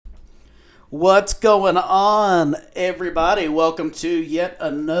What's going on, everybody? Welcome to yet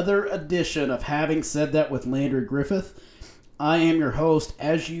another edition of Having Said That with Landry Griffith. I am your host,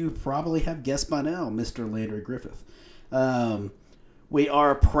 as you probably have guessed by now, Mr. Landry Griffith. We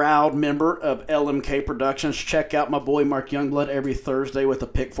are a proud member of LMK Productions. Check out my boy Mark Youngblood every Thursday with the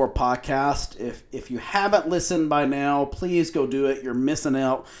Pick 4 podcast. If you haven't listened by now, please go do it. You're missing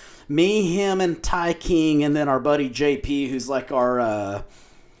out. Me, him, and Ty King, and then our buddy JP, who's like our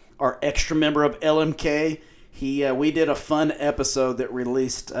extra member of LMK. We did a fun episode that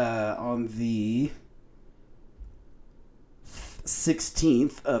released on the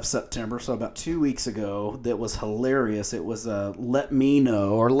 16th of September, so about 2 weeks ago, that was hilarious. It was let me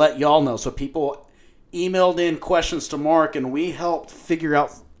know, or let y'all know. So people emailed in questions to Mark, and we helped figure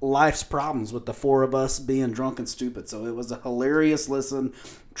out life's problems with the four of us being drunk and stupid. So it was a hilarious listen.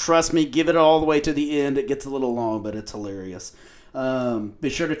 Trust me, give it all the way to the end. It gets a little long, but it's hilarious. Be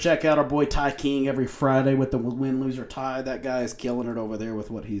sure to check out our boy Ty King every Friday with the Win, Lose, or Tie. That guy is killing it over there with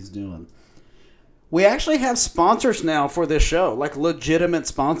what he's doing. We actually have sponsors now for this show, like legitimate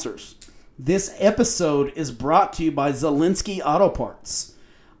sponsors. This episode is brought to you by Zelensky Auto Parts.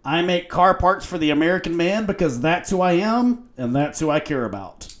 I make car parts for the American man because that's who I am and that's who I care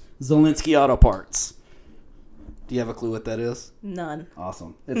about. Zelensky Auto Parts. Do you have a clue what that is? None.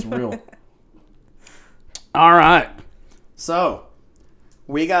 Awesome. It's real. All right. So,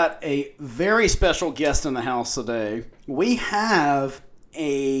 we got a very special guest in the house today. We have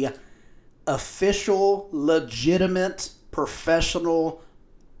a official, legitimate, professional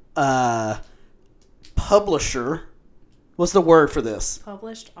publisher. What's the word for this?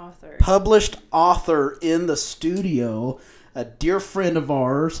 Published author. Published author in the studio. A dear friend of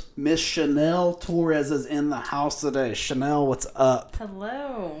ours, Miss Chanel Torres, is in the house today. Chanel, what's up?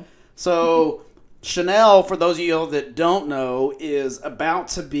 Hello. So, Chanel, for those of you that don't know, is about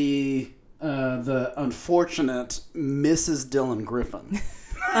to be the unfortunate Mrs. Dylan Griffin.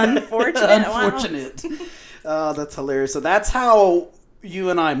 Unfortunate. Unfortunate. That's hilarious. So that's how you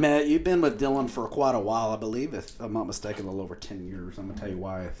and I met. You've been with Dylan for quite a while, I believe, if I'm not mistaken, a little over 10 years. I'm going to tell you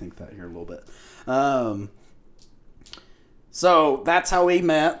why I think that here in a little bit. So that's how we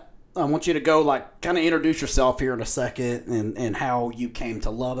met. I want you to go, kind of introduce yourself here in a second and how you came to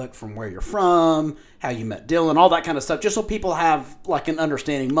Lubbock, from where you're from, how you met Dylan, all that kind of stuff, just so people have, an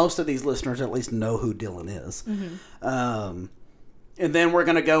understanding. Most of these listeners at least know who Dylan is. Mm-hmm. And then we're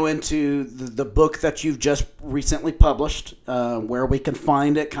going to go into the book that you've just recently published, where we can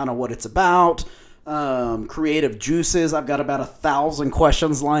find it, kind of what it's about, creative juices. I've got about 1,000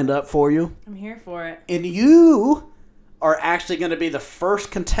 questions lined up for you. I'm here for it. And you are actually going to be the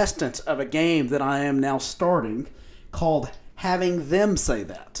first contestant of a game that I am now starting called Having Them Say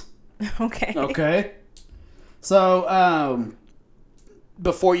That. Okay. Okay? So,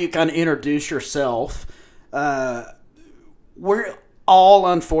 before you kind of introduce yourself, we're all,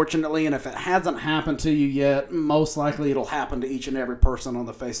 unfortunately, and if it hasn't happened to you yet, most likely it'll happen to each and every person on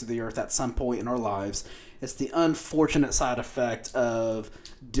the face of the earth at some point in our lives. It's the unfortunate side effect of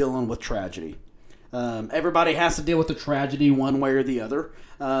dealing with tragedy. Everybody has to deal with the tragedy one way or the other.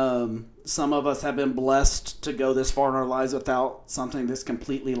 Some of us have been blessed to go this far in our lives without something that's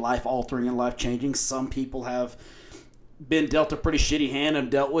completely life-altering and life-changing. Some people have been dealt a pretty shitty hand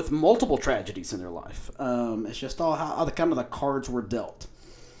and dealt with multiple tragedies in their life. It's just all how the cards were dealt.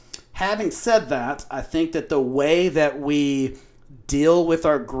 Having said that, I think that the way that we deal with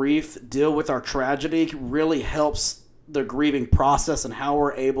our grief, deal with our tragedy, really helps the grieving process and how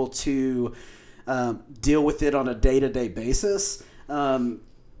we're able to deal with it on a day-to-day basis,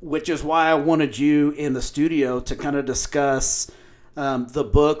 which is why I wanted you in the studio to kind of discuss the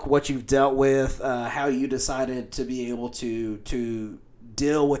book, what you've dealt with, how you decided to be able to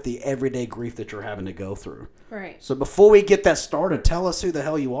deal with the everyday grief that you're having to go through. Right. So before we get that started, tell us who the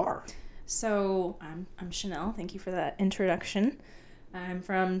hell you are. So I'm Chanel. Thank you for that introduction. I'm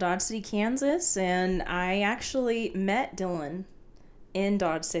from Dodge City, Kansas, and I actually met Dylan in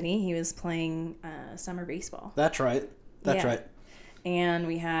Dodge City. He was playing summer baseball. That's right. That's right. And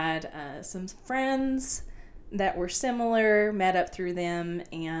we had some friends that were similar, met up through them,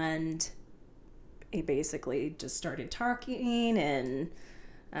 and he basically just started talking and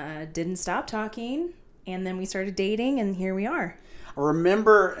didn't stop talking. And then we started dating, and here we are. I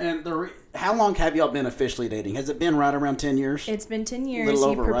remember, and how long have y'all been officially dating? Has it been right around 10 years? It's been 10 years. A little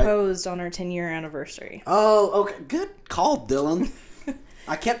over, he proposed on our 10-year anniversary. Oh, okay. Good call, Dylan.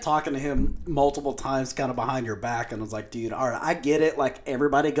 I kept talking to him multiple times kind of behind your back, and I was like, dude, all right, I get it. Like,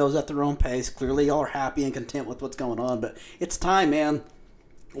 everybody goes at their own pace. Clearly, y'all are happy and content with what's going on, but it's time, man.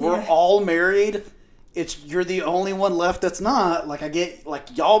 We're all married. you're the only one left that's not. Like, I get,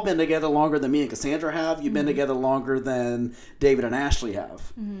 like, y'all been together longer than me and Cassandra have. You've been together longer than David and Ashley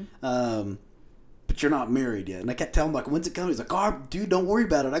have. But you're not married yet. And I kept telling him, like, when's it coming? He's like, oh, dude, don't worry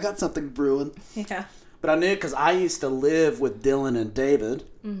about it. I got something brewing. Yeah. But I knew, because I used to live with Dylan and David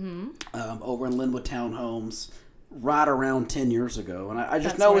over in Linwood Townhomes right around 10 years ago. And I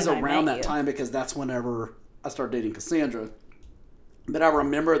just know it was around that time because that's whenever I started dating Cassandra. But I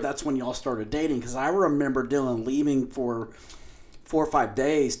remember that's when y'all started dating, because I remember Dylan leaving for 4 or 5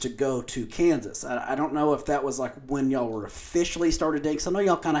 days to go to Kansas. I don't know if that was like when y'all were officially started dating, because I know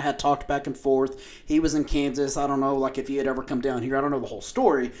y'all kind of had talked back and forth. He was in Kansas. I don't know, like, if he had ever come down here. I don't know the whole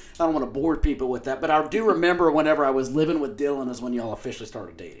story. I don't want to bore people with that. But I do remember whenever I was living with Dylan is when y'all officially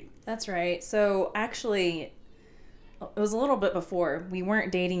started dating. That's right. So actually, it was a little bit before. We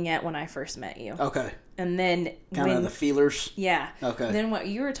weren't dating yet when I first met you. Okay. And then kind of the feelers. Yeah. Okay. Then what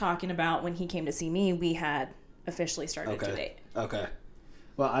you were talking about when he came to see me, we had officially started to date. Okay.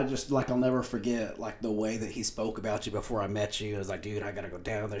 Well, I'll never forget, like, the way that he spoke about you before I met you. I was like, dude, I gotta go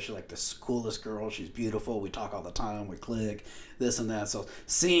down there. She's like the coolest girl. She's beautiful. We talk all the time. We click, this and that. So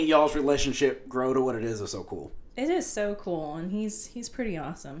seeing y'all's relationship grow to what it is so cool. It is so cool, and he's pretty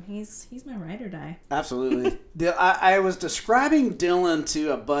awesome. He's my ride or die. Absolutely. I was describing Dylan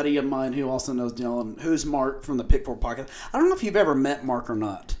to a buddy of mine who also knows Dylan, who's Mark from the Pick 4 podcast. I don't know if you've ever met Mark or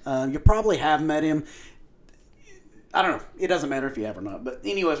not. You probably have met him. I don't know. It doesn't matter if you have or not. But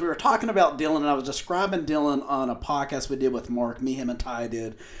anyways, we were talking about Dylan, and I was describing Dylan on a podcast we did with Mark. Me, him, and Ty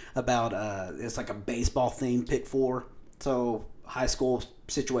did about, it's like a baseball-themed Pick 4. So high school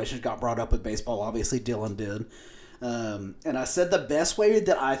situations got brought up with baseball. Obviously, Dylan did. And I said the best way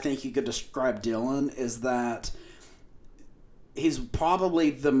that I think you could describe Dylan is that he's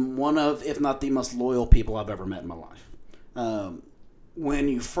probably one of, if not the most loyal people I've ever met in my life. When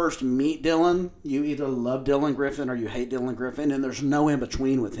you first meet Dylan, you either love Dylan Griffin or you hate Dylan Griffin, and there's no in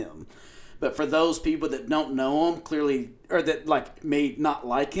between with him. But for those people that don't know him, clearly, or that like may not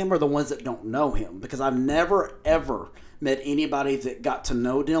like him, are the ones that don't know him. Because I've never, ever met anybody that got to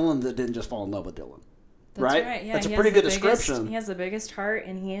know Dylan that didn't just fall in love with Dylan. That's right. Yeah, that's a pretty good description. He has the biggest heart,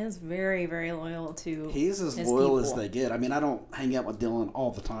 and he is very, very loyal to He's as loyal as they get. I mean, I don't hang out with Dylan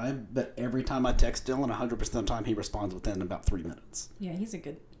all the time, but every time I text Dylan, 100% of the time he responds within about 3 minutes. Yeah, he's a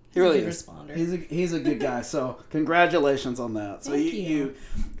good responder. He's a good guy. So congratulations on that. So Thank you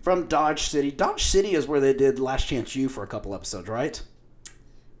from Dodge City. Dodge City is where they did Last Chance U for a couple episodes, right?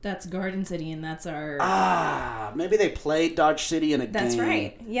 That's Garden City, and that's our... maybe they played Dodge City in a game. That's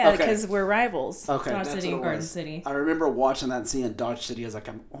right. Yeah, because we're rivals. Okay, Dodge City and Garden City. I remember watching that and seeing Dodge City. I was like,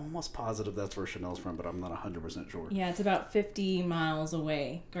 I'm almost positive that's where Chanel's from, but I'm not 100% sure. Yeah, it's about 50 miles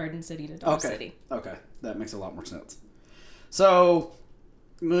away, Garden City to Dodge City. Okay, that makes a lot more sense. So,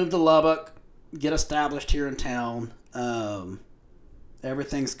 move to Lubbock, get established here in town.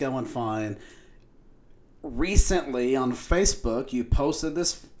 Everything's going fine. Recently on Facebook, you posted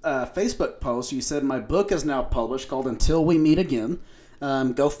this Facebook post. You said, my book is now published called Until We Meet Again.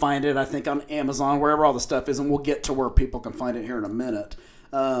 Go find it, I think, on Amazon, wherever all the stuff is, and we'll get to where people can find it here in a minute.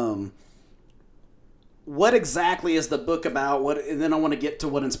 What exactly is the book about? And then I want to get to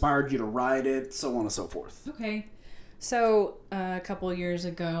what inspired you to write it, so on and so forth. Okay. So, a couple years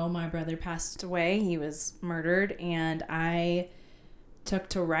ago, my brother passed away. He was murdered, and I took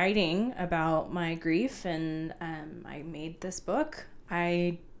to writing about my grief, and I made this book.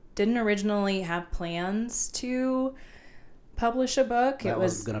 I didn't originally have plans to publish a book. That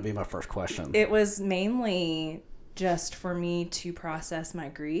was going to be my first question. It was mainly just for me to process my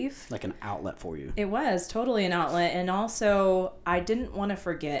grief. Like an outlet for you. It was totally an outlet. And also, I didn't want to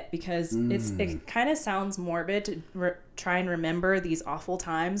forget, because it kind of sounds morbid to try and remember these awful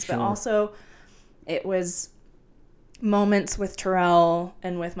times. Sure. But also, it was moments with Terrell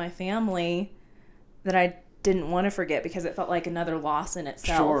and with my family that I didn't want to forget, because it felt like another loss in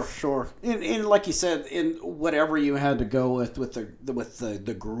itself. Sure. And like you said, in whatever you had to go with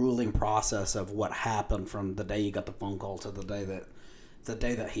the grueling process of what happened from the day you got the phone call to the day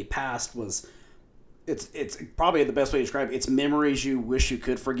that he passed, was it's probably the best way to describe it. It's memories you wish you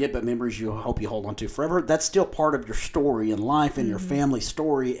could forget, but memories you hope you hold on to forever. That's still part of your story in life and your family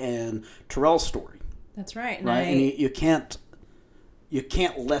story and Terrell's story. That's right. And you can't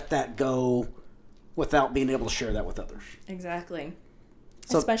let that go without being able to share that with others. Exactly.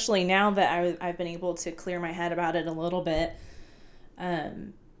 So, especially now that I've been able to clear my head about it a little bit,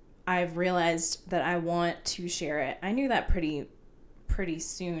 I've realized that I want to share it. I knew that pretty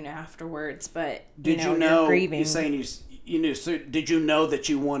soon afterwards, but did you know? You're grieving. You're saying you knew. So did you know that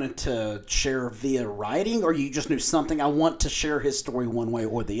you wanted to share via writing, or you just knew something? I want to share his story one way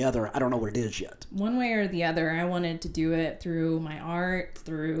or the other. I don't know what it is yet. One way or the other. I wanted to do it through my art,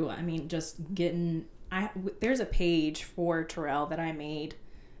 just getting. There's a page for Terrell that I made.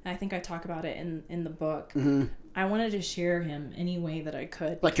 I think I talk about it in the book. Mm-hmm. I wanted to share him any way that I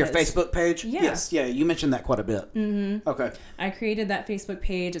could. Like your Facebook page? Yeah. Yes. Yeah, you mentioned that quite a bit. Mm-hmm. Okay. I created that Facebook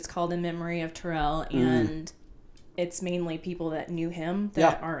page. It's called In Memory of Terrell, and it's mainly people that knew him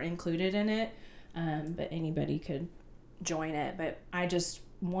that are included in it. But anybody could join it. But I just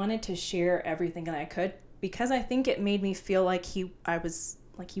wanted to share everything that I could because I think it made me feel like he was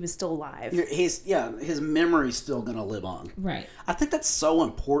still alive. His memory's still going to live on. Right. I think that's so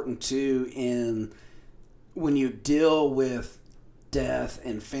important too when you deal with death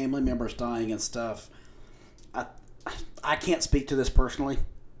and family members dying and stuff. I can't speak to this personally.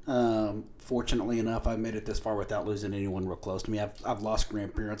 Fortunately enough, I've made it this far without losing anyone real close to me. I've lost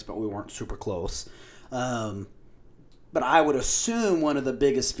grandparents, but we weren't super close. But I would assume one of the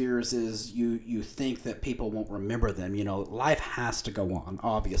biggest fears is you think that people won't remember them. You know, life has to go on,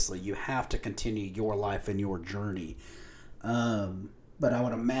 obviously. You have to continue your life and your journey. But I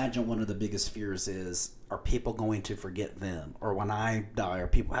would imagine one of the biggest fears is, are people going to forget them? Or when I die,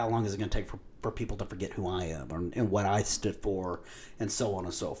 how long is it going to take for people to forget who I am and what I stood for and so on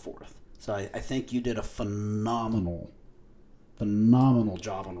and so forth? So I think you did a phenomenal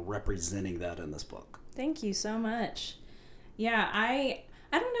job on representing that in this book. Thank you so much. Yeah, I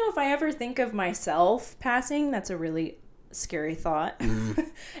don't know if I ever think of myself passing. That's a really scary thought. Mm-hmm.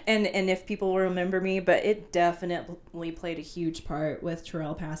 and if people will remember me, but it definitely played a huge part with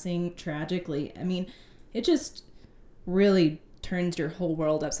Terrell passing tragically. I mean, it just really turns your whole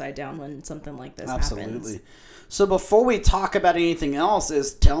world upside down when something like this happens. So before we talk about anything else,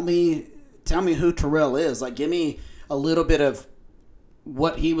 tell me who Terrell is. Like, give me a little bit of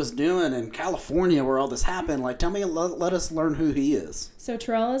what he was doing in California where all this happened. Like, tell me, let us learn who he is. So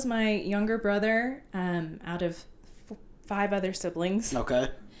Terrell is my younger brother, out of 5 other siblings. Okay.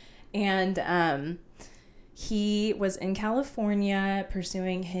 And he was in California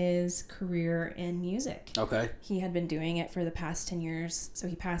pursuing his career in music. Okay. He had been doing it for the past 10 years. So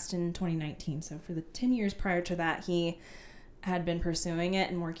he passed in 2019. So for the 10 years prior to that, he had been pursuing it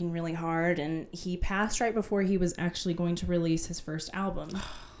and working really hard. And he passed right before he was actually going to release his first album.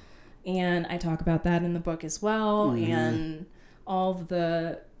 And I talk about that in the book as well. Mm-hmm. And all of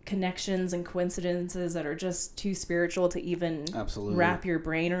the connections and coincidences that are just too spiritual to even wrap your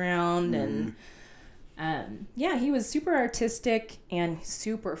brain around. Mm-hmm. And he was super artistic and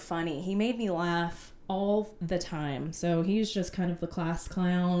super funny. He made me laugh all the time. So he's just kind of the class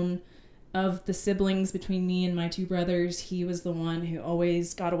clown of the siblings between me and my 2 brothers. He was the one who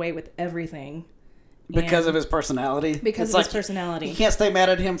always got away with everything. Because of his personality? Because of his personality. You can't stay mad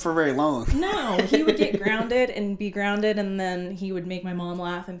at him for very long. No, he would get grounded, and then he would make my mom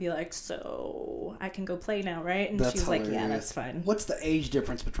laugh and be like, so I can go play now, right? And she was like, yeah, that's fine. What's the age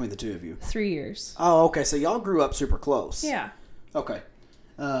difference between the 2 of you? 3 years. Oh, okay. So y'all grew up super close. Yeah. Okay.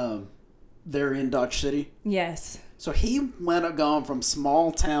 They're in Dodge City? Yes. So he gone from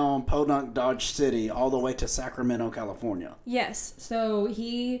small town Podunk, Dodge City all the way to Sacramento, California. Yes. So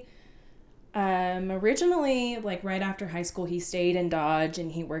he originally, like right after high school, he stayed in Dodge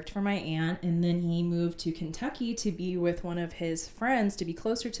and he worked for my aunt, and then he moved to Kentucky to be with one of his friends to be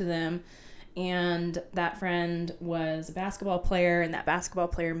closer to them. And that friend was a basketball player, and that basketball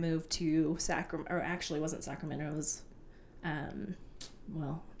player moved to Sacramento, or actually it wasn't Sacramento, it was, I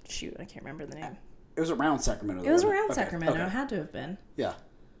can't remember the name. It was around Sacramento. It was around Sacramento. Okay. It had to have been. Yeah.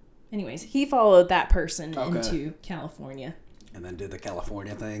 Anyways, he followed that person into California. And then did the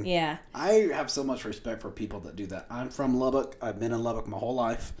California thing. Yeah. I have so much respect for people that do that. I'm from Lubbock. I've been in Lubbock my whole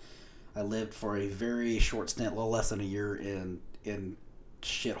life. I lived for a very short stint, a little less than a year in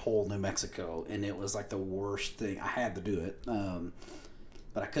shithole New Mexico, and it was like the worst thing. I had to do it.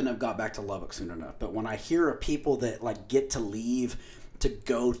 But I couldn't have got back to Lubbock soon enough. But when I hear of people that like get to leave to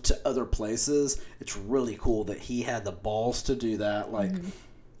go to other places, it's really cool that he had the balls to do that. Like, mm-hmm.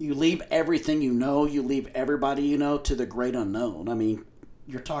 You leave everything you know, you leave everybody you know to the great unknown. I mean,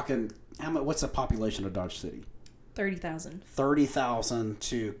 you're talking, what's the population of Dodge City? 30,000. 30,000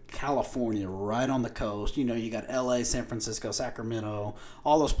 to California, right on the coast. You know, you got LA, San Francisco, Sacramento.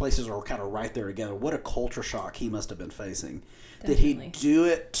 All those places are kind of right there together. What a culture shock he must have been facing. Definitely. Did he do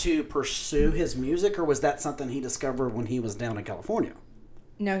it to pursue his music, or was that something he discovered when he was down in California?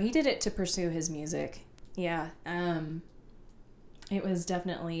 No, he did it to pursue his music. Yeah. It was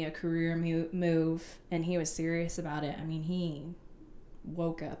definitely a career move, and he was serious about it. I mean, he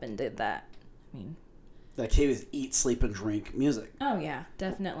woke up and did that. I mean, Like he was eat, sleep, and drink music. Oh yeah,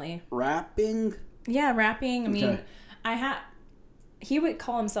 definitely. Rapping? Yeah, rapping. I mean, Okay. he would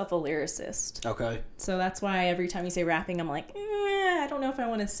call himself a lyricist. Okay. So that's why every time you say rapping, I'm like, I don't know if I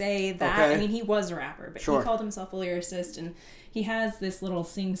want to say that. Okay. I mean, he was a rapper, but Sure. he called himself a lyricist, and he has this little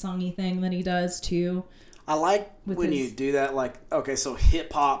sing-songy thing that he does too. I like With when his- you do that. Like, okay, so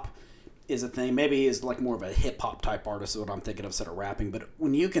hip hop is a thing. Maybe he's like more of a hip hop type artist is what I'm thinking of instead of rapping. But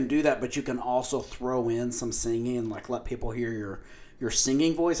when you can do that, but you can also throw in some singing and like let people hear your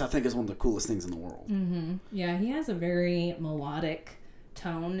singing voice, I think is one of the coolest things in the world. Mm-hmm. Yeah, he has a very melodic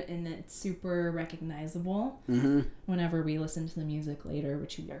tone, and it's super recognizable whenever we listen to the music later,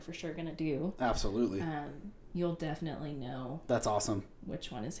 which we are for sure going to do. Absolutely. You'll definitely know That's awesome.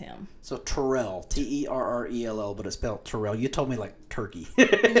 which one is him. So Terrell, Terrell, but it's spelled Terrell. You told me like turkey.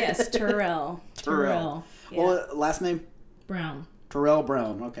 Yes, Terrell. Terrell. Yeah. Well, last name? Brown. Terrell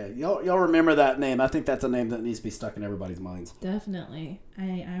Brown. Okay. Y'all remember that name. I think that's a name that needs to be stuck in everybody's minds. Definitely.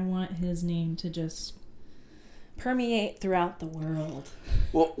 I want his name to just permeate throughout the world.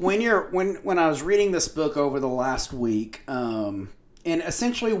 Well, when I was reading this book over the last week, and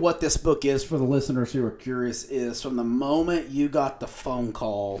essentially what this book is for the listeners who are curious is from the moment you got the phone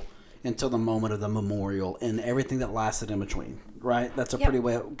call until the moment of the memorial and everything that lasted in between, right? That's a Yep.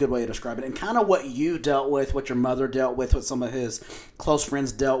 good way to describe it. And kind of what you dealt with, what your mother dealt with, what some of his close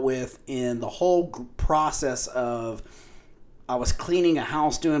friends dealt with in the whole process of I was cleaning a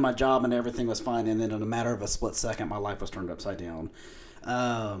house, doing my job, and everything was fine. And then in a matter of a split second, my life was turned upside down.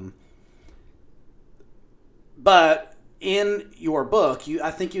 But in your book,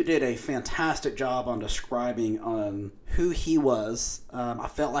 I think you did a fantastic job on describing on who he was. I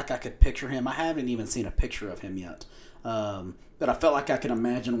felt like I could picture him. I haven't even seen a picture of him yet. But I felt like I could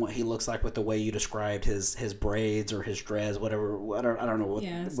imagine what he looks like with the way you described his braids or his dreads, whatever. I don't know what.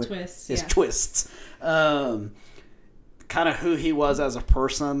 Yeah, his twists. His Yeah. twists. Kind of who he was as a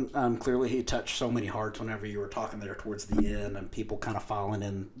person. Clearly, he touched so many hearts whenever you were talking there towards the end, and people kind of filing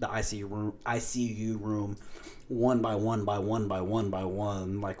in the ICU room one by one by one by one by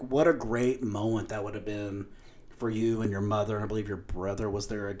one. Like, what a great moment that would have been for you and your mother, and I believe your brother was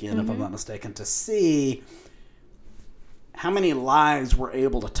there again, if I'm not mistaken, to see how many lives we're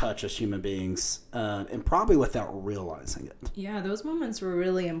able to touch as human beings, and probably without realizing it. Yeah, those moments were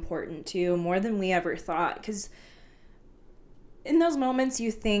really important too, more than we ever thought. Because in those moments,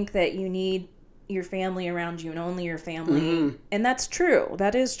 you think that you need your family around you and only your family. And that's true.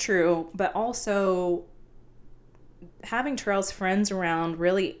 That is true. But also, having Terrell's friends around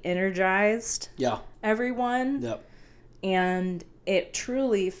really energized Yeah. everyone. Yep. And it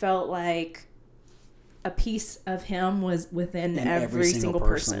truly felt like a piece of him was within And every single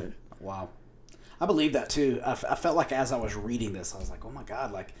person. Wow. I believe that too. I felt like as I was reading this, I was like, oh my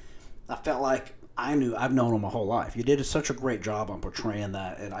God, like, I felt like I've known him my whole life. You did such a great job on portraying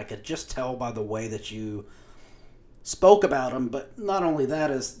that, and I could just tell by the way that you spoke about him. But not only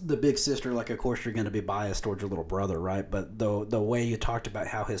that, as the big sister, like, of course you're going to be biased towards your little brother, right? But the way you talked about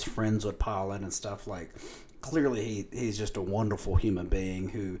how his friends would pile in and stuff, like, clearly he's just a wonderful human being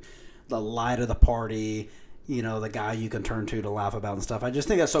who, the light of the party, you know, the guy you can turn to laugh about and stuff. I just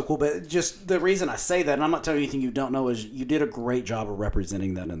think that's so cool. But just the reason I say that, and I'm not telling you anything you don't know, is you did a great job of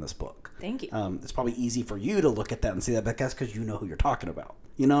representing that in this book. Thank you. It's probably easy for you to look at that and see that, but that's because you know who you're talking about.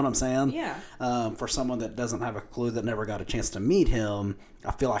 You know what I'm saying? Yeah. For someone that doesn't have a clue, that never got a chance to meet him,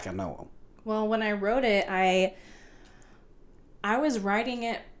 I feel like I know him. Well, when I wrote it, I was writing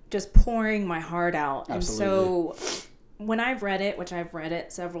it just pouring my heart out. Absolutely. And so when I've read it, which I've read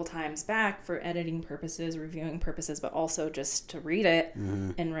it several times back for editing purposes, reviewing purposes, but also just to read it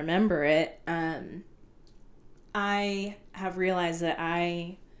and remember it, I have realized that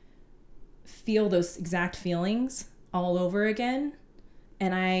I feel those exact feelings all over again.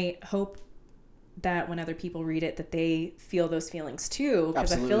 And I hope that when other people read it, that they feel those feelings too.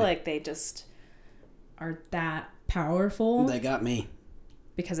 Because I feel Absolutely. like they just are that powerful They got me.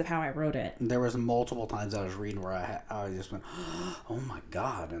 because of how I wrote it. There was multiple times I was reading where I just went, oh my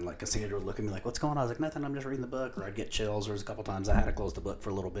God. And like Cassandra would look at me like, what's going on? I was like, nothing, I'm just reading the book. Or I'd get chills. There was a couple times I had to close the book for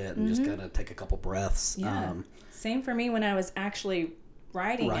a little bit and just kind of take a couple breaths. Yeah. Same for me when I was actually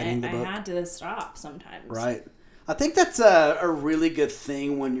writing Writing it. the book. I had to stop sometimes. Right. I think that's a really good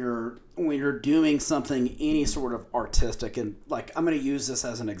thing when you're doing something, any sort of artistic, and like, I'm going to use this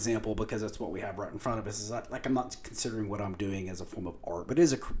as an example because that's what we have right in front of us. Is like, I'm not considering what I'm doing as a form of art, but it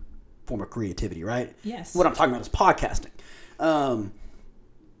is a form of creativity, right? Yes. What I'm talking about is podcasting.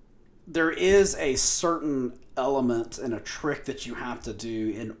 There is a certain element and a trick that you have to do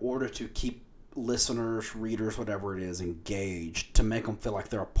in order to keep listeners, readers, whatever it is, engaged, to make them feel like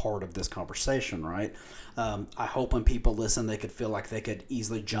they're a part of this conversation, right? I hope when people listen, they could feel like they could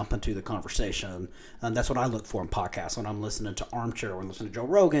easily jump into the conversation. And that's what I look for in podcasts when I'm listening to Armchair, when I'm listening to Joe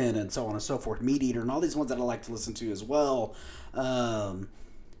Rogan, and so on and so forth, Meat Eater, and all these ones that I like to listen to as well. I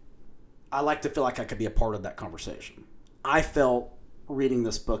like to feel like I could be a part of that conversation. I felt reading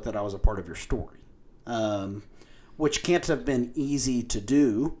this book that I was a part of your story, which can't have been easy to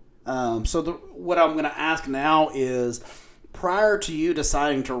do. What I'm going to ask now is, prior to you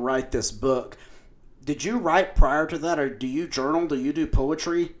deciding to write this book, did you write prior to that, or do you journal? Do you do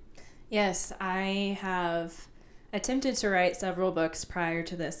poetry? Yes, I have attempted to write several books prior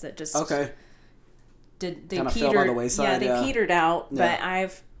to this that just they fell by the wayside. Yeah, they petered out. Yeah.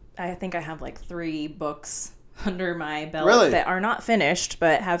 But I think I have like 3 books under my belt that are not finished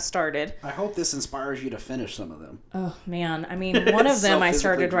but have started. I hope this inspires you to finish some of them. Oh man, I mean, one of them I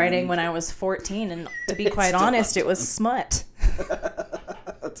started writing when I was 14, and to be quite honest, it was smut.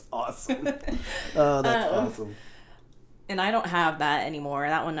 That's awesome. Oh, that's awesome. And I don't have that anymore.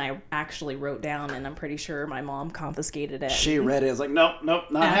 That one I actually wrote down, and I'm pretty sure my mom confiscated it. She read it. It's like, nope,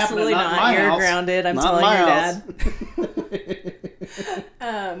 not absolutely happening. Not not. My You're house. grounded. I'm not telling your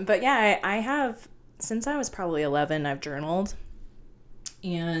dad. But yeah, I have, since I was probably 11, I've journaled,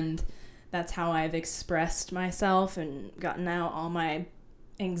 and that's how I've expressed myself and gotten out all my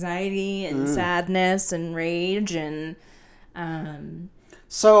anxiety and sadness and rage and.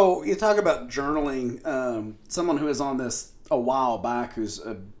 So you talk about journaling. Someone who was on this a while back, who's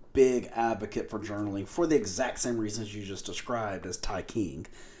a big advocate for journaling for the exact same reasons you just described as Ty King.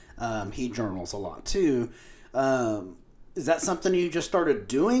 He journals a lot too. Is that something you just started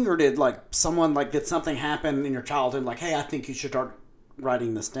doing, or did did something happen in your childhood? Like, hey, I think you should start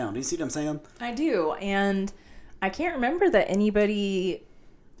writing this down. Do you see what I'm saying? I do, and I can't remember that anybody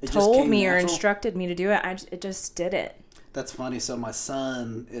told me or instructed me to do it. It just did it. That's funny. So my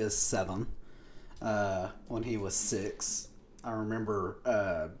son is 7. When he was 6, I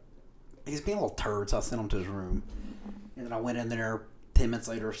remember he's being a little turd, so I sent him to his room. And then I went in there 10 minutes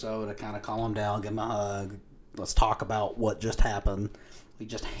later or so to kind of calm him down, give him a hug. Let's talk about what just happened. He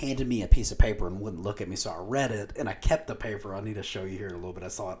just handed me a piece of paper and wouldn't look at me, so I read it, and I kept the paper. I need to show you here in a little bit. I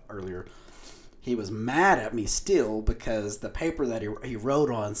saw it earlier. He was mad at me still because the paper that he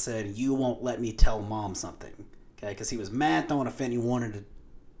wrote on said, "You won't let me tell Mom something." Okay, because he was mad, throwing a fit, and he wanted to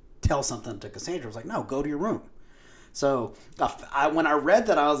tell something to Cassandra. I was like, no, go to your room. So when I read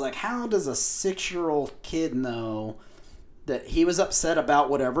that, I was like, how does a 6-year-old kid know that he was upset about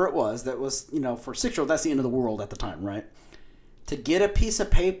whatever it was that was, for a 6-year-old, that's the end of the world at the time, right? To get a piece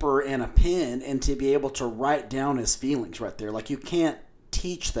of paper and a pen and to be able to write down his feelings right there. Like, you can't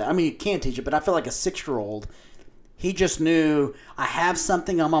teach that. I mean, you can teach it, but I feel like a 6-year-old, he just knew, I have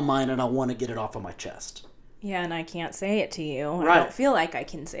something on my mind and I want to get it off of my chest. Yeah, and I can't say it to you. Right. I don't feel like I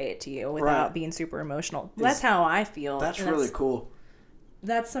can say it to you without being super emotional. That's how I feel. That's really cool.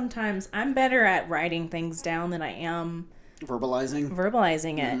 That's sometimes, I'm better at writing things down than I am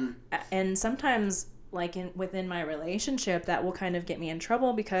verbalizing it. Mm-hmm. And sometimes, like within my relationship, that will kind of get me in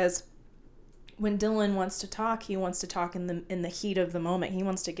trouble because when Dylan wants to talk, he wants to talk in the heat of the moment. He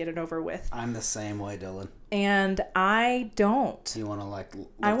wants to get it over with. I'm the same way, Dylan. And I don't. You want to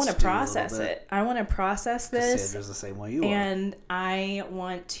I want to process it. I want to process this. Cassandra's the same way you are. And I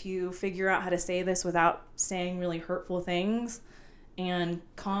want to figure out how to say this without saying really hurtful things and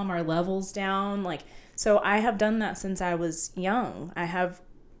calm our levels down. So I have done that since I was young. I have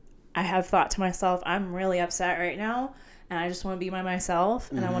thought to myself, I'm really upset right now. And I just want to be by myself,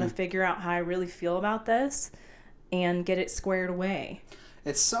 and I want to figure out how I really feel about this and get it squared away.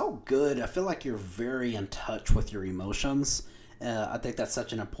 It's so good. I feel like you're very in touch with your emotions. I think that's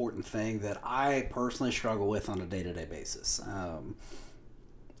such an important thing that I personally struggle with on a day-to-day basis.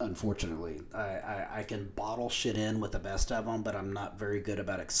 Unfortunately, I can bottle shit in with the best of them, but I'm not very good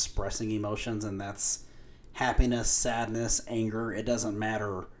about expressing emotions, and that's happiness, sadness, anger. It doesn't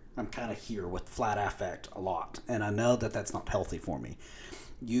matter. I'm kind of here with flat affect a lot, and I know that that's not healthy for me.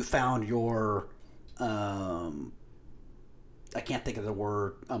 You found your, I can't think of the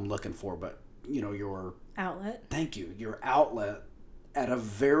word I'm looking for, but your outlet. Thank you. Your outlet at a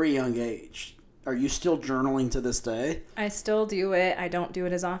very young age. Are you still journaling to this day? I still do it. I don't do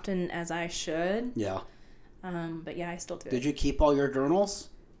it as often as I should. Yeah. But yeah, I still do it. Did you keep all your journals?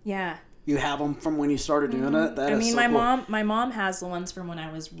 Yeah. You have them from when you started doing it? That is so cool. My mom has the ones from when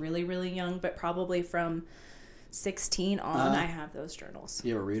I was really, really young, but probably from 16 on, I have those journals.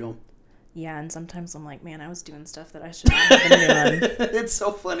 You ever read them? Yeah, and sometimes I'm like, man, I was doing stuff that I should not have been doing. It's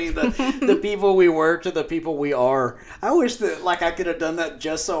so funny the people we were to the people we are. I wish that like I could have done that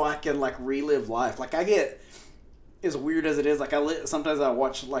just so I can like relive life. Like I get as weird as it is. Like sometimes I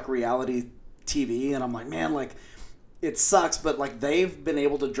watch like reality TV and I'm like, man, like it sucks, but like they've been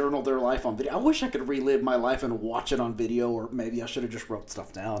able to journal their life on video. I wish I could relive my life and watch it on video, or maybe I should have just wrote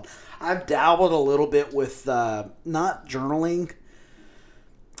stuff down. I've dabbled a little bit with not journaling.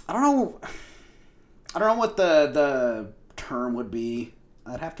 I don't know what the term would be.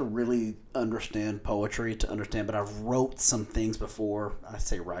 I'd have to really understand poetry to understand, but I've wrote some things before. I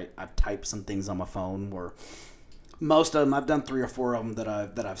say write. I've typed some things on my phone where most of them, I've done 3 or 4 of them that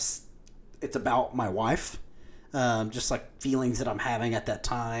I've it's about my wife. Just like feelings that I'm having at that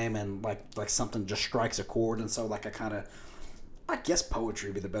time, and like something just strikes a chord, and so like I guess poetry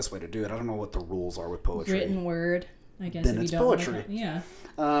would be the best way to do it. I don't know what the rules are with poetry. Written word, I guess. Then if it's you don't poetry. Yeah.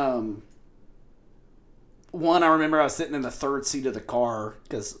 One, I remember I was sitting in the third seat of the car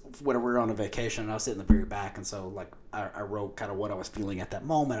because when we were on a vacation, and I was sitting in the very back, and so like I wrote kind of what I was feeling at that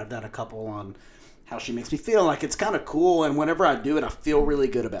moment. I've done a couple on how she makes me feel. Like it's kind of cool, and whenever I do it, I feel really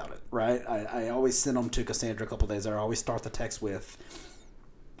good about it, right? I always send them to Cassandra a couple days later. I always start the text with,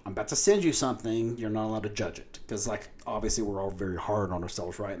 I'm about to send you something, you're not allowed to judge it. Because like obviously we're all very hard on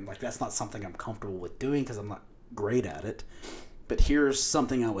ourselves, right? And like that's not something I'm comfortable with doing because I'm not great at it. But here's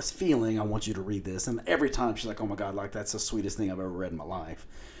something I was feeling, I want you to read this. And every time she's like, oh my God, like that's the sweetest thing I've ever read in my life.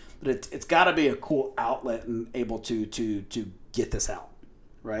 But it's got to be a cool outlet and able to get this out,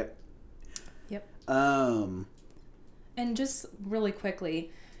 right? Yep. And just really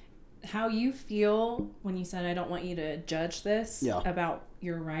quickly, how you feel when you said I don't want you to judge this about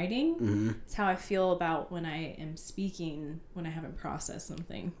your writing is how I feel about when I am speaking when I haven't processed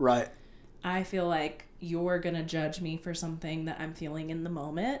something. Right. I feel like you're going to judge me for something that I'm feeling in the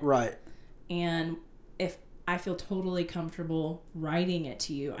moment. Right. And if I feel totally comfortable writing it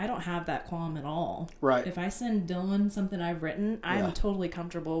to you, I don't have that qualm at all. Right. If I send Dylan something I've written, I'm totally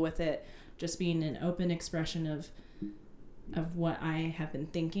comfortable with it just being an open expression of what I have been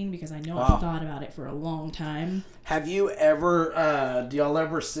thinking, because I know I've thought about it for a long time. Have you ever, do y'all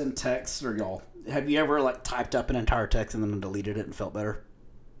ever send texts, or have you ever like typed up an entire text and then deleted it and felt better?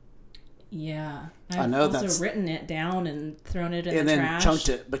 Yeah. I know also that's written it down and thrown it in the trash. And then chunked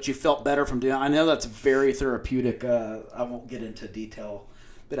it, but you felt better from doing it. I know that's very therapeutic. I won't get into detail,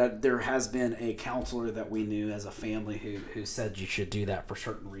 but there has been a counselor that we knew as a family who said you should do that for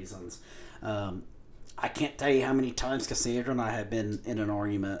certain reasons. I can't tell you how many times Cassandra and I have been in an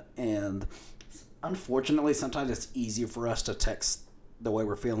argument, and unfortunately sometimes it's easier for us to text the way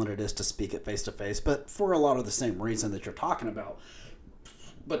we're feeling it is to speak it face to face, but for a lot of the same reason that you're talking about.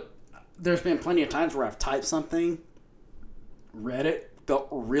 But there's been plenty of times where I've typed something, read it, felt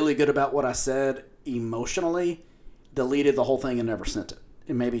really good about what I said emotionally, deleted the whole thing and never sent it.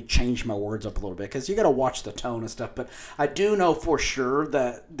 And maybe changed my words up a little bit, because you got to watch the tone and stuff. But I do know for sure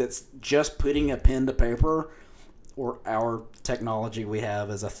that's just putting a pen to paper, or our technology we have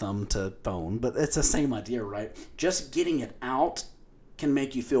as a thumb to phone. But it's the same idea, right? Just getting it out can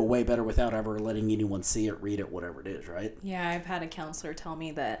make you feel way better without ever letting anyone see it, read it, whatever it is, right? Yeah, I've had a counselor tell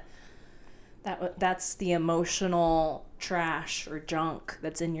me that's the emotional trash or junk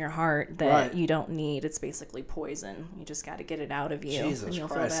that's in your heart that you don't need. It's basically poison. You just got to get it out of you, and you'll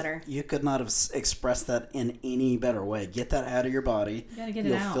feel better. You could not have expressed that in any better way. Get that out of your body. You got to get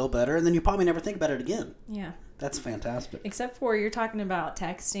it out. You'll feel better, and then you probably never think about it again. Yeah. That's fantastic. Except for you're talking about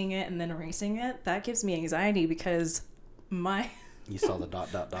texting it and then erasing it. That gives me anxiety, because You saw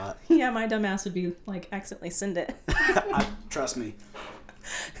the ... Yeah, my dumbass would be like, accidentally send it. Trust me.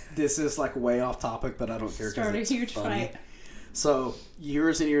 This is like way off topic, but I don't care. Start a huge funny. fight. So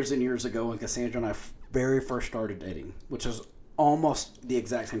years and years and years ago, when Cassandra and I very first started dating, which is almost the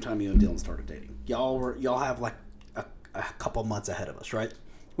exact same time you and Dylan started dating. Y'all have like a couple months ahead of us, right?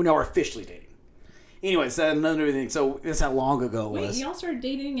 We now are officially dating. Anyways, another thing. So this is how long ago it was. Wait, y'all started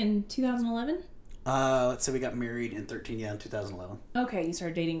dating in 2011? Let's say we got married in 2011. Okay, you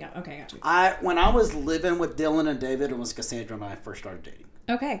started dating. Okay, gotcha. When I was living with Dylan and David, it was Cassandra and I first started dating.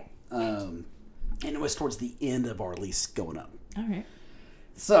 Okay. And it was towards the end of our lease going up. All right.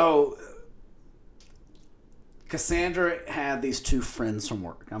 So Cassandra had these 2 friends from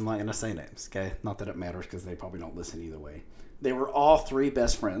work. I'm not going to say names, okay? Not that it matters, because they probably don't listen either way. They were all 3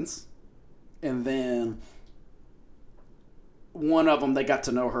 best friends. And then one of them, they got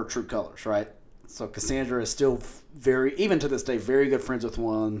to know her true colors, right? So Cassandra is still even to this day, very good friends with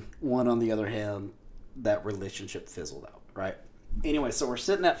one. One, on the other hand, that relationship fizzled out, right? Anyway, so we're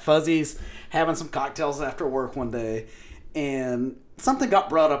sitting at Fuzzy's having some cocktails after work one day, and something got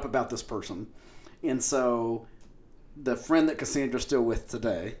brought up about this person. And so the friend that Cassandra's still with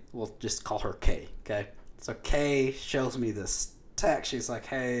today, we'll just call her Kay, okay? So Kay shows me this text. She's like,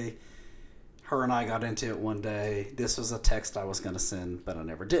 hey, her and I got into it one day. This was a text I was going to send, but I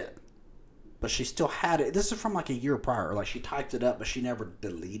never did. But she still had it. This is from like a year prior. Like she typed it up, but she never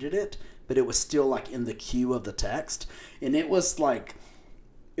deleted it. But it was still like in the queue of the text. And it was like,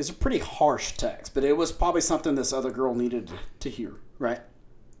 it's a pretty harsh text, but it was probably something this other girl needed to hear, right?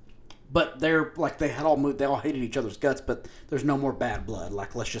 But they're like, they all hated each other's guts, but there's no more bad blood.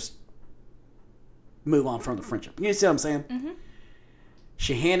 Like, let's just move on from the friendship. You see what I'm saying? Mm-hmm.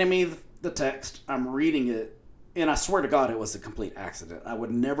 She handed me the text. I'm reading it, and I swear to God, it was a complete accident. I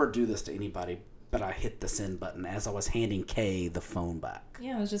would never do this to anybody, but I hit the send button as I was handing Kay the phone back.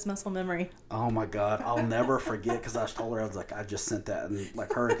 Yeah, it was just muscle memory. Oh my God, I'll never forget, because I told her, I was like, I just sent that, and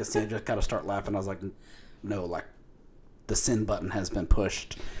like her and Cassandra kind of start laughing. I was like, no, like the send button has been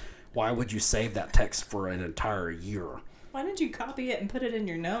pushed. Why would you save that text for an entire year? Why didn't you copy it and put it in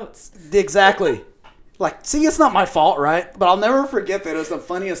your notes? Exactly. Like, see, it's not my fault, right? But I'll never forget that. It was the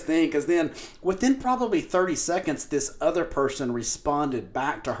funniest thing, because then within probably 30 seconds, this other person responded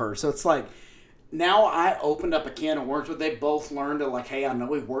back to her. So it's like, now I opened up a can of worms where they both learned to, like, hey, I know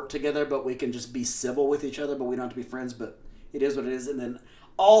we work together, but we can just be civil with each other, but we don't have to be friends, but it is what it is. And then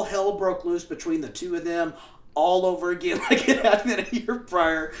all hell broke loose between the two of them all over again, like it had been a year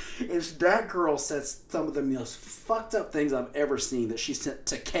prior. And that girl said some of the most fucked up things I've ever seen that she sent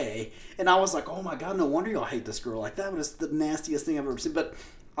to Kay. And I was like, oh my God, no wonder y'all hate this girl. Like, that was the nastiest thing I've ever seen. But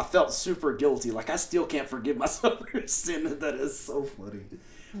I felt super guilty. Like, I still can't forgive myself for sending it. That is so funny.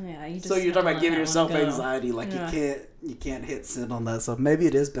 Yeah, you just so you're talking about giving yourself go. anxiety, like you can't hit send on that. So maybe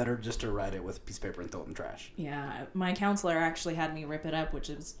it is better just to write it with a piece of paper and throw it in the trash. Yeah, my counselor actually had me rip it up, which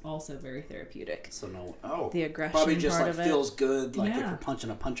is also very therapeutic. So the aggression probably just part like of it feels good, like if you're punching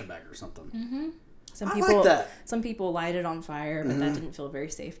a punch bag or something. Mm-hmm. Like some people light it on fire, but that didn't feel very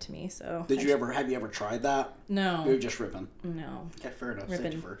safe to me. So have you ever tried that? No. You're just ripping. No. Okay, fair enough.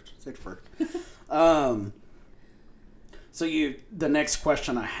 Ripping. Safety first. So the next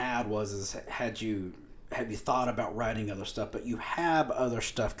question I had was, have you thought about writing other stuff? But you have other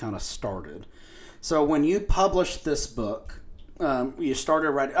stuff kind of started. So when you published this book, you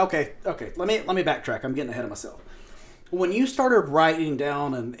started writing. Okay. Let me backtrack. I'm getting ahead of myself. When you started writing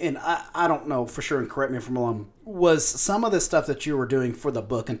down, and I don't know for sure, and correct me if I'm wrong, was some of the stuff that you were doing for the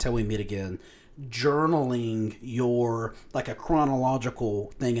book Until We Meet Again, journaling your, like a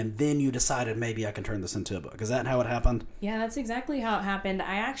chronological thing, and then you decided maybe I can turn this into a book? Is that how it happened? Yeah, that's exactly how it happened.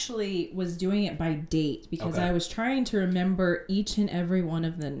 I actually was doing it by date because I was trying to remember each and every one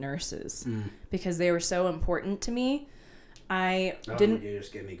of the nurses because they were so important to me. You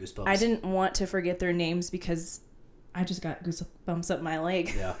just gave me goosebumps. I didn't want to forget their names because I just got goosebumps up my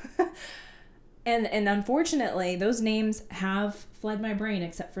leg. Yeah. And unfortunately, those names have fled my brain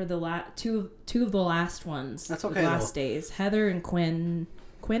except for the two of the last ones. That's okay. The last days. Heather and Quinn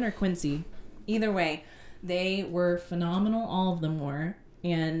or Quincy. Either way, they were phenomenal. All of them were.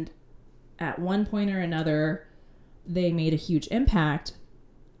 And at one point or another, they made a huge impact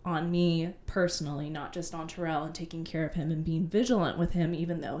on me personally, not just on Terrell, and taking care of him and being vigilant with him,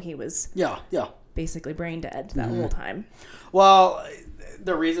 even though he was basically brain dead that whole time. Well,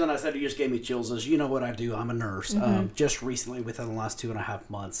 the reason I said you just gave me chills is, you know what I do. I'm a nurse. Just recently, within the last 2.5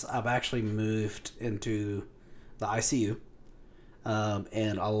 months, I've actually moved into the ICU.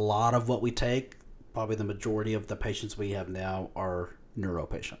 And a lot of what we take, probably the majority of the patients we have now, are neuro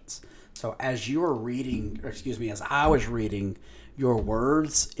patients. So as as I was reading your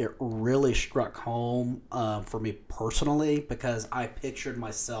words, it really struck home for me personally, because I pictured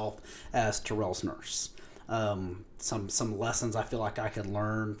myself as Terrell's nurse. Some lessons I feel like I could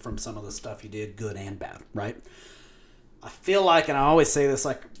learn from some of the stuff you did, good and bad, right? I feel like, and I always say this,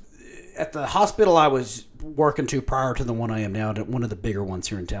 like at the hospital I was working to prior to the one I am now, one of the bigger ones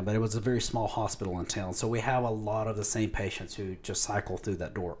here in town, but it was a very small hospital in town. So we have a lot of the same patients who just cycle through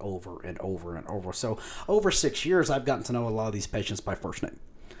that door over and over and over. So over 6 years, I've gotten to know a lot of these patients by first name.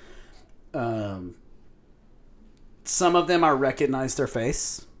 Some of them I recognize their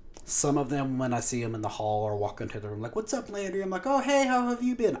face. Some of them, when I see them in the hall or walk into the room, like, what's up, Landry? I'm like, oh, hey, how have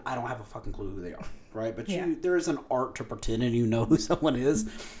you been? I don't have a fucking clue who they are, right? But there is an art to pretending you know who someone is.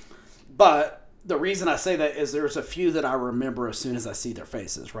 But the reason I say that is there's a few that I remember as soon as I see their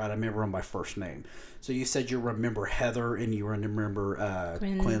faces, right? I remember them by first name. So you said you remember Heather and you remember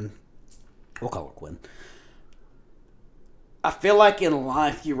Quinn. We'll call her Quinn. I feel like in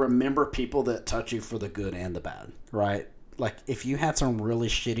life you remember people that touch you for the good and the bad, right? like if you had some really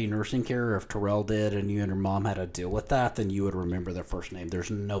shitty nursing care, if Terrell did, and you and your mom had to deal with that, then you would remember their first name.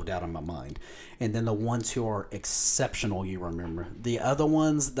 There's no doubt in my mind. And then the ones who are exceptional, you remember. The other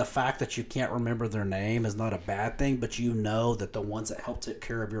ones, the fact that you can't remember their name is not a bad thing, but you know that the ones that helped take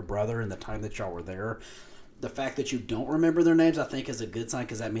care of your brother in the time that y'all were there, the fact that you don't remember their names, I think, is a good sign,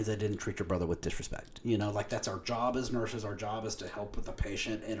 because that means they didn't treat your brother with disrespect. You know, like, that's our job as nurses. Our job is to help with the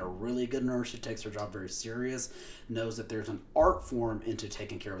patient, and a really good nurse who takes her job very serious knows that there's an art form into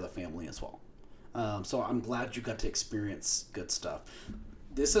taking care of the family as well. So I'm glad you got to experience good stuff.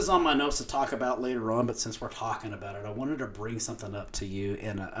 This is on my notes to talk about later on, but since we're talking about it, I wanted to bring something up to you,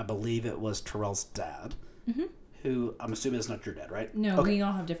 and I believe it was Terrell's dad. Mm-hmm. Who, I'm assuming is not your dad, right? No, okay. We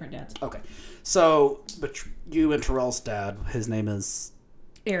all have different dads. Okay. So, but you and Terrell's dad, his name is?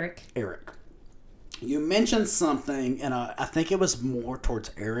 Eric. You mentioned something, and I think it was more towards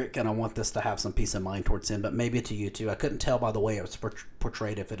Eric, and I want this to have some peace of mind towards him, but maybe to you too. I couldn't tell by the way it was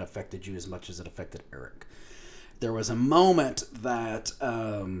portrayed if it affected you as much as it affected Eric. There was a moment that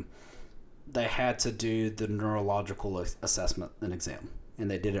they had to do the neurological assessment and exam. And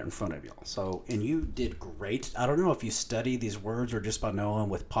they did it in front of y'all. So, and you did great. I don't know if you study these words or just by knowing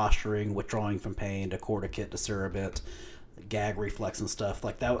with posturing, withdrawing from pain, to corticate, to cerebit, gag reflex and stuff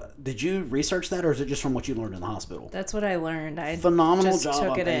like that. Did you research that, or is it just from what you learned in the hospital? That's what I learned. I Phenomenal just job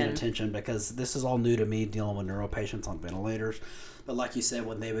took on it paying in. attention, because this is all new to me, dealing with neuro patients on ventilators. But like you said,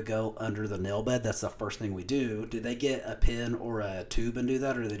 when they would go under the nail bed, that's the first thing we do. Did they get a pin or a tube and do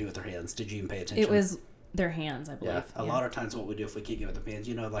that, or did they do it with their hands? Did you even pay attention? It was their hands, I believe. Yeah, a lot of times what we do if we can't get with the pins,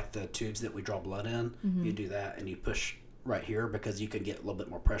 you know, like the tubes that we draw blood in, you do that and you push right here, because you can get a little bit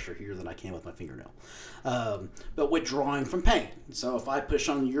more pressure here than I can with my fingernail. But withdrawing from pain. So if I push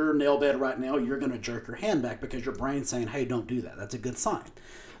on your nail bed right now, you're going to jerk your hand back because your brain's saying, hey, don't do that. That's a good sign.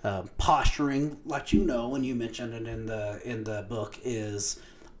 Posturing, like you know, and you mentioned it in the book, is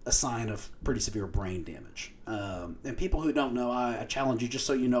a sign of pretty severe brain damage. And people who don't know, I challenge you, just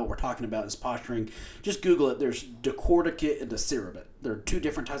so you know what we're talking about is posturing. Just Google it. There's decorticate and decerebit. There are two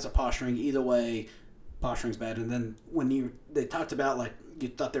different types of posturing. Either way, posturing's bad. And then when they talked about, like, you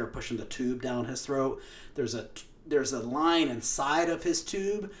thought they were pushing the tube down his throat, there's a line inside of his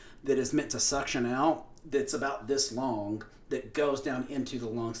tube that is meant to suction out, that's about this long, that goes down into the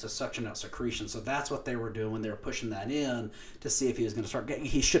lungs to suction out secretion. So that's what they were doing when they were pushing that in to see if he was going to start getting.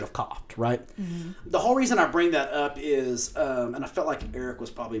 He should have coughed, right? Mm-hmm. The whole reason I bring that up is, and I felt like Eric was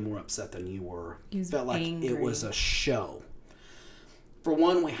probably more upset than you were. He was felt like angry. It was a show. For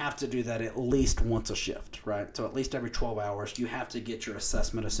one, we have to do that at least once a shift, right? So at least every 12 hours, you have to get your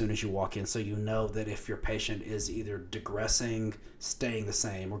assessment as soon as you walk in, so you know that if your patient is either digressing, staying the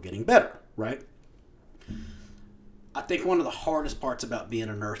same, or getting better, right? I think one of the hardest parts about being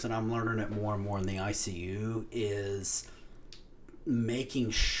a nurse, and I'm learning it more and more in the ICU, is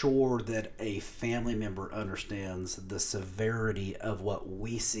making sure that a family member understands the severity of what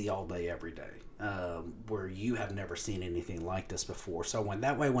we see all day, every day, where you have never seen anything like this before. So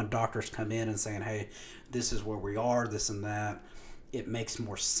when doctors come in and saying, hey, this is where we are, this and that, it makes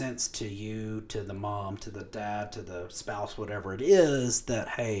more sense to you, to the mom, to the dad, to the spouse, whatever it is, that,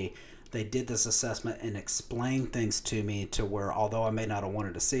 hey, they did this assessment and explained things to me to where, although I may not have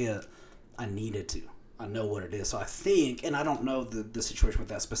wanted to see it, I needed to. I know what it is. So I think, and I don't know the situation with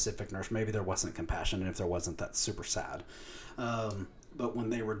that specific nurse, maybe there wasn't compassion, and if there wasn't, that's super sad. But when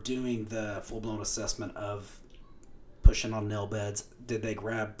they were doing the full-blown assessment of pushing on nail beds, did they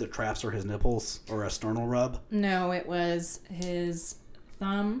grab the traps or his nipples or a sternal rub? No, it was his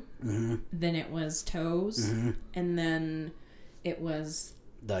thumb, mm-hmm. then it was toes, mm-hmm. and then it was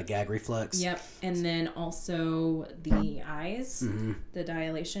the gag reflex. Yep. And then also the eyes, mm-hmm. the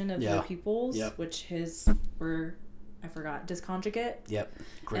dilation of the pupils, which his were, I forgot, disconjugate. Yep.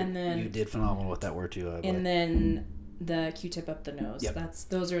 Great. And then, you did phenomenal with that word too. And then the Q-tip up the nose. Yep.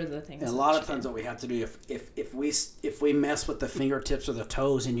 Those are the things. And a lot of times what we have to do, if we mess with the fingertips or the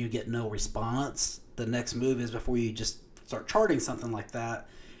toes and you get no response, the next move is, before you just start charting something like that,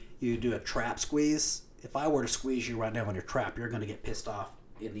 you do a trap squeeze. If I were to squeeze you right now on your trap, you're going to get pissed off.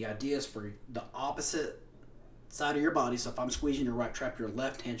 And the idea is for the opposite side of your body. So if I'm squeezing your right trap, your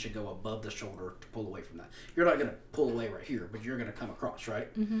left hand should go above the shoulder to pull away from that. You're not going to pull away right here, but you're going to come across,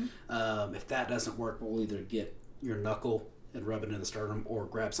 right? Mm-hmm. If that doesn't work, we'll either get your knuckle and rub it in the sternum, or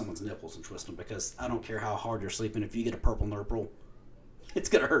grab someone's nipples and twist them, because I don't care how hard you're sleeping. If you get a purple nurple, it's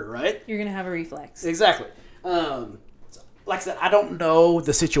going to hurt, right? You're going to have a reflex. Exactly. Like I said, I don't know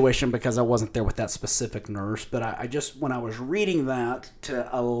the situation because I wasn't there with that specific nurse, but I just, when I was reading that to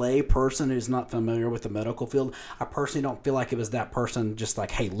a lay person who's not familiar with the medical field, I personally don't feel like it was that person just like,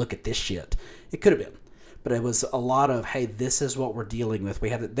 hey, look at this shit. It could have been. but it was a lot of, hey, this is what we're dealing with.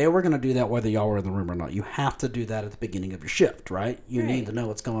 They were going to do that whether y'all were in the room or not. You have to do that at the beginning of your shift, right? You need to know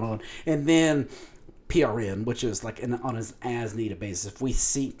what's going on. And then PRN, which is like on an as needed basis. If we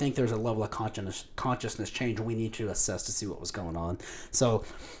think there's a level of consciousness change, we need to assess to see what was going on. So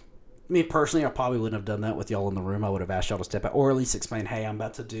me personally, I probably wouldn't have done that with y'all in the room. I would have asked y'all to step out, or at least explain, hey, I'm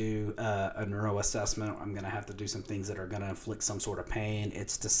about to do a neuro assessment. I'm going to have to do some things that are going to inflict some sort of pain.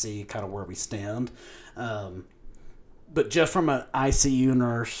 It's to see kind of where we stand. But just from an ICU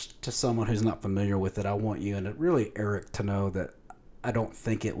nurse to someone who's not familiar with it, I want you and really Eric to know that I don't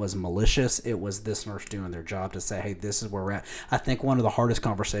think it was malicious. It was this nurse doing their job to say, hey, this is where we're at. I think one of the hardest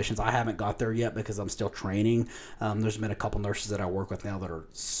conversations, I haven't got there yet because I'm still training. There's been a couple nurses that I work with now that are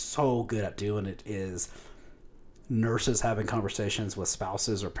so good at doing it, is nurses having conversations with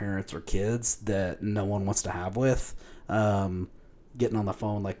spouses or parents or kids that no one wants to have with. Getting on the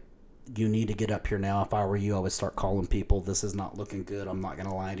phone like, you need to get up here now. If I were you, I would start calling people. This is not looking good. I'm not going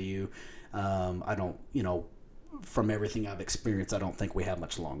to lie to you. I don't, from everything I've experienced, I don't think we have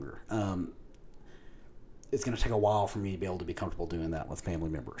much longer. It's going to take a while for me to be able to be comfortable doing that with family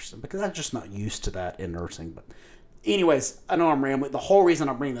members because I'm just not used to that in nursing. But anyways, I know I'm rambling. The whole reason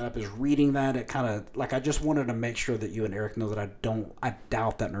I'm bringing that up is reading that. It kind of like, I just wanted to make sure that you and Eric know that I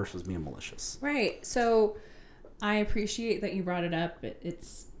doubt that nurse was being malicious. Right. So I appreciate that you brought it up.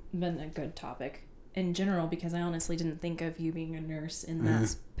 It's been a good topic in general, because I honestly didn't think of you being a nurse in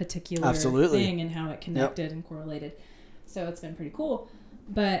that particular thing and how it connected and correlated. So it's been pretty cool.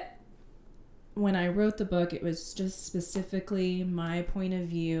 But when I wrote the book, it was just specifically my point of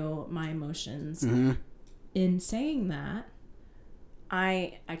view, my emotions. In saying that,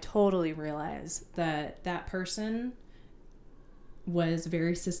 I totally realize that that person was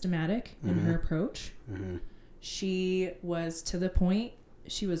very systematic in her approach. She was to the point.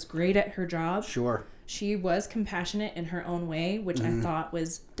 She was great at her job. Sure. She was compassionate in her own way, which I thought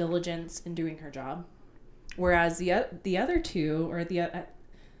was diligence in doing her job. Whereas the other two, I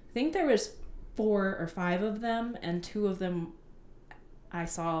think there was 4 or 5 of them, and 2 of them I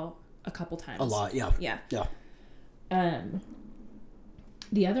saw a couple times. A lot, yeah. Yeah.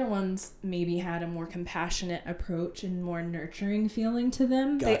 The other ones maybe had a more compassionate approach and more nurturing feeling to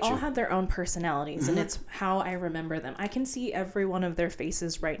them. Gotcha. They all had their own personalities, and it's how I remember them. I can see every one of their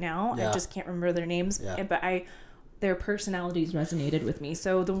faces right now. I just can't remember their names, but their personalities resonated with me.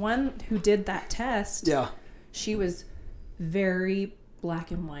 So the one who did that test, she was very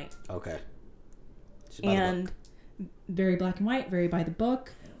black and white. Okay. And very black and white, very by the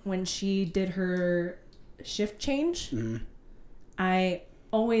book. When she did her shift change, I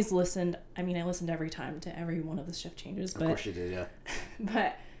always listened. I mean, I listened every time to every one of the shift changes. But, of course you did, yeah.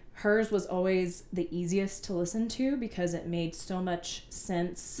 But hers was always the easiest to listen to because it made so much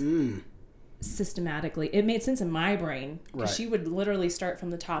sense systematically. It made sense in my brain. Because she would literally start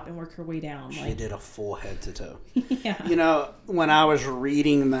from the top and work her way down. She did a full head to toe. Yeah. When I was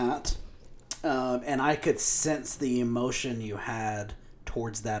reading that, and I could sense the emotion you had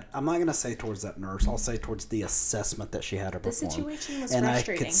towards that. I'm not going to say towards that nurse. I'll say towards the assessment that she had to perform. The situation was and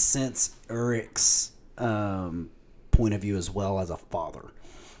frustrating. I could sense Eric's point of view as well as a father.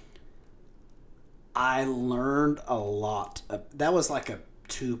 I learned a lot. That was like a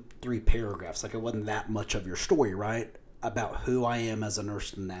 2-3 paragraphs. Like it wasn't that much of your story, right? About who I am as a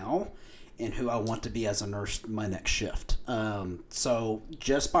nurse now and who I want to be as a nurse my next shift. So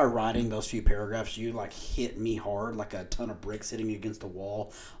just by writing those few paragraphs, you like hit me hard, like a ton of bricks hitting me against the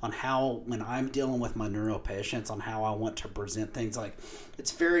wall on how, when I'm dealing with my neuro patients, on how I want to present things. Like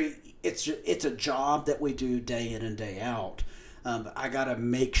it's a job that we do day in and day out. But I got to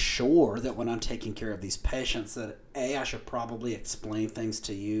make sure that when I'm taking care of these patients that I should probably explain things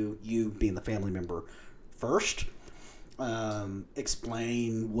to you being the family member first.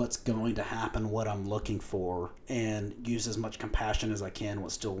 Explain what's going to happen, what I'm looking for, and use as much compassion as I can while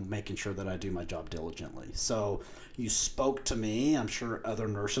still making sure that I do my job diligently. So you spoke to me. I'm sure other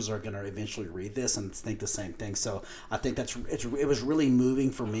nurses are going to eventually read this and think the same thing. So I think it was really moving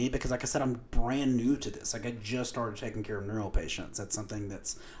for me because, like I said, I'm brand new to this. Like I just started taking care of neuro patients. That's something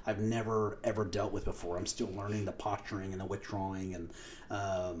I've never ever dealt with before. I'm still learning the posturing and the withdrawing and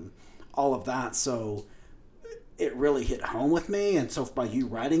all of that. So it really hit home with me, and so by you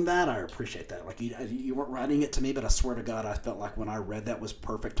writing that, I appreciate that. Like you weren't writing it to me, but I swear to God, I felt like when I read that was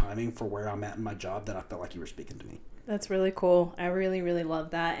perfect timing for where I'm at in my job, that I felt like you were speaking to me. That's really cool. I really, really love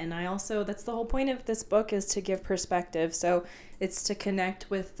that. And I also, that's the whole point of this book, is to give perspective. So it's to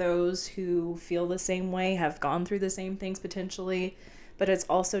connect with those who feel the same way, have gone through the same things potentially, but it's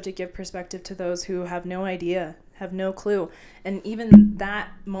also to give perspective to those who have no idea, have no clue. And even that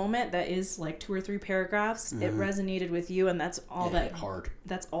moment that is like 2 or 3 paragraphs, it resonated with you, and that's all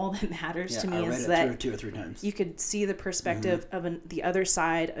that's all that matters to me. I read is it that 2 or 3 times. you could see the perspective of the other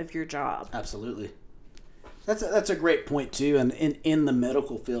side of your job. Absolutely. That's a great point too, and in the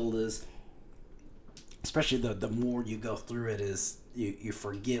medical field is, especially the more you go through it, is you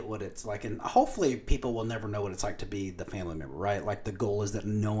forget what it's like, and hopefully people will never know what it's like to be the family member, right? Like the goal is that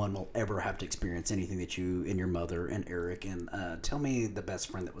no one will ever have to experience anything that you and your mother and Eric and tell me the best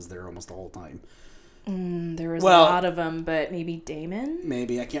friend that was there almost the whole time. There was a lot of them, but maybe Damon?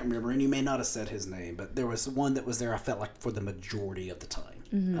 Maybe, I can't remember, and you may not have said his name, but there was one that was there, I felt like, for the majority of the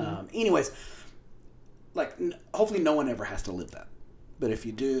time. Anyways, like, hopefully no one ever has to live that. But if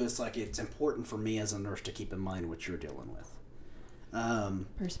you do, it's like, it's important for me as a nurse to keep in mind what you're dealing with.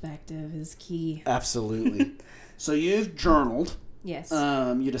 Perspective is key. Absolutely. So you've journaled. Yes.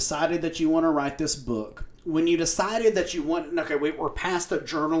 You decided that you want to write this book. When you decided that you want, okay, we're past the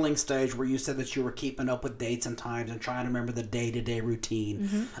journaling stage where you said that you were keeping up with dates and times and trying to remember the day-to-day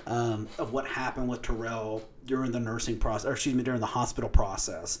routine of what happened with Terrell during the nursing process, or excuse me, during the hospital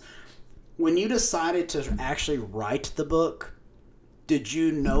process. When you decided to actually write the book, did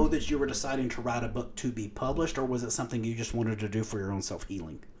you know that you were deciding to write a book to be published, or was it something you just wanted to do for your own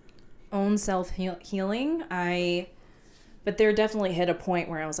self-healing? Own self-healing? But there definitely hit a point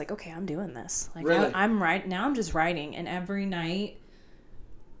where I was like, okay, I'm doing this. Like, really? I'm just writing. And every night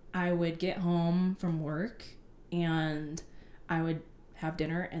I would get home from work and I would have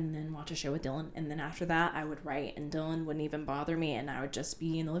dinner and then watch a show with Dylan. And then after that, I would write, and Dylan wouldn't even bother me. And I would just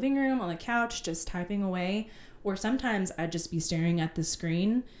be in the living room on the couch, just typing away. Or sometimes I'd just be staring at the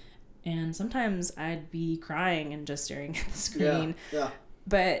screen, and sometimes I'd be crying and just staring at the screen. Yeah.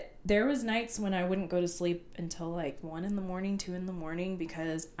 But there was nights when I wouldn't go to sleep until like 1 a.m, 2 a.m,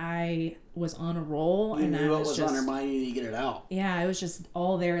 because I was on a roll. You and knew I what was was just, on your mind, you need to get it out. Yeah, I was just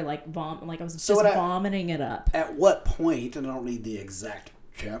all there, like I was So just vomiting it up. At what point, and I don't need the exact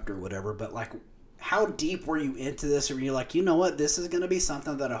chapter or whatever, but like, how deep were you into this? Or were you like, you know what, this is going to be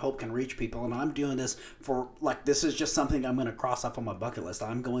something that I hope can reach people, and I'm doing this for, like, this is just something I'm going to cross off on my bucket list.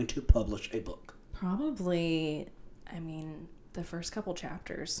 I'm going to publish a book. Probably, the first couple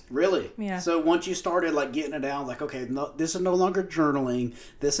chapters. Really? Yeah. So once you started, like, getting it down, like, okay, no, this is no longer journaling.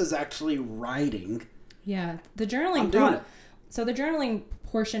 This is actually writing. Yeah. The journaling. I'm doing it. So the journaling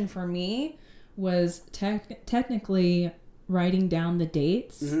portion for me was technically writing down the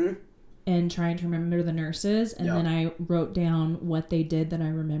dates. Mm-hmm. And trying to remember the nurses, and then I wrote down what they did that I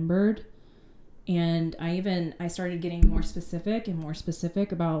remembered, and I started getting more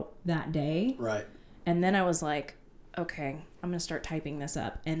specific about that day. Right. And then I was like, okay, I'm gonna start typing this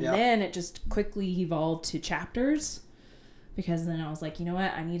up, and then it just quickly evolved to chapters, because then I was like, you know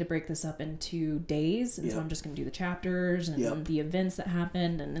what, I need to break this up into days, and so I'm just gonna do the chapters and the events that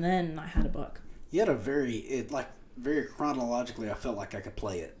happened, and then I had a book. You had a very chronologically, I felt like I could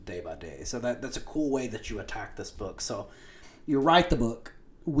play it day by day. So that's a cool way that you attack this book. So you write the book.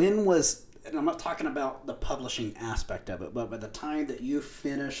 And I'm not talking about the publishing aspect of it, but by the time that you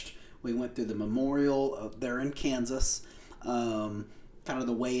finished, we went through the memorial there in Kansas, kind of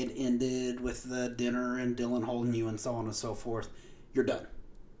the way it ended with the dinner and Dylan holding you and so on and so forth, you're done.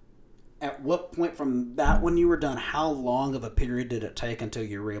 At what point from that, when you were done, how long of a period did it take until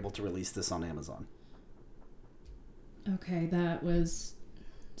you were able to release this on Amazon? Okay,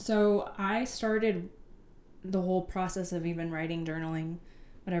 so I started the whole process of even writing, journaling,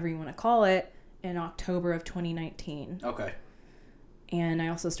 whatever you want to call it, in October of 2019. Okay. And I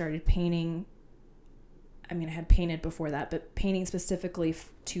also started painting. I had painted before that, but painting specifically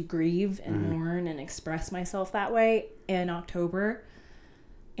to grieve and mourn and express myself that way in October.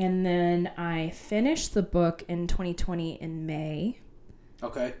 And then I finished the book in 2020 in May.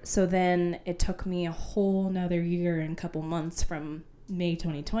 Okay. So then it took me a whole nother year and a couple months from May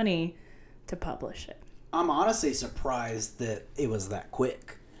 2020 to publish it. I'm honestly surprised that it was that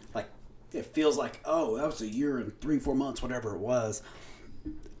quick. Like, it feels like, oh, that was a year and 3-4 months, whatever it was.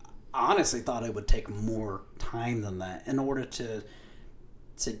 I honestly thought it would take more time than that in order to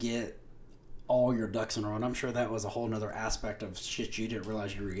get all your ducks in a row. And I'm sure that was a whole nother aspect of shit you didn't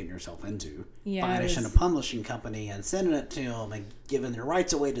realize you were getting yourself into. Yeah, Finishing a publishing company and sending it to them and giving their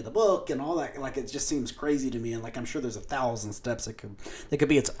rights away to the book and all that. Like, it just seems crazy to me. And like, I'm sure there's 1,000 steps that could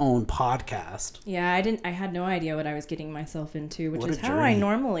be its own podcast. Yeah, I had no idea what I was getting myself into, which is how journey. I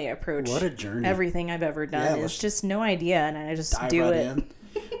normally approach What a journey. everything I've ever done. It's just no idea, and I just do right it. In.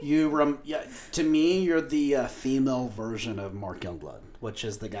 To me, you're the female version of Mark Youngblood, which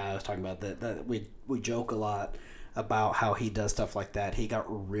is the guy I was talking about. That we joke a lot about how he does stuff like that. He got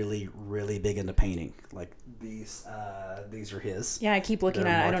really, really big into painting. Like these are his. Yeah, I keep looking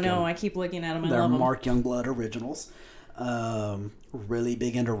at it. I don't know. I keep looking at them. I love them. They're Mark Youngblood originals. Really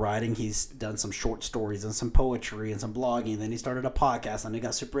big into writing. He's done some short stories and some poetry and some blogging. Then he started a podcast and he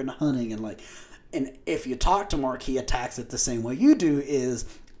got super into hunting and if you talk to Mark, he attacks it the same way you do. Is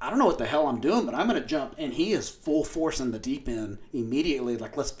I don't know what the hell I'm doing, but I'm going to jump. And he is full force in the deep end immediately.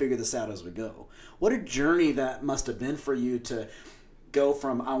 Like, let's figure this out as we go. What a journey that must have been for you to go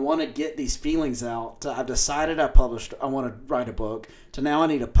from, I want to get these feelings out, to I've decided I want to write a book, to now I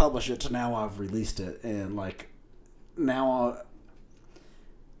need to publish it, to now I've released it. And like, now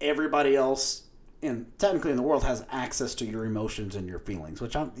everybody else technically in the world has access to your emotions and your feelings,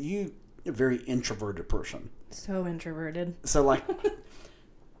 which you a very introverted person. So introverted. So like,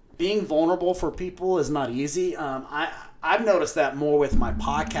 being vulnerable for people is not easy. I've noticed that more with my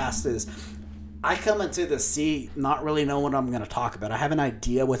podcast is I come into the seat not really knowing what I'm going to talk about. I have an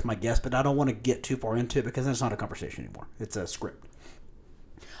idea with my guest, but I don't want to get too far into it because it's not a conversation anymore. It's a script.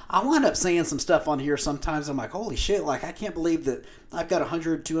 I wind up saying some stuff on here sometimes. I'm like, holy shit, like I can't believe that I've got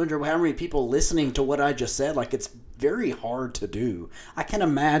 100, 200, however many people listening to what I just said. Like it's very hard to do. I can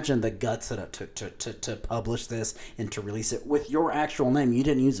imagine the guts that it took to publish this and to release it with your actual name. You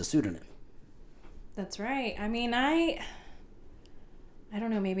didn't use a pseudonym. That's right. I mean, I don't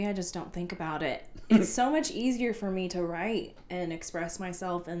know, maybe I just don't think about it. It's so much easier for me to write and express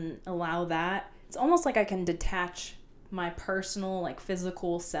myself and allow that. It's almost like I can detach my personal, like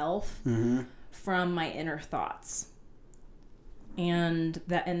physical self from my inner thoughts. And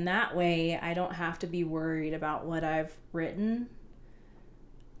that in that way, I don't have to be worried about what I've written.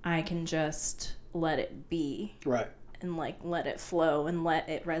 I can just let it be. Right. And like let it flow and let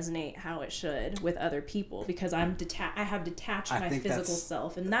it resonate how it should with other people, because I have detached my physical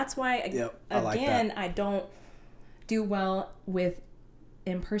self, and that's why I don't do well with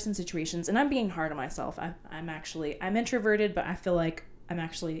in-person situations. And I'm being hard on myself. I'm introverted, but I feel like I'm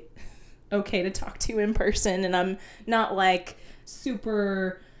actually okay to talk to in person, and I'm not like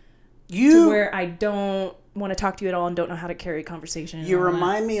super to where I don't want to talk to you at all and don't know how to carry a conversation. You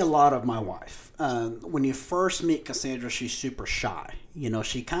remind me a lot of my wife. When you first meet Cassandra, she's super shy. You know,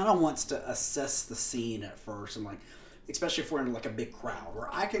 she kind of wants to assess the scene at first, and like, especially if we're in like a big crowd, where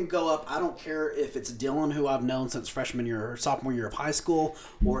I can go up. I don't care if it's Dylan, who I've known since freshman year or sophomore year of high school,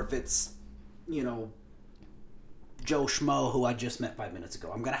 or if it's, you know, Joe Schmo, who I just met 5 minutes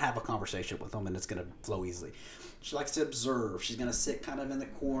ago. I'm going to have a conversation with him, and it's going to flow easily. She likes to observe. She's going to sit kind of in the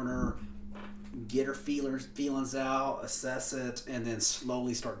corner, get her feelings out, assess it, and then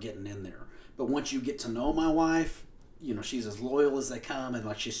slowly start getting in there. But once you get to know my wife, you know, she's as loyal as they come, and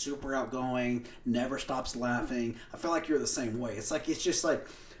like she's super outgoing, never stops laughing. I feel like you're the same way. It's just like...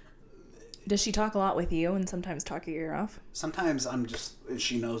 Does she talk a lot with you and sometimes talk your ear off? Sometimes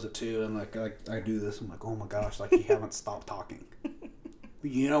she knows it too, and like I do this, I'm like, oh my gosh, like you haven't stopped talking.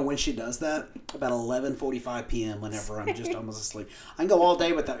 You know when she does that? About 11:45 p.m. whenever I'm just almost asleep. I can go all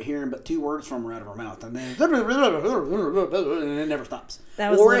day without hearing but 2 words from her out of her mouth, and then and it never stops. That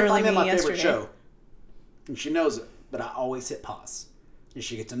was or literally if I'm in my yesterday. favorite show, and she knows it, but I always hit pause. And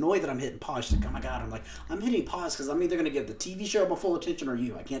she gets annoyed that I'm hitting pause. She's like, oh my God. I'm like, I'm hitting pause because I'm either going to give the TV show my full attention or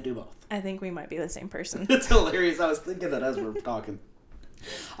you. I can't do both. I think we might be the same person. It's hilarious. I was thinking that as we were talking.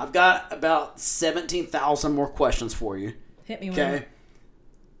 I've got about 17,000 more questions for you. Hit me with it.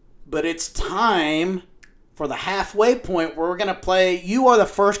 But it's time for the halfway point where we're going to play. You are the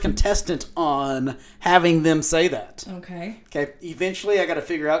first contestant on having them say that. Okay. Eventually, I got to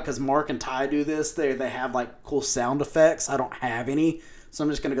figure out, because Mark and Ty do this. They have like cool sound effects. I don't have any. So I'm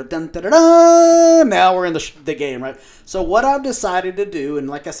just going to go dun da da da. Now we're in the game, right? So what I've decided to do, and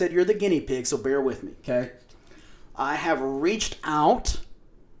like I said, you're the guinea pig, so bear with me, okay? I have reached out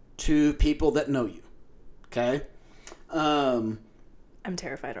to people that know you, okay? I'm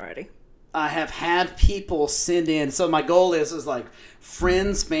terrified already. I have had people send in. So my goal is like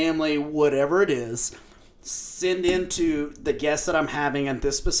friends, family, whatever it is, send in to the guests that I'm having at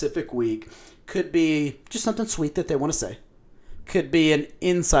this specific week. Could be just something sweet that they want to say. Could be an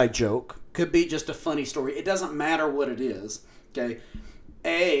inside joke. Could be just a funny story. It doesn't matter what it is. Okay.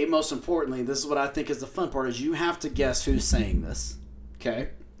 Most importantly, this is what I think is the fun part, is you have to guess who's saying this. Okay.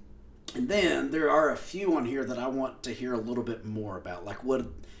 And then there are a few on here that I want to hear a little bit more about. Like what,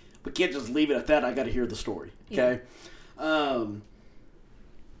 we can't just leave it at that. I got to hear the story. Okay. Yeah.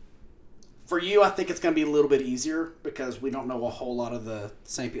 For you, I think it's going to be a little bit easier because we don't know a whole lot of the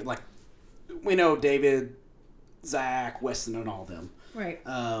same people. Like we know David, Zach, Weston, and all them. Right.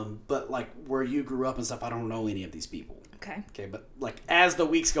 But like where you grew up and stuff, I don't know any of these people. Okay. Okay, but like as the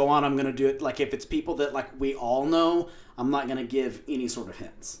weeks go on, I'm gonna do it. Like if it's people that like we all know, I'm not gonna give any sort of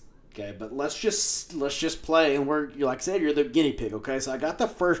hints. Okay, but let's just play, and you like I said, you're the guinea pig. Okay, so I got the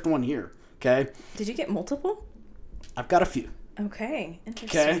first one here. Okay, Did you get multiple? I've got a few. Okay.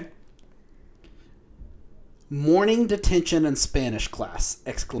 Interesting. Okay. Morning detention in Spanish class!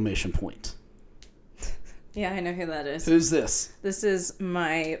 Exclamation point. Yeah, I know who that is. Who's this? This is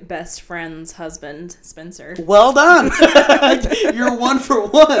my best friend's husband, Spencer. Well done. You're 1 for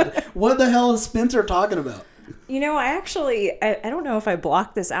 1. What the hell is Spencer talking about? You know, I don't know if I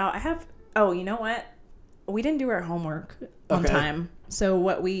blocked this out. You know what? We didn't do our homework on time. So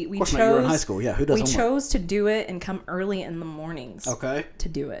what we Of course chose. not, you were in high school. Yeah, who does We homework? chose to do it and come early in the mornings. Okay. To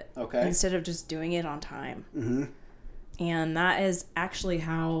do it. Okay. Instead of just doing it on time. Mm-hmm. And that is actually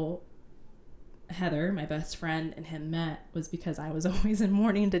how Heather, my best friend, and him met, was because I was always in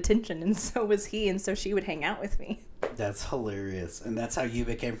morning detention, and so was he, and so she would hang out with me. That's hilarious. And that's how you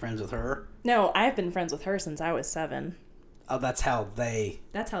became friends with her? No, I've been friends with her since I was 7. Oh, that's how they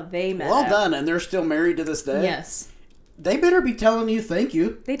met. Well done. And they're still married to this day? Yes. They better be telling you thank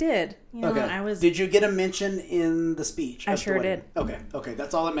you. They did. You know, Okay. Did you get a mention in the speech? I sure did. Okay.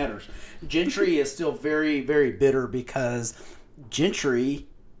 That's all that matters. Gentry is still very, very bitter because Gentry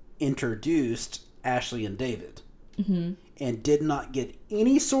introduced Ashley and David and did not get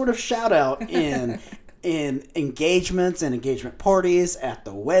any sort of shout out in engagements and engagement parties at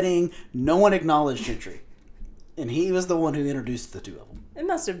the wedding. No one acknowledged Gentry. And he was the one who introduced the two of them. It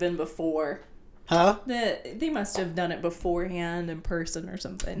must have been before. Huh? They must have done it beforehand in person or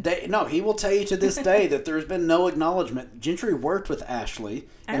something. No, he will tell you to this day that there's been no acknowledgement. Gentry worked with Ashley.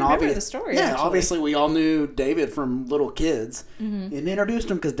 I remember the story, Yeah, actually. obviously we all knew David from little kids. And introduced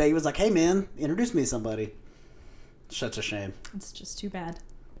him because David was like, hey man, introduce me to somebody. Such a shame. It's just too bad.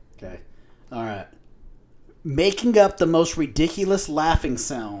 Okay. All right. Making up the most ridiculous laughing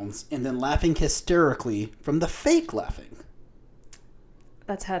sounds and then laughing hysterically from the fake laughing.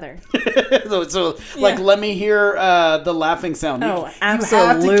 That's Heather. so let me hear the laughing sound. Absolutely. You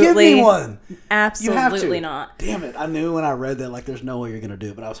have to give me one. Absolutely not. Damn it. I knew when I read that, like, there's no way you're going to do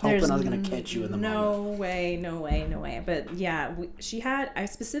it, but I was hoping I was going to catch you in the moment. No way. But yeah, I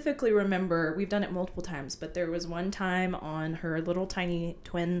specifically remember, we've done it multiple times, but there was one time on her little tiny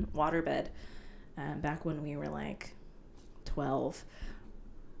twin waterbed, back when we were like 12.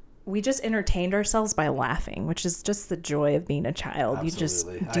 We just entertained ourselves by laughing, which is just the joy of being a child. Absolutely.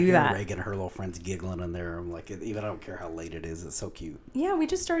 You just do I hear that. Reagan and her little friends giggling in there. I'm like, even I don't care how late it is. It's so cute. Yeah, we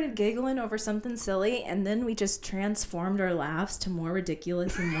just started giggling over something silly, and then we just transformed our laughs to more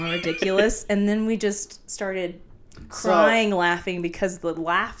ridiculous and more ridiculous, and then we just started crying, laughing because the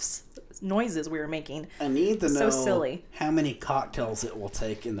noises we were making. I need to know so silly. How many cocktails it will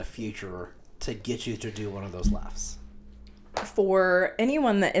take in the future to get you to do one of those laughs. For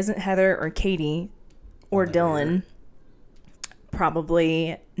anyone that isn't Heather or Katie or Dylan,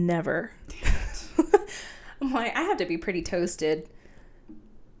 probably never. I'm like, I have to be pretty toasted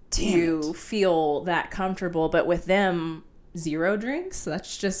to feel that comfortable, but with them, 0 drinks.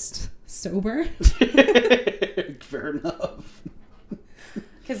 That's just sober. Fair enough.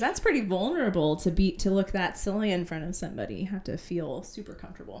 Because that's pretty vulnerable to look that silly in front of somebody. You have to feel super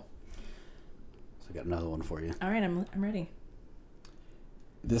comfortable. So I got another one for you. All right, I'm ready.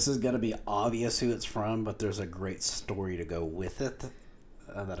 This is going to be obvious who it's from, but there's a great story to go with it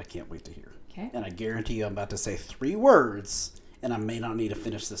that I can't wait to hear. Okay. And I guarantee you I'm about to say 3 words, and I may not need to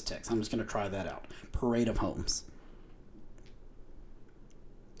finish this text. I'm just going to try that out. Parade of Homes.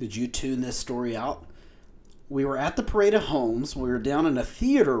 Did you tune this story out? We were at the Parade of Homes. We were down in a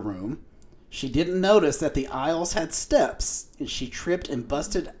theater room. She didn't notice that the aisles had steps, and she tripped and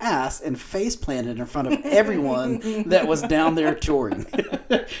busted ass and face planted in front of everyone that was down there touring.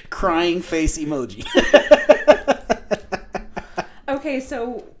 Crying face emoji. Okay,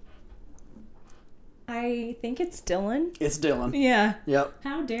 so I think it's Dylan. It's Dylan. Yeah. Yep.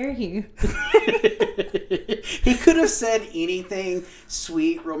 How dare you? He could have said anything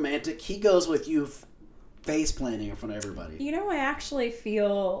sweet, romantic. He goes with you face planting in front of everybody. You know, I actually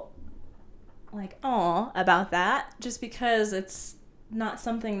feel like aw about that, just because it's not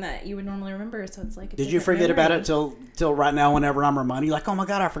something that you would normally remember. So it's like, did you forget about it till right now? Whenever I'm reminded, you're like, oh my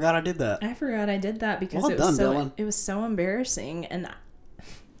god, I forgot I did that. I forgot I did that because Dylan. It was so embarrassing, and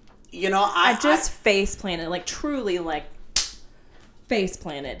you know, I just face planted, like truly, like face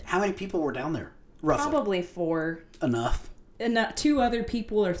planted. How many people were down there? Roughly. Probably 4. Enough. And 2 other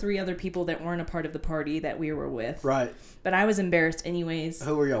people or 3 other people that weren't a part of the party that we were with. Right. But I was embarrassed anyways.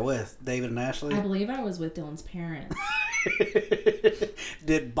 Who were y'all with? David and Ashley? I believe I was with Dylan's parents.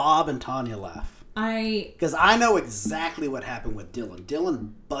 Did Bob and Tanya laugh? Because I know exactly what happened with Dylan.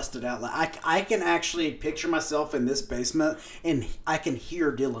 Dylan busted out. I can actually picture myself in this basement, and I can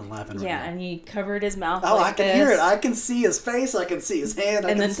hear Dylan laughing right now. And he covered his mouth Oh, like I can this. hear it. I can see his face. I can see his hand.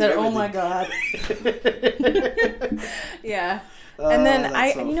 And then said, "Oh my God." Yeah. And then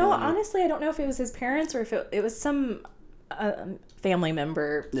honestly, I don't know if it was his parents or if it was some family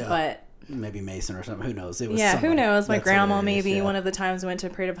member, but maybe Mason or something. Who knows? It was who knows? My grandma, hilarious. maybe one of the times we went to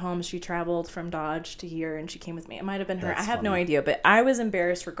Parade of Homes, she traveled from Dodge to here and she came with me. It might have been her. I have no idea, but I was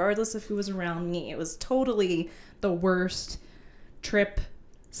embarrassed regardless of who was around me. It was totally the worst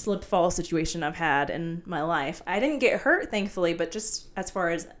slip fall situation I've had in my life. I didn't get hurt, thankfully, but just as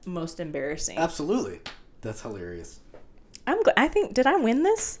far as most embarrassing. Absolutely. That's hilarious. I think, did I win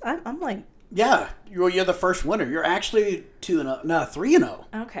this? I'm like... Yeah, you're the first winner. You're actually 3-0.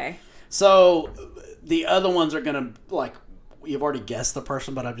 Okay. So the other ones are going to, you've already guessed the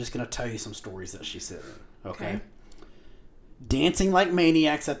person, but I'm just going to tell you some stories that she said. Okay. Dancing like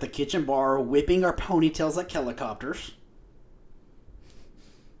maniacs at the kitchen bar, whipping our ponytails like helicopters.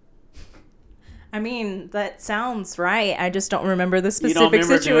 I mean, that sounds right. I just don't remember the specific you don't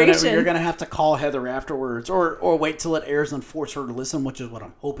remember situation. Doing it, you're going to have to call Heather afterwards or wait till it airs and force her to listen, which is what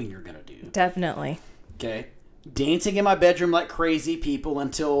I'm hoping you're going to do. Definitely. Okay. Dancing in my bedroom like crazy people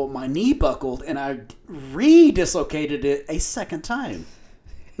until my knee buckled and I re-dislocated it a second time.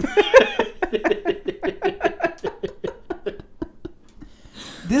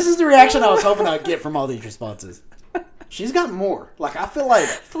 This is the reaction I was hoping I'd get from all these responses. She's got more. I feel like...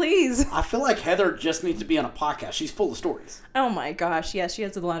 Please. I feel like Heather just needs to be on a podcast. She's full of stories. Oh my gosh. Yeah, she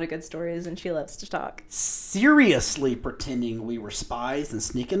has a lot of good stories and she loves to talk. Seriously pretending we were spies and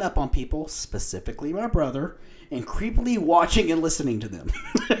sneaking up on people, specifically my brother, and creepily watching and listening to them.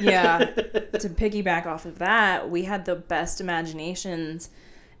 Yeah. To piggyback off of that, we had the best imaginations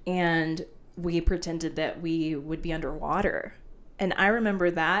and we pretended that we would be underwater. And I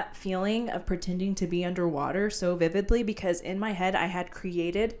remember that feeling of pretending to be underwater so vividly because in my head I had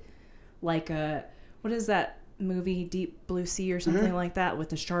created what is that movie, Deep Blue Sea or something like that with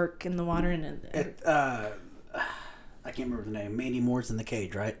the shark in the water and I can't remember the name. Mandy Moore's in the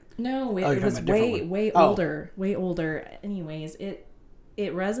cage, right? No, it was way older. Anyways, it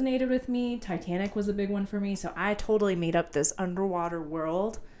resonated with me. Titanic was a big one for me, so I totally made up this underwater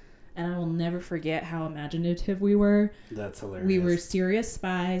world. And I will never forget how imaginative we were. That's hilarious. We were serious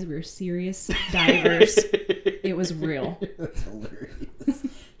spies. We were serious divers. It was real. That's hilarious.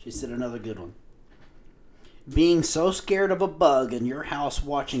 She said another good one. Being so scared of a bug in your house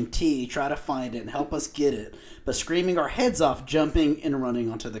watching T try to find it and help us get it, but screaming our heads off, jumping and running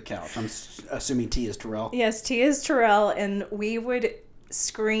onto the couch. I'm assuming T is Terrell. Yes, T is Terrell. And we would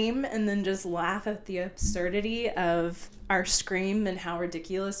scream and then just laugh at the absurdity of our scream and how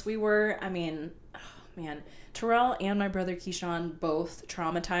ridiculous we were. I mean, oh man, Terrell and my brother Keyshawn both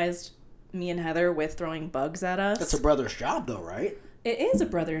traumatized me and Heather with throwing bugs at us. That's a brother's job though, right? It is a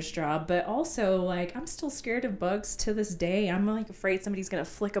brother's job, but also I'm still scared of bugs to this day. I'm afraid somebody's gonna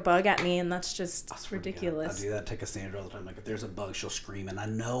flick a bug at me, and that's ridiculous. I do that to Cassandra all the time. If there's a bug, she'll scream, and I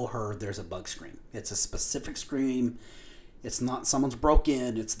know there's a bug scream. It's a specific scream. It's not someone's broke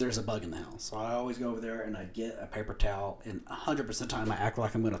in. There's a bug in the house. So I always go over there and I get a paper towel, and 100% of the time I act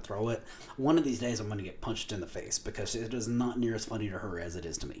like I'm going to throw it. One of these days I'm going to get punched in the face because it is not near as funny to her as it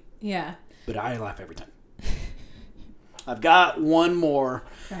is to me. Yeah. But I laugh every time. I've got one more.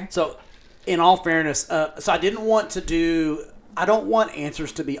 Okay. So in all fairness, so I don't want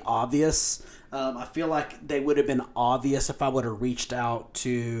answers to be obvious. I feel like they would have been obvious if I would have reached out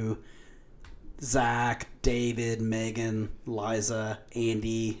to Zach, David, Megan, Liza,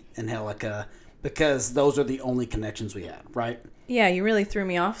 Andy, and Helica, because those are the only connections we had, right? Yeah, you really threw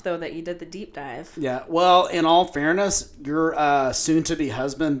me off, though, that you did the deep dive. Yeah, well, in all fairness, your soon-to-be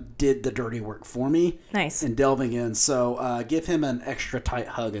husband did the dirty work for me. Nice. In delving in, so give him an extra tight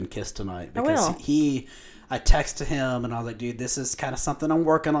hug and kiss tonight. Because I will. I texted him, and I was like, dude, this is kind of something I'm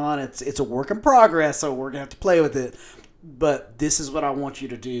working on. It's a work in progress, so we're going to have to play with it. But this is what I want you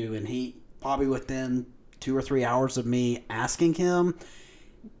to do. And he, probably within 2 or 3 hours of me asking him,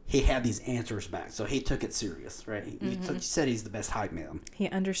 he had these answers back. So he took it serious, right? He said he's the best hype man. He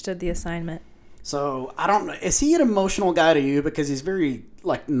understood the assignment. So I don't know. Is he an emotional guy to you? Because he's very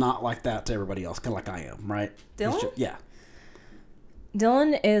not like that to everybody else, kind of like I am, right? Dylan? Yeah.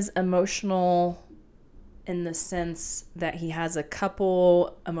 Dylan is emotional in the sense that he has a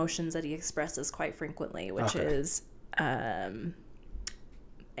couple emotions that he expresses quite frequently, which is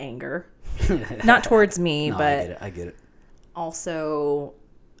anger. Not towards me, no, but I get it. Also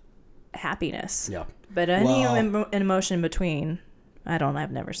happiness. Yeah. But any Well, an emotion in between,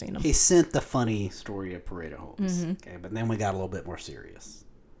 I've never seen them. he sent the funny story of Pareto Holmes. Okay, but then we got a little bit more serious.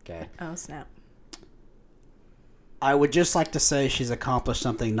 Okay. Oh, snap. I would just like to say she's accomplished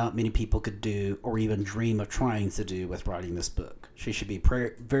something not many people could do or even dream of trying to do with writing this book. She should be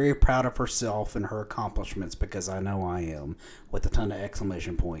very proud of herself and her accomplishments, because I know I am, with a ton of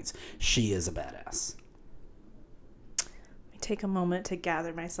exclamation points. She is a badass. Let me take a moment to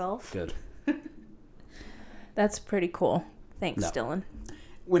gather myself. Good. That's pretty cool. Thanks, No. Dylan.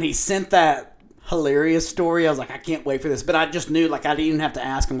 When he sent that hilarious story, I was like, I can't wait for this. But I just knew, like, I didn't even have to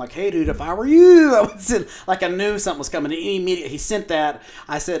ask him, like, hey, dude, if I were you, I would send, like, I knew something was coming. And immediately he sent that.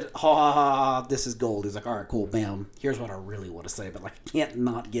 I said, ha, ha, ha, ha, this is gold. He's like, all right, cool, bam. Here's what I really want to say. But, like, I can't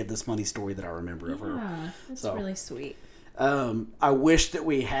not give this funny story that I remember of her. Yeah, that's really sweet. I wish that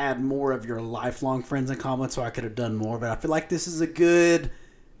we had more of your lifelong friends in common so I could have done more. But I feel like this is a good...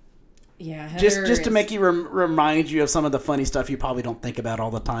 Yeah, Just to make you remind you of some of the funny stuff you probably don't think about all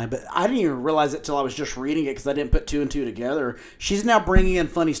the time. But I didn't even realize it till I was just reading it, because I didn't put two and two together. She's now bringing in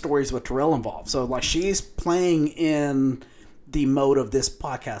funny stories with Terrell involved. So, like, she's playing in the mode of this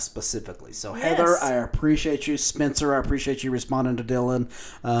podcast specifically. So, Yes. Heather, I appreciate you. Spencer, I appreciate you responding to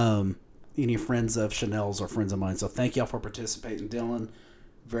Dylan. Any friends of Chanel's or friends of mine. So, thank y'all for participating. Dylan,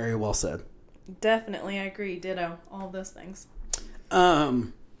 very well said. Definitely, I agree. Ditto. All of those things.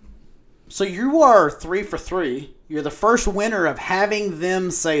 So you are 3 for 3. You're the first winner of having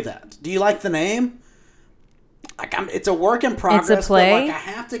them say that. Do you like the name? Like, it's a work in progress. It's a play? But, like, I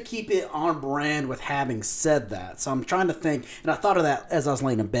have to keep it on brand with having said that. So I'm trying to think, and I thought of that as I was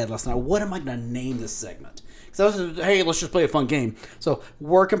laying in bed last night. What am I going to name this segment? So I was, hey, let's just play a fun game. So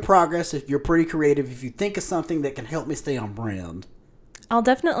work in progress. If you're pretty creative, if you think of something that can help me stay on brand. I'll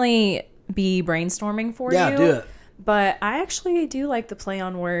definitely be brainstorming for you. Yeah, do it. But I actually do like the play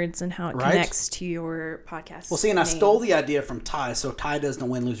on words and how it Right? connects to your podcast. Well, see, and I name. stole the idea from Ty. So Ty does the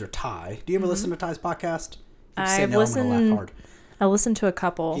Win, Lose, or Tie. Do you ever listen to Ty's podcast? If you say I've no, I'm gonna listened. laugh hard. I listened to a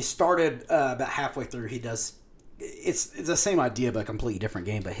couple. He started about halfway through. He does. It's the same idea, but a completely different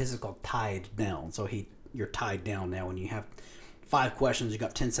game. But his is called Tied Down. So you're tied down now, and you have 5 questions. You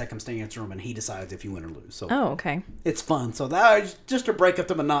got 10 seconds to answer them, and he decides if you win or lose. So Oh, okay. it's fun. So that was just to break up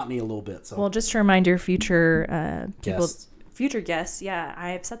the monotony a little bit. So Well, just to remind your future people, Guests. future guests, yeah,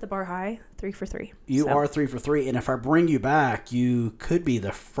 I've set the bar high, 3 for 3. you So, are 3 for 3, and if I bring you back, you could be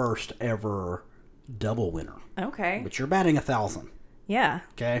the first ever double winner. okay. But you're batting 1,000. Yeah.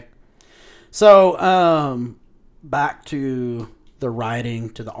 Okay. So, back to the writing,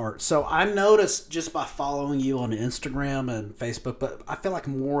 to the art. So I noticed just by following you on Instagram and Facebook, but I feel like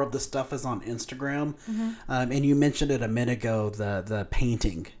more of the stuff is on Instagram. And you mentioned it a minute ago, the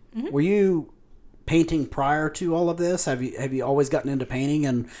painting. Were you painting prior to all of this? Have you always gotten into painting,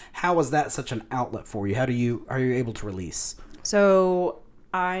 and how was that such an outlet for you? Are you able to release? So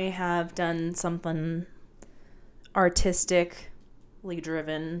I have done something artistically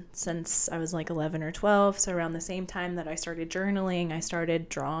driven since I was like 11 or 12. So around the same time that I started journaling, I started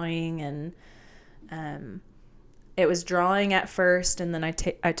drawing, and it was drawing at first, and then I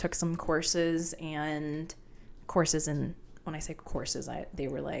took some courses, and when I say courses, they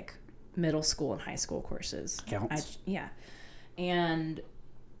were like middle school and high school courses. Counts. Yeah. And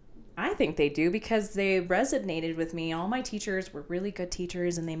I think they do, because they resonated with me. All my teachers were really good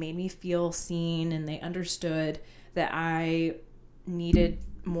teachers, and they made me feel seen, and they understood that I needed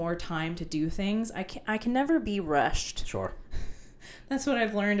more time to do things. I can never be rushed. Sure. That's what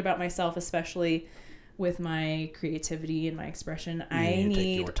I've learned about myself, especially with my creativity and my expression. You need to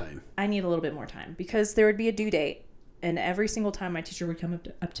take your time. I need a little bit more time, because there would be a due date, and every single time my teacher would come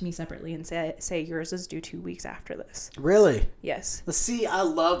up to me separately and say yours is due 2 weeks after this. Really? Yes. See, I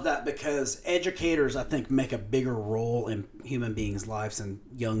love that, because educators, I think, make a bigger role in human beings' lives and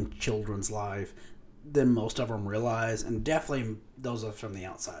young children's life than most of them realize, and definitely those of from the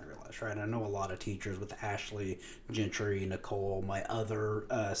outside realize, right? I know a lot of teachers with Ashley, Gentry, Nicole. My other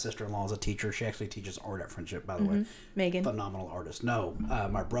sister-in-law is a teacher. She actually teaches art at Friendship, by the way. Megan. Phenomenal artist. No,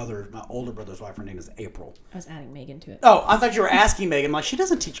 my older brother's wife, her name is April. I was adding Megan to it. Oh, I thought you were asking Megan. Like, she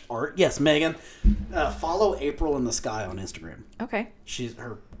doesn't teach art. Yes, Megan. Follow April in the Sky on Instagram. Okay.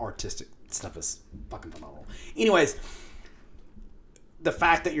 Her artistic stuff is fucking phenomenal. Anyways, the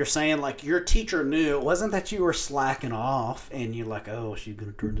fact that you're saying, like, your teacher knew, it wasn't that you were slacking off and you're like, oh, she's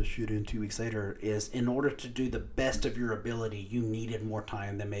going to turn this shit in 2 weeks later, is in order to do the best of your ability, you needed more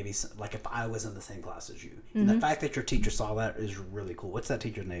time than maybe, like, if I was in the same class as you. And the fact that your teacher saw that is really cool. What's that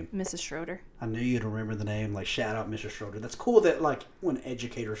teacher's name? Mrs. Schroeder. I knew you'd remember the name. Like, shout out Mrs. Schroeder. That's cool that, like, when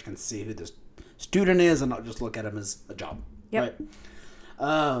educators can see who this student is and not just look at him as a job. Yep.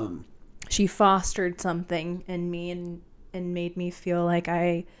 Right? she fostered something in me and made me feel like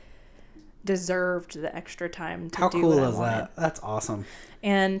I deserved the extra time to do what I wanted. How cool is that? That's awesome.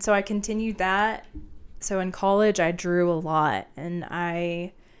 And so I continued that. So in college, I drew a lot, and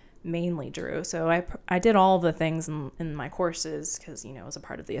I mainly drew. So I did all the things in my courses because, you know, it was a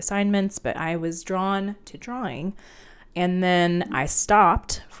part of the assignments, but I was drawn to drawing. And then I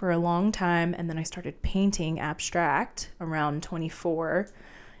stopped for a long time, and then I started painting abstract around 24,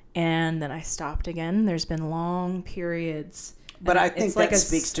 and then I stopped again. There's been long periods. But I think that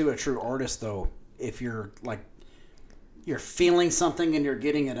speaks to a true artist, though. If you're like, you're feeling something and you're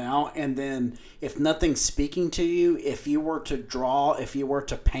getting it out, and then if nothing's speaking to you, if you were to draw, if you were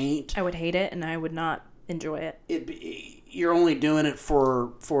to paint, I would hate it and I would not enjoy it. You're only doing it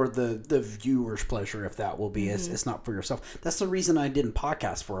for the viewer's pleasure, if that will be. It's not for yourself. That's the reason I didn't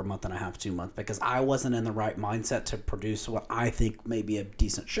podcast for a month and a half, 2 months, because I wasn't in the right mindset to produce what I think may be a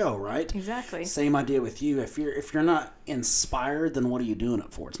decent show, right? Exactly. Same idea with you. If you're not inspired, then what are you doing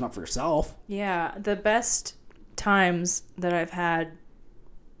it for? It's not for yourself. Yeah, the best times that I've had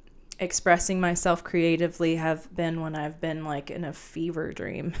expressing myself creatively have been when I've been like in a fever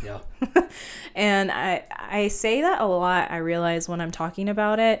dream. Yeah. And I say that a lot, I realize, when I'm talking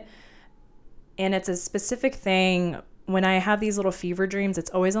about it. And it's a specific thing. When I have these little fever dreams,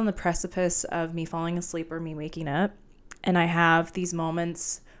 it's always on the precipice of me falling asleep or me waking up. And I have these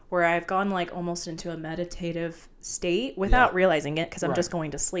moments where I've gone like almost into a meditative state without realizing it, because I'm just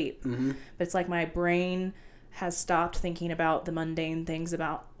going to sleep. Mm-hmm. But it's like my brain has stopped thinking about the mundane things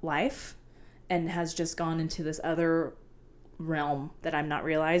about life and has just gone into this other realm that I'm not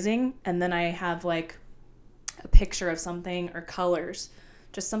realizing. And then I have like a picture of something or colors,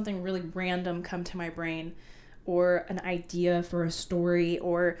 just something really random come to my brain, or an idea for a story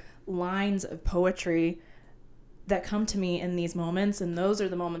or lines of poetry that come to me in these moments. And those are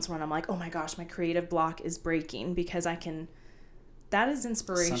the moments when I'm like, oh my gosh, my creative block is breaking, because I can... That is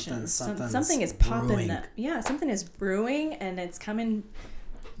inspiration. Something is popping up. Yeah, something is brewing, and it's coming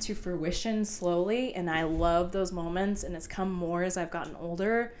to fruition slowly. And I love those moments, and it's come more as I've gotten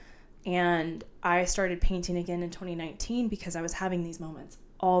older. And I started painting again in 2019 because I was having these moments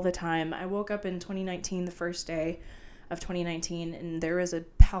all the time. I woke up in 2019, the first day of 2019, and there was a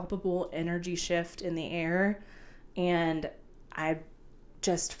palpable energy shift in the air. And I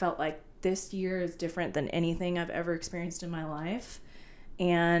just felt like this year is different than anything I've ever experienced in my life.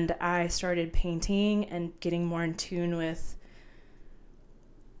 And I started painting and getting more in tune with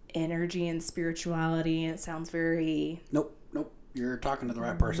energy and spirituality. It sounds very... Nope. You're talking to the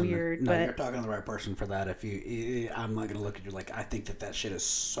right person. Weird, no, you're talking to the right person for that. I'm not going to look at you like, I think that shit is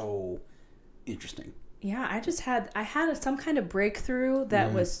so interesting. Yeah, I had some kind of breakthrough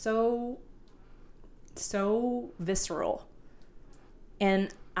that was so visceral.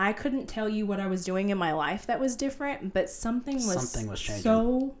 And I couldn't tell you what I was doing in my life that was different, but something was changing.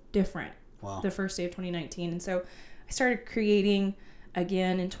 So different. Wow. The first day of 2019. And so I started creating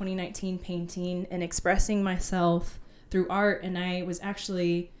again in 2019, painting and expressing myself through art. And I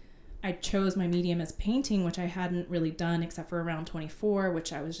chose my medium as painting, which I hadn't really done except for around 24,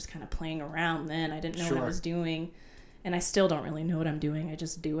 which I was just kind of playing around then. I didn't know what I was doing. And I still don't really know what I'm doing. I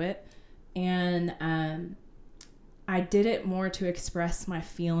just do it. And I did it more to express my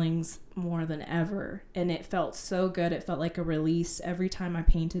feelings more than ever. And it felt so good. It felt like a release every time I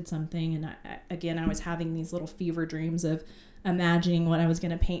painted something. And I was having these little fever dreams of imagining what I was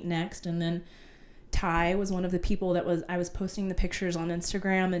going to paint next. And then Ty was one of the people I was posting the pictures on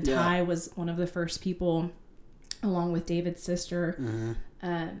Instagram. And Ty was one of the first people, along with David's sister,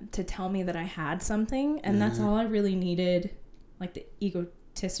 to tell me that I had something. And that's all I really needed. Like the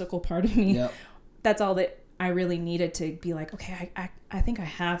egotistical part of me. Yep. That's all that I really needed to be like, okay, I think I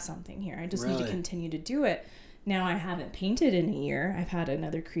have something here. I just need to continue to do it. Now I haven't painted in a year. I've had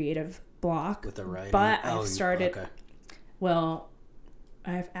another creative block. With the writing. But I've started... Okay. Well,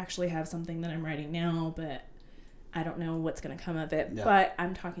 I actually have something that I'm writing now, but I don't know what's going to come of it. Yeah. But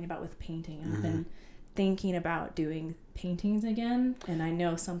I'm talking about with painting. I've been thinking about doing paintings again, and I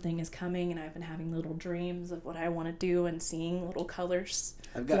know something is coming, and I've been having little dreams of what I want to do and seeing little colors,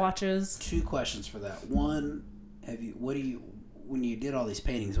 swatches. 2 questions for that. One, when you did all these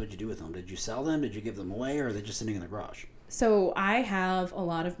paintings, what'd you do with them? Did you sell them? Did you give them away, or are they just sitting in the garage? So I have a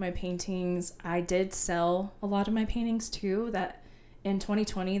lot of my paintings. I did sell a lot of my paintings too. That in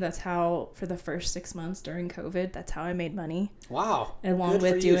 2020, that's how, for the first 6 months during COVID, that's how I made money. Wow. Along Good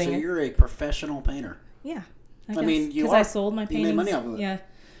with for you. Doing so you're a professional painter. Yeah. I mean, because I sold my paintings. You made money off of it. Yeah.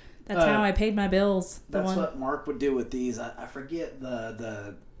 That's how I paid my bills. What Mark would do with these. I forget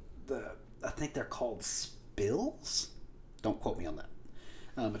the I think they're called spills. Don't quote me on that.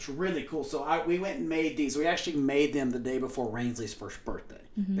 It's really cool. So we went and made these. We actually made them the day before Rainsley's first birthday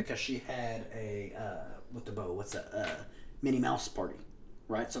because she had a with the bow. What's that? Minnie Mouse party,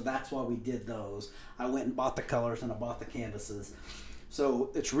 right? So that's why we did those. I went and bought the colors and I bought the canvases.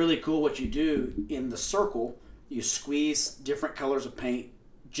 So it's really cool what you do in the circle. You squeeze different colors of paint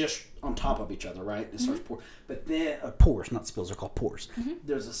just on top of each other, right? It starts pour. But then pores, not spills, they're called pores.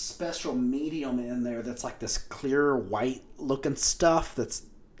 There's a special medium in there that's like this clear white looking stuff that's,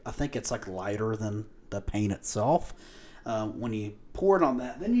 I think it's like lighter than the paint itself. When you pour it on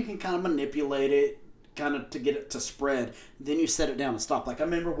that, then you can kind of manipulate it kind of to get it to spread. Then you set it down and stop. Like I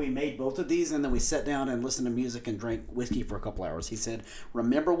remember we made both of these and then we sat down and listened to music and drank whiskey for a couple hours. He said,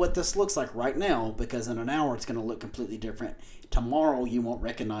 remember what this looks like right now because in an hour it's going to look completely different. Tomorrow you won't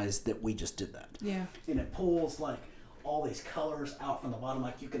recognize that we just did that. Yeah. And it pulls like all these colors out from the bottom.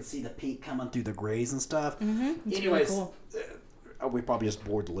 Like you can see the pink coming through the grays and stuff. It's Anyways, really cool. We probably just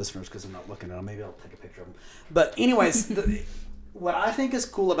bored the listeners because I'm not looking at them. Maybe I'll take a picture of them. But anyways, what I think is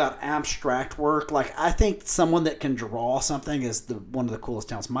cool about abstract work, like I think someone that can draw something is one of the coolest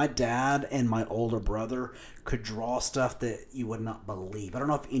talents. My dad and my older brother could draw stuff that you would not believe. I don't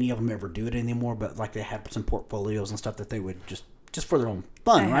know if any of them ever do it anymore, but like they had some portfolios and stuff that they would just for their own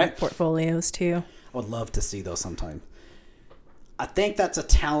fun, I right? have portfolios too. I would love to see those sometime. I think that's a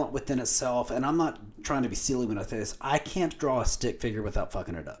talent within itself, and I'm not trying to be silly when I say this. I can't draw a stick figure without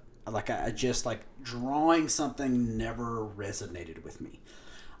fucking it up. Like I just like drawing something never resonated with me.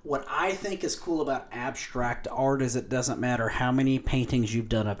 What I think is cool about abstract art is it doesn't matter how many paintings you've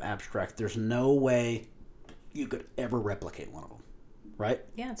done of abstract. There's no way you could ever replicate one of them, right?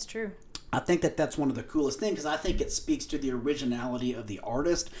 Yeah, it's true. I think that's one of the coolest things because I think it speaks to the originality of the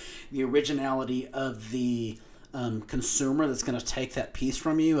artist, the originality of the consumer that's going to take that piece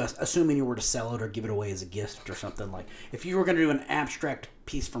from you, assuming you were to sell it or give it away as a gift or something. Like if you were going to do an abstract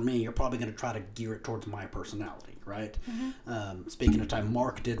piece for me, you're probably going to try to gear it towards my personality, right? Speaking of time,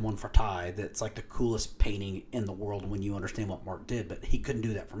 Mark did one for Ty that's like the coolest painting in the world when you understand what Mark did, but he couldn't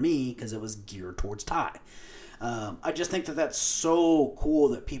do that for me because it was geared towards Ty. I just think that's so cool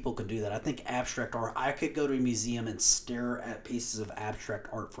that people can do that. I think abstract art, I could go to a museum and stare at pieces of abstract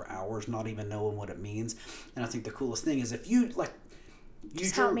art for hours, not even knowing what it means. And I think the coolest thing is if you, like...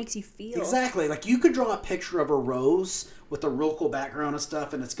 Just how it makes you feel. Exactly. Like, you could draw a picture of a rose with a real cool background and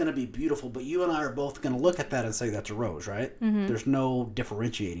stuff, and it's going to be beautiful, but you and I are both going to look at that and say that's a rose, right? There's no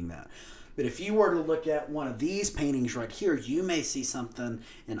differentiating that. But if you were to look at one of these paintings right here, you may see something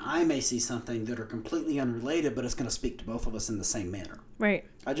and I may see something that are completely unrelated, but it's going to speak to both of us in the same manner. Right.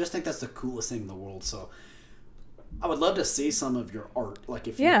 I just think that's the coolest thing in the world. So I would love to see some of your art. Like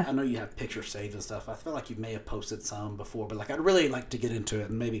if I know you have pictures saved and stuff. I feel like you may have posted some before, but like I'd really like to get into it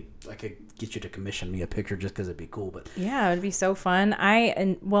and maybe I could get you to commission me a picture just because it'd be cool. But yeah, it would be so fun.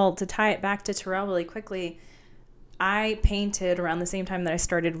 To tie it back to Terrell really quickly, I painted around the same time that I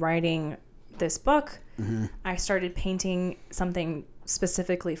started writing this book. I started painting something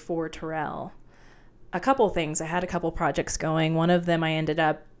specifically for Terrell. A couple things. I had a couple projects going. One of them I ended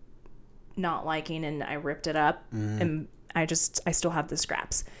up not liking and I ripped it up and I still have the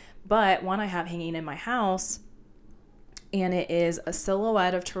scraps. But one I have hanging in my house and it is a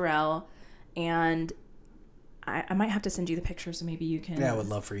silhouette of Terrell and I might have to send you the picture so maybe you can... Yeah, I would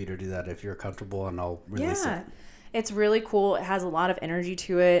love for you to do that if you're comfortable and I'll release it. It's really cool. It has a lot of energy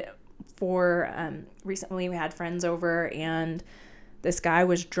to it. Recently we had friends over and this guy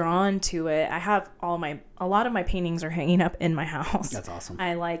was drawn to it. I have a lot of my paintings are hanging up in my house. That's awesome.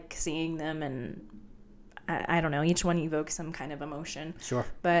 I like seeing them and I don't know, each one evokes some kind of emotion. Sure.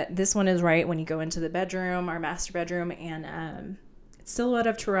 But this one is right when you go into the bedroom, our master bedroom, and it's silhouette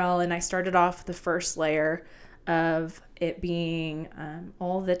of Terrell. And I started off the first layer of it being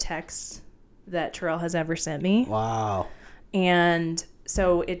all the texts that Terrell has ever sent me. Wow. And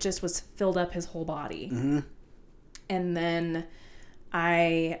so it just was filled up his whole body. And then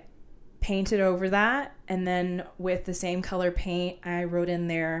I painted over that. And then with the same color paint, I wrote in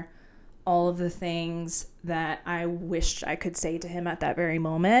there all of the things that I wished I could say to him at that very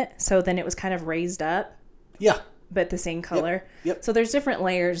moment. So then it was kind of raised up. Yeah. But the same color. Yep. So there's different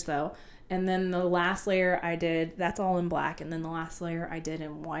layers though. And then the last layer I did, that's all in black. And then the last layer I did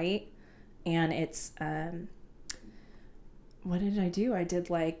in white. And it's... what did I do? I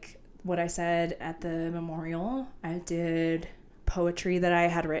did like what I said at the memorial. I did poetry that I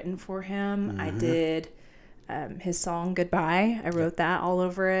had written for him. I did his song Goodbye. I wrote that all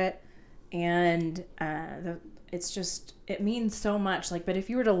over it. And it means so much. Like, but if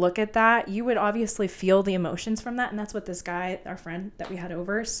you were to look at that, you would obviously feel the emotions from that. And that's what this guy, our friend that we had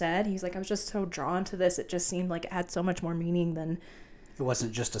over, said. He's like, I was just so drawn to this. It just seemed like it had so much more meaning than It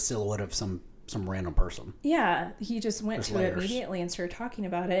wasn't just a silhouette of some random person. Yeah, he just went There's to layers. it immediately and started talking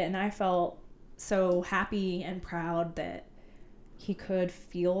about it, and I felt so happy and proud that he could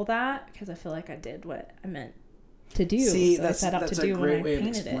feel that, because I feel like I did what I meant to do. See, so that's I set out that's to a do great when I way of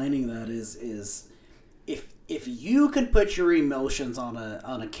painted explaining that is if you can put your emotions on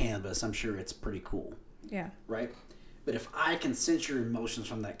a canvas, I'm sure it's pretty cool, it. Yeah. right? But if I can sense your emotions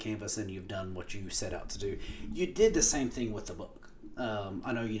from that canvas, then you've done what you set out to do. You did the same thing with the book.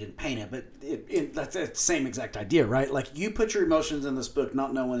 I know you didn't paint it, but that's the same exact idea, right? Like, you put your emotions in this book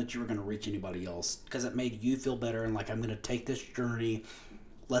not knowing that you were going to reach anybody else, because it made you feel better, and like, I'm going to take this journey.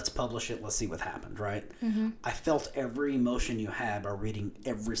 Let's publish it. Let's see what happened, right? Mm-hmm. I felt every emotion you had by reading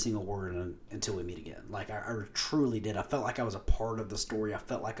every single word until we meet again. Like, I truly did. I felt like I was a part of the story. I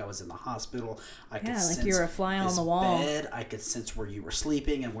felt like I was in the hospital. I could sense like you were a fly on his the wall. bed. I could sense where you were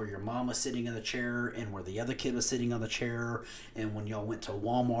sleeping and where your mom was sitting in the chair and where the other kid was sitting on the chair. And when y'all went to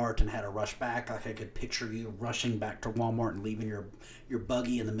Walmart and had to rush back, like, I could picture you rushing back to Walmart and leaving your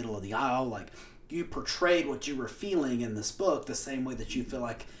buggy in the middle of the aisle. Like, you portrayed what you were feeling in this book the same way that you feel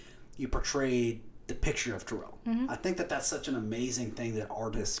like you portrayed the picture of Terrell. Mm-hmm. I think that that's such an amazing thing that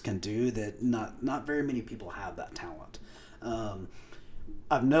artists can do, that not very many people have that talent.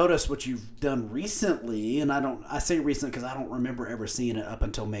 I've noticed what you've done recently, and I say recent because I don't remember ever seeing it up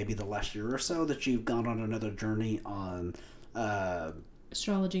until maybe the last year or so, that you've gone on another journey on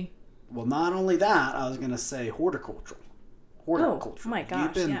astrology. Well, not only that, I was going to say horticulture. Oh my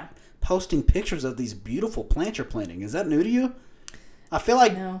gosh, You've been posting pictures of these beautiful plants you're planting. Is that new to you? I feel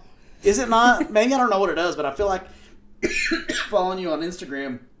like... No. Is it not? Maybe I don't know what it does, but I feel like following you on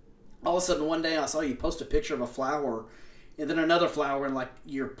Instagram, all of a sudden one day I saw you post a picture of a flower and then another flower, and like,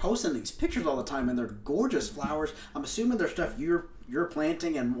 you're posting these pictures all the time, and they're gorgeous flowers. I'm assuming they're stuff you're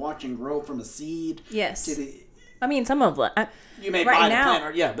planting and watching grow from a seed. Yes. I mean, some of them. You may right buy now, the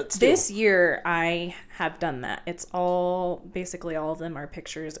plant, yeah, but still. This year I have done that. It's basically all of them are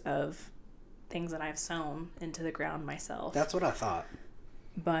pictures of things that I've sown into the ground myself. That's what I thought.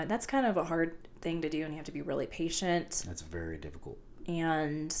 But that's kind of a hard thing to do, and you have to be really patient. That's very difficult.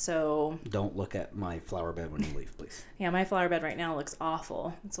 And so... Don't look at my flower bed when you leave, please. Yeah, my flower bed right now looks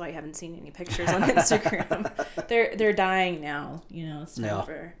awful. That's why you haven't seen any pictures on Instagram. They're dying now. You know, it's time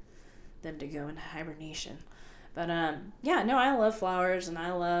for them to go into hibernation. But, I love flowers, and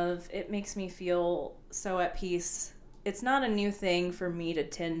it makes me feel so at peace. It's not a new thing for me to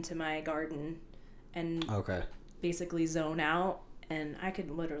tend to my garden and basically zone out. And I could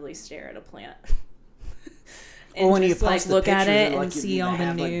literally stare at a plant. And when just you post look at it like, and see all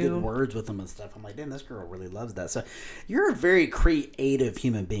the new good words with them and stuff. I'm like, damn, this girl really loves that. So you're a very creative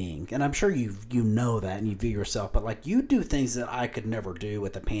human being, and I'm sure you know that and you view yourself. But like, you do things that I could never do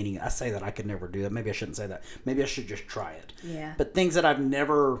with a painting. I say that I could never do that. Maybe I shouldn't say that. Maybe I should just try it. Yeah. But things that I've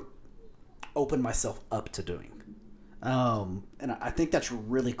never opened myself up to doing. And I think that's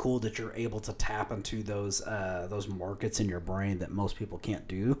really cool that you're able to tap into those markets in your brain that most people can't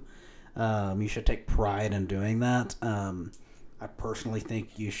do. You should take pride in doing that. I personally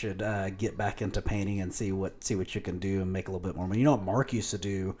think you should get back into painting and see what you can do and make a little bit more money. You know what Mark used to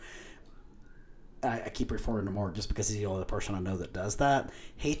do? I keep referring to Mark just because he's the only person I know that does that.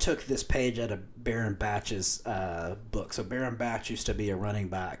 He took this page out of Baron Batch's book. So Baron Batch used to be a running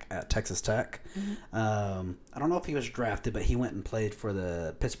back at Texas Tech. Mm-hmm. I don't know if he was drafted, but he went and played for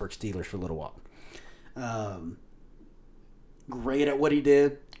the Pittsburgh Steelers for a little while. Great at what he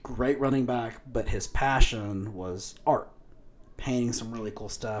did, great running back, but his passion was art. Painting some really cool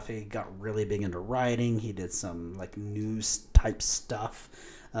stuff. He got really big into writing. He did some like news type stuff.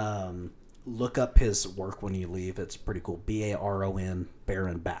 Look up his work when you leave. It's pretty cool. Baron,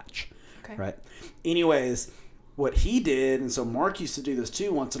 Baron Batch. Okay. Right? Anyways, what he did, and so Mark used to do this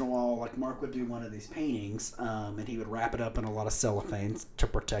too once in a while, like Mark would do one of these paintings, and he would wrap it up in a lot of cellophane to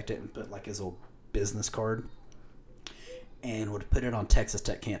protect it and put like his old business card, and would put it on Texas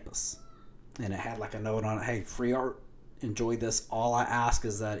Tech campus. And it had like a note on it, hey, free art. Enjoy this. All I ask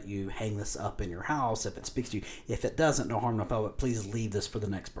is that you hang this up in your house if it speaks to you. If it doesn't, no harm, no foul, but please leave this for the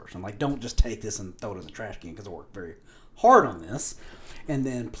next person. Like, don't just take this and throw it in the trash can, because I worked very hard on this. And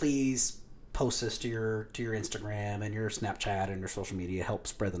then please post this to your Instagram and your Snapchat and your social media. Help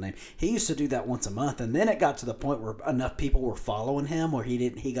spread the name. He used to do that once a month, and then it got to the point where enough people were following him where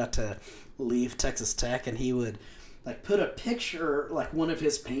he got to leave Texas Tech, and he would like put a picture, like one of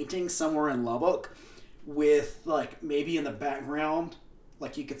his paintings somewhere in Lubbock, with like maybe in the background,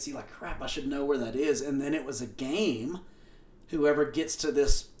 like you could see like, crap, I should know where that is. And then it was a game. Whoever gets to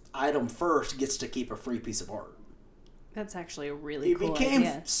this item first gets to keep a free piece of art. That's actually a really It cool became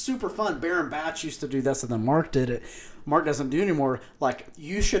idea. super fun. Baron Batch used to do this, and then Mark did it. Mark doesn't do anymore. Like,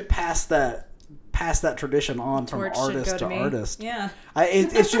 you should pass that tradition on from Torch should artist go to me. artist. Yeah.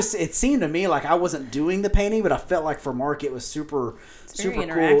 It's just, it seemed to me like I wasn't doing the painting, but I felt like for Mark it was super very cool.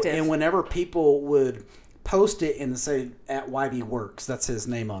 interactive. And whenever people would post it and say at YB Works, that's his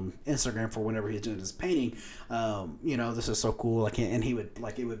name on Instagram for whenever he's doing his painting, you know, this is so cool. And he would,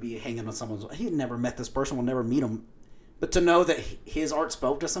 like, it would be hanging on someone's, he had never met this person, will never meet him, but to know that his art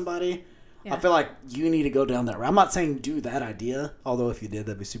spoke to somebody, Yeah. I feel like you need to go down that route. I'm not saying do that idea, although if you did,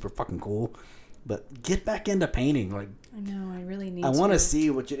 that'd be super fucking cool. But get back into painting. Like, I know, I really need I to. want to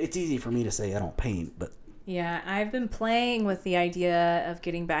see what it's easy for me to say I don't paint, but Yeah, I've been playing with the idea of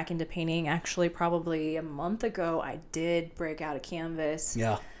getting back into painting. Actually, probably a month ago, I did break out a canvas,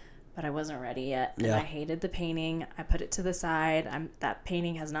 yeah. but I wasn't ready yet. And Yeah. I hated the painting. I put it to the side. That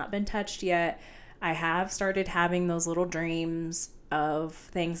painting has not been touched yet. I have started having those little dreams of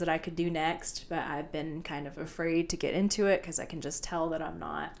things that I could do next, but I've been kind of afraid to get into it because I can just tell that I'm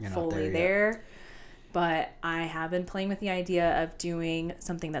not You're not fully there there. But I have been playing with the idea of doing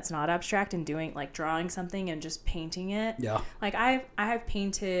something that's not abstract and doing, like, drawing something and just painting it. Yeah. Like, I have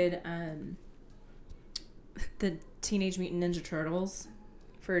painted the Teenage Mutant Ninja Turtles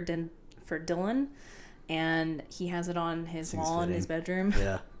for Dylan, and he has it on his Seems wall in fitting. his bedroom.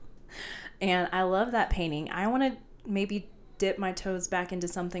 Yeah. And I love that painting. I want to maybe dip my toes back into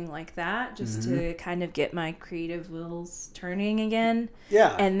something like that just to kind of get my creative wheels turning again.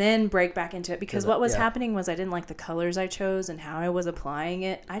 Yeah. And then break back into it, because what was Yeah. happening was I didn't like the colors I chose and how I was applying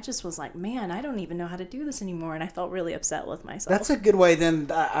it. I just was like, man, I don't even know how to do this anymore, and I felt really upset with myself. That's a good way. Then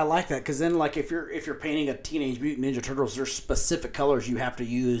I like that, because then, like, if you're painting a Teenage Mutant Ninja Turtles, there's specific colors you have to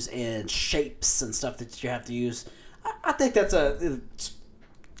use and shapes and stuff that you have to use. I think it's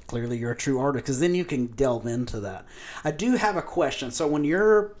clearly you're a true artist, because then you can delve into that. I do have a question. So when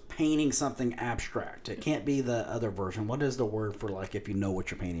you're painting something abstract, it can't be the other version. What is the word for, like, if you know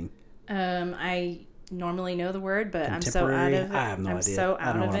what you're painting? I normally know the word, but I'm so out Contemporary? of it. I have no I'm idea. so I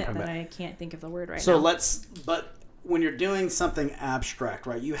out don't know of what I'm it talking that about. I can't think of the word right So now. but when you're doing something abstract,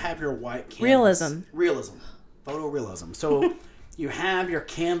 right, you have your white canvas. Realism. Photorealism. So you have your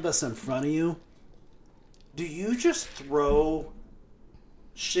canvas in front of you. Do you just throw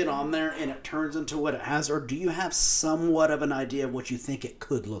shit on there and it turns into what it has, or do you have somewhat of an idea of what you think it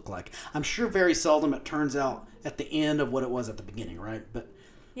could look like? I'm sure very seldom it turns out at the end of what it was at the beginning, right? But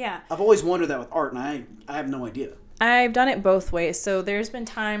Yeah. I've always wondered that with art, and I have no idea. I've done it both ways. So there's been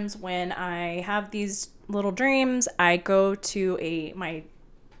times when I have these little dreams, I go to my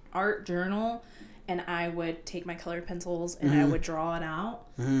art journal and I would take my colored pencils and I would draw it out,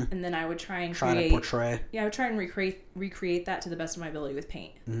 and then I would try and Try to portray. Yeah, I would try and recreate that to the best of my ability with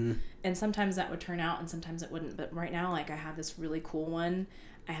paint. And sometimes that would turn out and sometimes it wouldn't. But right now, like, I have this really cool one.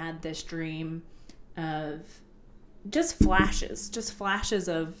 I had this dream of just flashes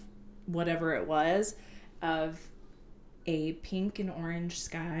of whatever it was, of a pink and orange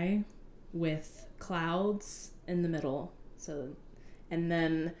sky with clouds in the middle. So, and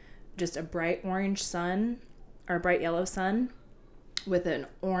then just a bright orange sun or a bright yellow sun with an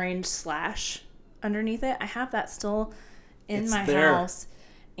orange slash underneath it. I have that still in It's my there. house,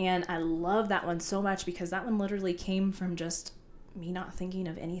 and I love that one so much because that one literally came from just me not thinking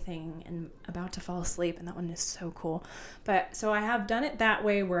of anything and about to fall asleep, and that one is so cool. But so I have done it that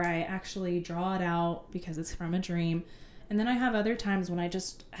way where I actually draw it out because it's from a dream, and then I have other times when I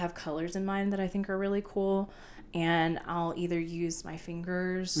just have colors in mind that I think are really cool, and I'll either use my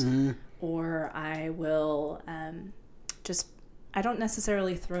fingers or I will I don't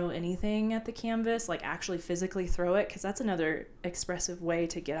necessarily throw anything at the canvas, like actually physically throw it, because that's another expressive way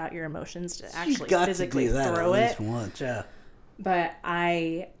to get out your emotions, to actually physically throw at it. least once, yeah. But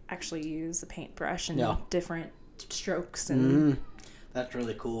I actually use a paintbrush and different strokes and That's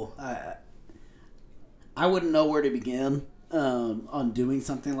really cool. I wouldn't know where to begin on doing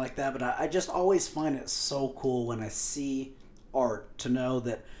something like that, but I just always find it so cool when I see art to know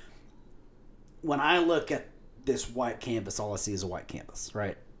that when I look at this white canvas, all I see is a white canvas,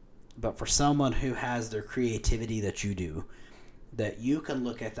 right? But for someone who has their creativity that you do, that you can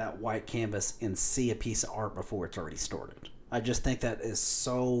look at that white canvas and see a piece of art before it's already started. I just think that is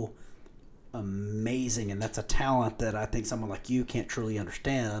so amazing, and that's a talent that I think someone like you can't truly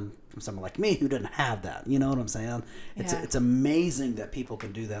understand from someone like me who doesn't have that. You know what I'm saying? Yeah. It's amazing that people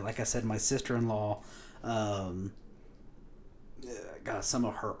can do that. Like I said, my sister-in-law got some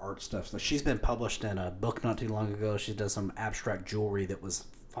of her art stuff. So she's been published in a book not too long ago. She does some abstract jewelry that was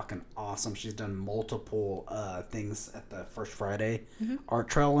fucking awesome. She's done multiple things at the First Friday art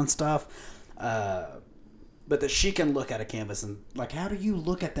trail and stuff. but that she can look at a canvas and, like, how do you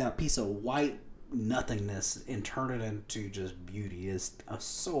look at that piece of white nothingness and turn it into just beauty is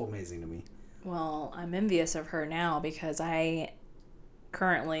so amazing to me. Well, I'm envious of her now because I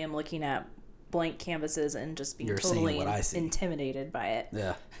currently am looking at blank canvases and just being totally intimidated by it.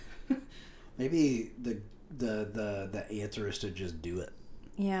 Yeah. Maybe the answer is to just do it.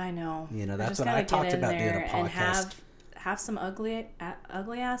 Yeah, I know. You know, that's what I talked about doing a podcast. And have some ugly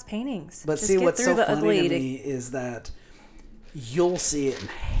ass paintings. But just see, what's so funny to me is that you'll see it and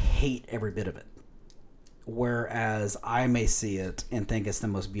hate every bit of it. Whereas I may see it and think it's the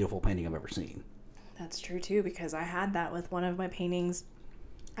most beautiful painting I've ever seen. That's true too, because I had that with one of my paintings.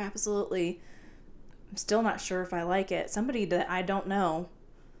 Absolutely. I'm still not sure if I like it. Somebody that I don't know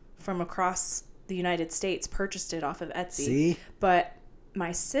from across the United States purchased it off of Etsy. See? But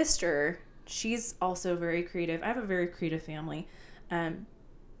my sister, she's also very creative. I have a very creative family. I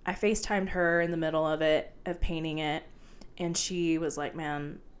FaceTimed her in the middle of painting it, and she was like,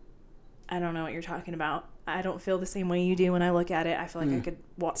 man, I don't know what you're talking about. I don't feel the same way you do when I look at it. I feel like I could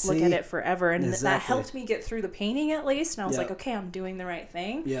look at it forever. And that helped me get through the painting at least. And I was like, okay, I'm doing the right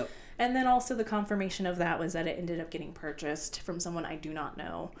thing. Yep. And then also the confirmation of that was that it ended up getting purchased from someone I do not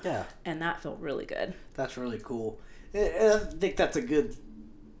know. Yeah. And that felt really good. That's really cool. I think that's a good,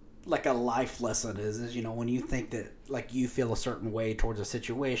 like, a life lesson is, you know, when you think that, like, you feel a certain way towards a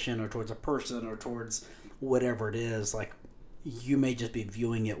situation or towards a person or towards whatever it is, like, you may just be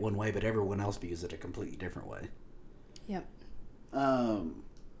viewing it one way, but everyone else views it a completely different way. Yep. I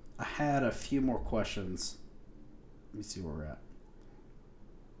had a few more questions. Let me see where we're at.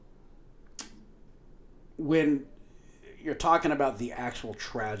 When you're talking about the actual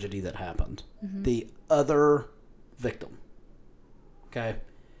tragedy that happened, the other victim, okay,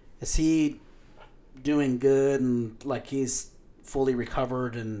 is he doing good and, like, he's fully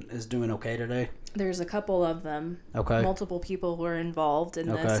recovered and is doing okay today? There's a couple of them. Okay. Multiple people were involved in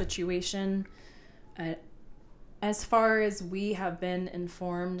the situation. As far as we have been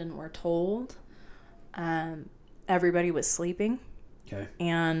informed and were told, everybody was sleeping. Okay.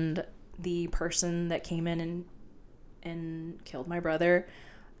 And the person that came in and killed my brother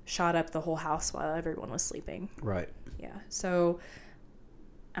shot up the whole house while everyone was sleeping. Right. Yeah. So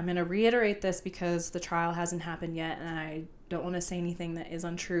I'm going to reiterate this because the trial hasn't happened yet, and I don't want to say anything that is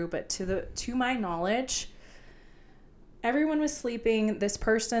untrue, but to my knowledge, everyone was sleeping. This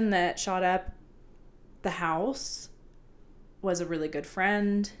person that shot up the house was a really good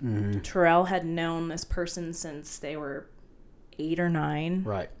friend. Mm-hmm. Terrell had known this person since they were 8 or 9.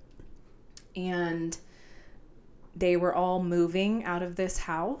 Right. And they were all moving out of this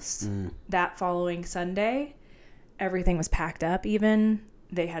house that following Sunday. Everything was packed up even.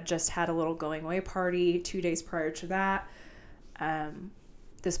 They had just had a little going away party 2 days prior to that.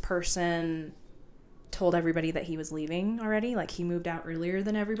 This person told everybody that he was leaving already. Like, he moved out earlier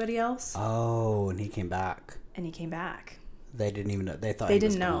than everybody else. Oh, and he came back. They didn't even know. They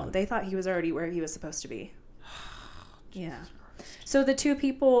didn't know. They thought he was already where he was supposed to be. Yeah. So the 2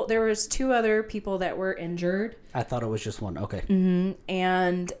 people, there was 2 other people that were injured. I thought it was just one. Okay. Mm-hmm.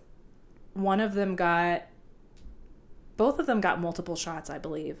 And both of them got multiple shots, I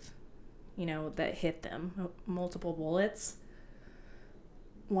believe, that hit them, multiple bullets.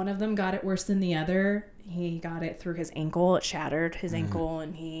 One of them got it worse than the other. He got it through his ankle. It shattered his ankle,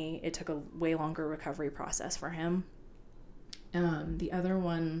 and it took a way longer recovery process for him. The other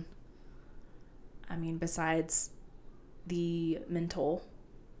one, I mean, besides the mental,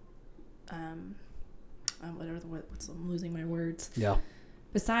 I'm losing my words. Yeah.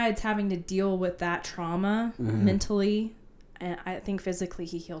 Besides having to deal with that trauma mentally, and I think physically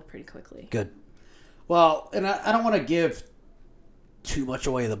he healed pretty quickly. Good. Well, and I don't want to give too much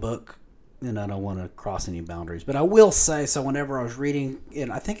away of the book, and I don't want to cross any boundaries, but I will say, so whenever I was reading,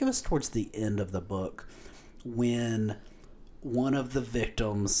 and I think it was towards the end of the book, when one of the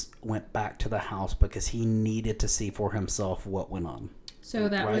victims went back to the house because he needed to see for himself what went on. So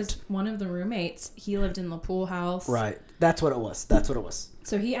that was one of the roommates. He lived in the pool house. Right. That's what it was.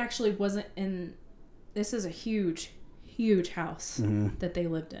 So he actually wasn't in... This is a huge, huge house that they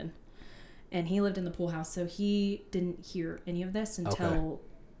lived in. And he lived in the pool house, so he didn't hear any of this until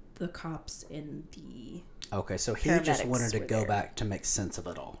the cops and the... Okay, so he just wanted to go back to make sense of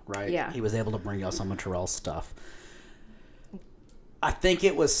it all, right? Yeah. He was able to bring out some of Terrell's stuff. I think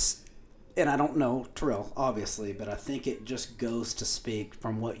it was... And I don't know Terrell, obviously, but I think it just goes to speak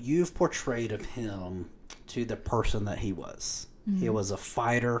from what you've portrayed of him to the person that he was. Mm-hmm. He was a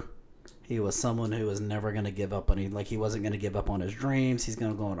fighter. He was someone who was never going to give up on he wasn't going to give up on his dreams. He's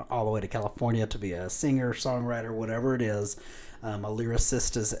going to go all the way to California to be a singer, songwriter, whatever it is, a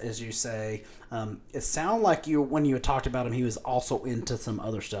lyricist, as you say. It sounded like when you had talked about him, he was also into some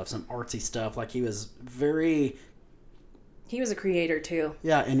other stuff, some artsy stuff. Like he was very. He was a creator too.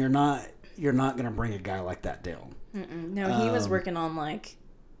 Yeah, and you're not going to bring a guy like that down. No, he was working on like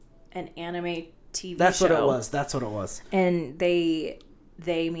an anime TV That's show. That's what it was. And they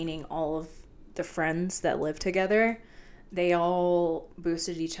meaning all of the friends that live together, they all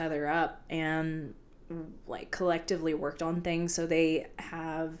boosted each other up and like collectively worked on things. So they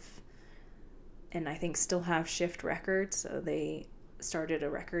have, and I think still have, Shift Records. So they started a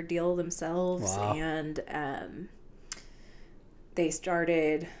record deal themselves. Wow. And they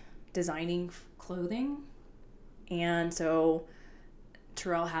started designing clothing. And so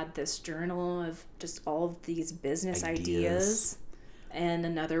Terrell had this journal of just all of these business ideas. And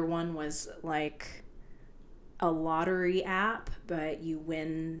another one was like a lottery app, but you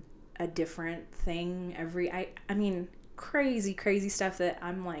win a different thing I mean, crazy stuff that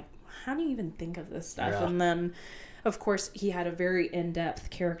I'm like, how do you even think of this stuff? Yeah. And then, of course, he had a very in-depth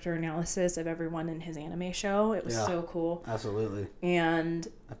character analysis of everyone in his anime show. It was so cool. Absolutely. And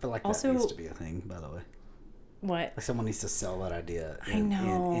I feel like also, that needs to be a thing, by the way. What? Like someone needs to sell that idea in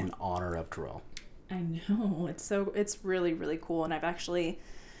honor of Terrell. I know. It's really, really cool. And I've actually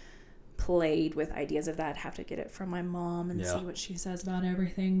played with ideas of that. Have to get it from my mom and see what she says about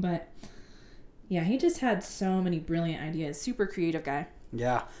everything. But yeah, he just had so many brilliant ideas. Super creative guy.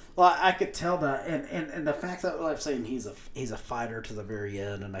 Yeah. Well, I could tell that. And the fact that I'm saying he's a fighter to the very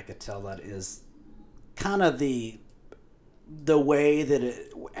end, and I could tell that is kind of the way that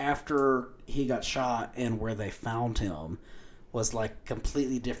after he got shot and where they found him was like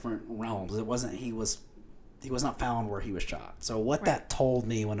completely different realms. It wasn't he was not found where he was shot. So what that told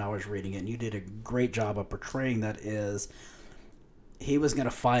me when I was reading it, and you did a great job of portraying that, is he was going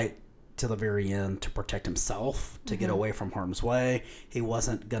to fight to the very end to protect himself, to get away from harm's way. He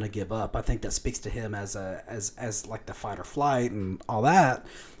wasn't going to give up. I think that speaks to him as like the fight or flight and all that,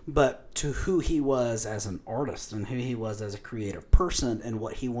 but to who he was as an artist and who he was as a creative person and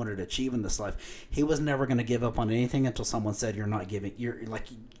what he wanted to achieve in this life. He was never going to give up on anything until someone said, you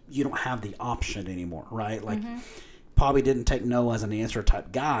don't have the option anymore, right? Like, probably didn't take no as an answer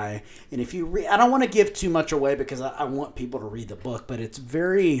type guy. And if you I don't want to give too much away because I want people to read the book, but it's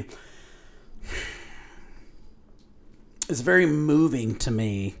very moving to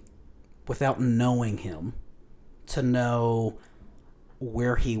me without knowing him to know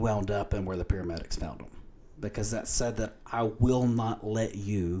where he wound up and where the paramedics found him, because that said that I will not let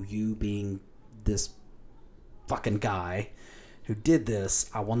you being this fucking guy who did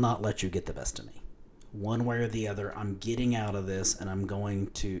this, I will not let you get the best of me. One way or the other, I'm getting out of this and I'm going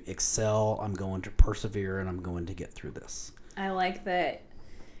to excel, I'm going to persevere, and I'm going to get through this. I like that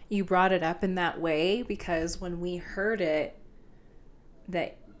you brought it up in that way, because when we heard it,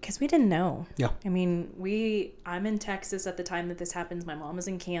 because we didn't know. Yeah. I mean, I'm in Texas at the time that this happens. My mom is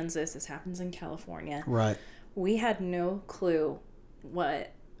in Kansas. This happens in California. Right. We had no clue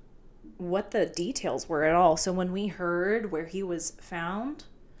what the details were at all. So when we heard where he was found,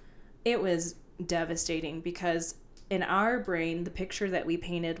 it was devastating, because in our brain, the picture that we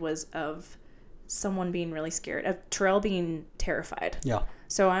painted was of someone being really scared, of Terrell being terrified. Yeah.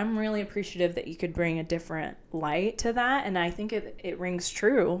 So I'm really appreciative that you could bring a different light to that, and I think it rings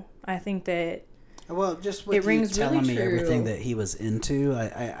true. I think that just with you telling me everything that he was into,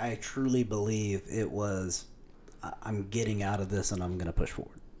 I truly believe it was, I'm getting out of this and I'm going to push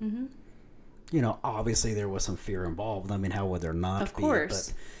forward. Mm-hmm. You know, obviously there was some fear involved. I mean, how would there not be? Of course.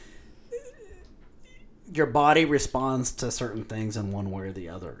 But your body responds to certain things in one way or the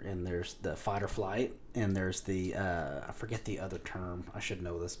other. And there's the fight or flight, and there's the, I forget the other term. I should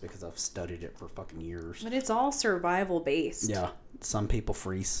know this because I've studied it for fucking years. But it's all survival based. Yeah. Some people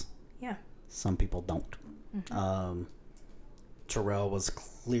freeze. Yeah. Some people don't. Mm-hmm. Terrell was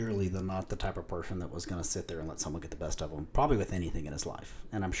clearly not the type of person that was going to sit there and let someone get the best of him, probably with anything in his life.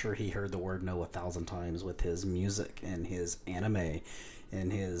 And I'm sure he heard the word no 1,000 times with his music and his anime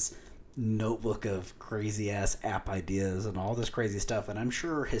and his notebook of crazy ass app ideas and all this crazy stuff. And I'm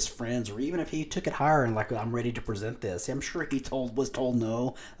sure his friends, or even if he took it higher and like, I'm ready to present this, I'm sure he was told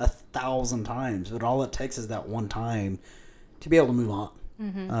no 1,000 times. But all it takes is that one time to be able to move on.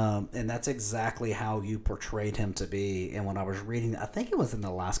 Mm-hmm. And that's exactly how you portrayed him to be. And when I was reading, I think it was in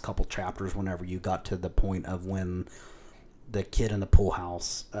the last couple chapters, whenever you got to the point of when the kid in the pool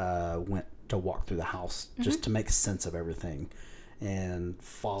house went to walk through the house just to make sense of everything and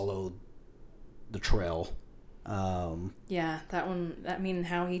followed the trail Yeah, that one, I mean,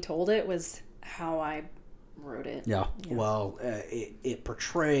 how he told it was how I wrote it. Yeah. Well, it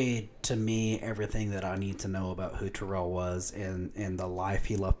portrayed to me everything that I need to know about who Terrell was and the life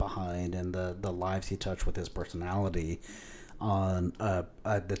he left behind and the lives he touched with his personality on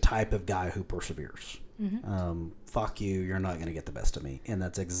the type of guy who perseveres. Fuck you, you're not going to get the best of me. And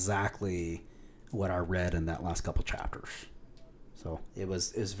that's exactly what I read in that last couple chapters. So it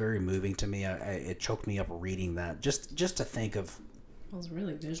was very moving to me. It choked me up reading that just to think of It was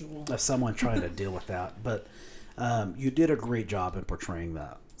really visual. of someone trying to deal with that. But you did a great job in portraying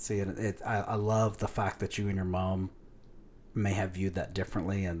that. See, and I love the fact that you and your mom may have viewed that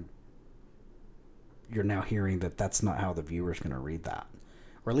differently, and you're now hearing that that's not how the viewer's going to read that,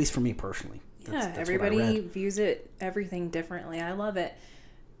 or at least for me personally. That's everybody views everything differently. I love it,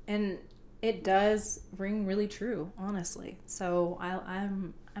 and it does ring really true, honestly. So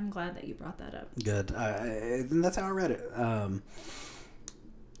I'm glad that you brought that up. Good, and that's how I read it.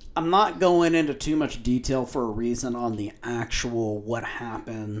 I'm not going into too much detail for a reason on the actual what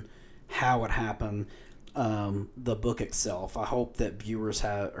happened, how it happened, the book itself. I hope that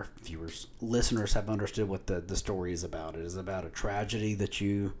listeners have understood what the story is about. It is about a tragedy that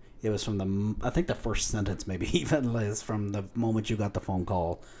it was from I think the first sentence maybe even is from the moment you got the phone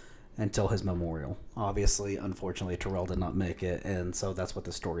call until his memorial. Obviously, unfortunately, Terrell did not make it, and so that's what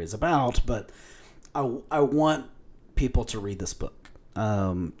the story is about. But I want people to read this book.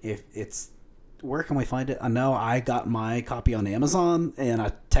 If it's where can we find it? I know I got my copy on Amazon, and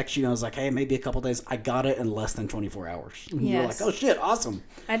I text you and I was like, hey, maybe a couple days. I got it in less than 24 hours. And you were like, oh shit, awesome.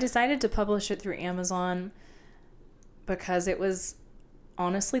 I decided to publish it through Amazon because it was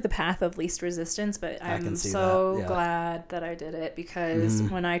honestly the path of least resistance, but I'm so glad that I did it, because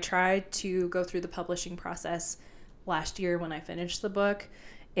when I tried to go through the publishing process last year when I finished the book,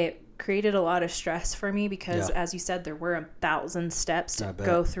 it created a lot of stress for me because, as you said, there were 1,000 steps to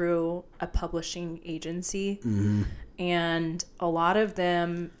go through a publishing agency. And a lot of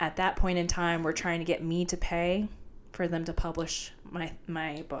them at that point in time were trying to get me to pay for them to publish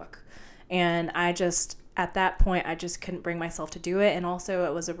my book. And at that point, I just couldn't bring myself to do it. And also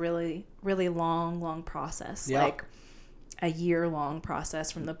it was a really, really long process, like a year-long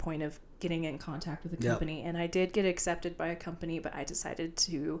process from the point of getting in contact with a company. And I did get accepted by a company, but I decided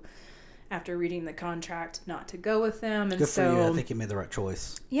to, after reading the contract, not to go with them. And good for you. I think you made the right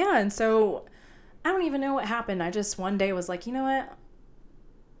choice. Yeah. And so I don't even know what happened. I just one day was like, you know what?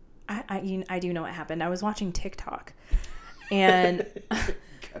 I do know what happened. I was watching TikTok, and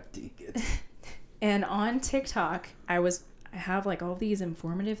and on TikTok, I have like all these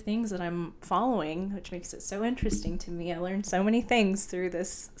informative things that I'm following, which makes it so interesting to me. I learned so many things through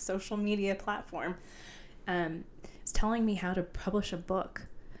this social media platform. It's telling me how to publish a book,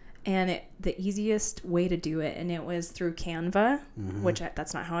 and the easiest way to do it, and it was through Canva, which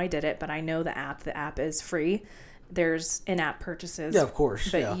that's not how I did it, but I know the app. The app is free. There's in-app purchases. Yeah, of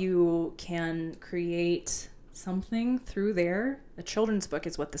course. But you can create something through there. A children's book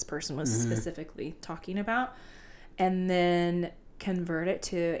is what this person was specifically talking about. And then convert it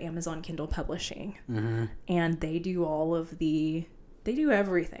to Amazon Kindle Publishing. And they do they do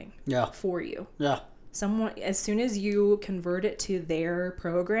everything for you. Yeah. As soon as you convert it to their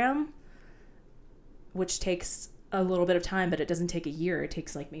program, which takes a little bit of time, but it doesn't take a year. It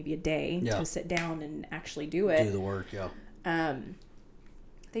takes like maybe a day to sit down and actually do it. Do the work,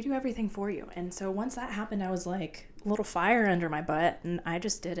 They do everything for you. And so once that happened, I was like a little fire under my butt, and I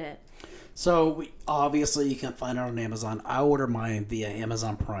just did it. So obviously you can find it on Amazon. I ordered mine via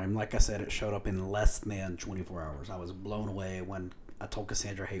Amazon Prime. Like I said, it showed up in less than 24 hours. I was blown away when I told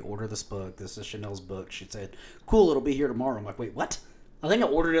Cassandra, hey, order this book. This is Chanel's book. She said, cool, it'll be here tomorrow. I'm like, wait, what? I think I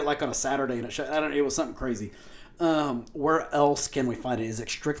ordered it like on a Saturday, and it was something crazy. Where else can we find it? Is it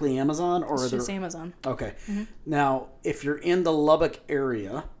strictly Amazon, or it's just Amazon? Okay. Now, if you're in the Lubbock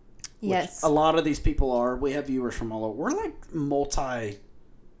area, yes, a lot of these people are. We have viewers from all over. We're like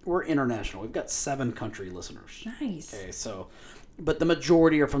we're international. We've got 7 country listeners. Nice. Okay, so, but the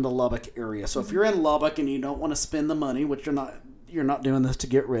majority are from the Lubbock area. So if you're in Lubbock and you don't want to spend the money, which you're not doing this to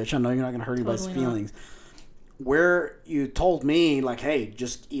get rich. I know you're not going to hurt anybody's feelings. Where you told me, like, hey,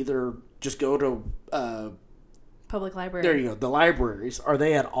 just go to public library. There you go. The libraries, are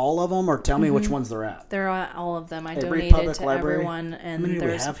they at all of them, or tell me which ones they're at? They're at all of them. I Every donated to library? everyone, and how many do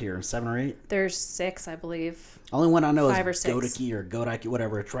we have here? 7 or 8? There's 6, I believe. Only one I know 5 is Godaki or Godaki,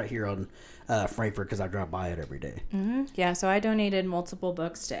 whatever. It's right here on Frankfurt because I drive by it every day. Yeah, so I donated multiple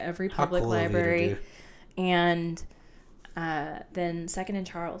books to every public library, and then Second and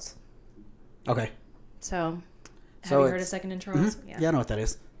Charles. Okay. So have you heard of Second and Charles? Yeah, I know what that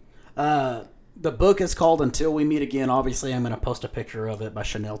is. The book is called Until We Meet Again. Obviously, I'm going to post a picture of it by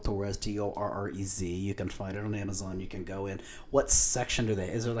Chanel Torres, Torrez. You can find it on Amazon. You can go in. What section do they?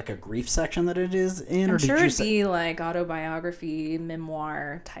 Is there like a grief section that it is in? I'm or sure did you it'd be like autobiography,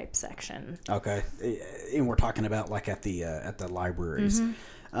 memoir type section. Okay, and we're talking about like at the libraries.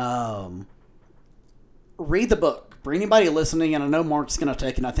 Read the book. For anybody listening, and I know Mark's going to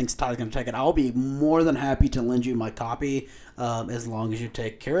take it, and I think Ty's going to take it, I'll be more than happy to lend you my copy as long as you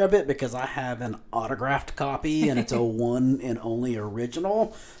take care of it, because I have an autographed copy, and it's a one and only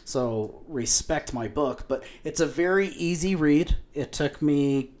original, so respect my book. But it's a very easy read. It took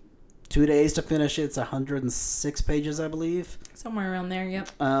me 2 days to finish it. It's 106 pages, I believe. Somewhere around there,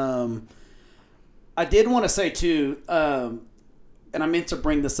 yep. I did want to say, too, and I meant to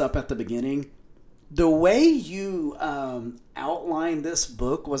bring this up at the beginning, the way you outlined this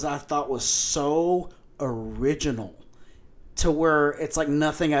book I thought was so original, to where it's like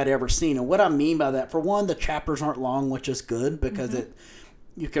nothing I'd ever seen. And what I mean by that, for one, the chapters aren't long, which is good, because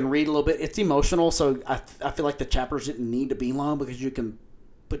you can read a little bit. It's emotional, so I feel like the chapters didn't need to be long, because you can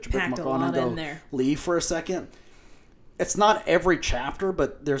put your bookmark on and go leave for a second. It's not every chapter,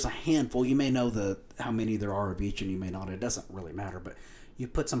 but there's a handful. You may know how many there are of each, and you may not. It doesn't really matter, but you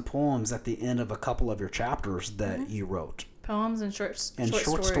put some poems at the end of a couple of your chapters that you wrote. Poems and short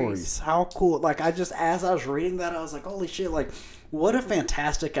stories. How cool. Like, as I was reading that, I was like, holy shit, like, what a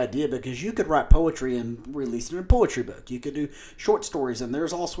fantastic idea, because you could write poetry and release it in a poetry book. You could do short stories, and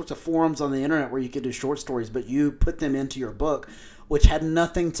there's all sorts of forums on the internet where you could do short stories, but you put them into your book, which had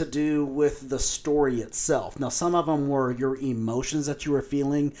nothing to do with the story itself. Now, some of them were your emotions that you were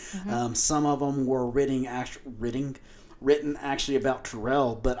feeling. Some of them were written actually about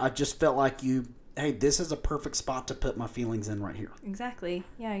Terrell, but I just felt like hey, this is a perfect spot to put my feelings in right here. Exactly.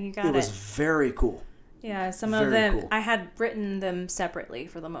 Yeah, you got it. It was very cool. Yeah, some of them, I had written them separately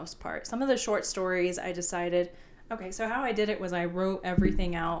for the most part. Some of the short stories, I decided, okay, so how I did it was I wrote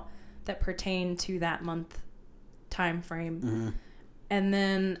everything out that pertained to that month time frame. And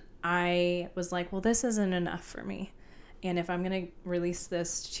then I was like, well, this isn't enough for me. And if I'm going to release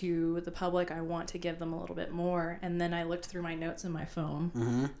this to the public, I want to give them a little bit more. And then I looked through my notes in my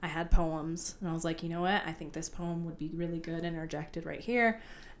phone. I had poems. And I was like, you know what? I think this poem would be really good interjected right here.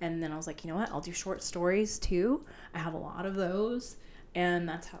 And then I was like, you know what? I'll do short stories too. I have a lot of those. And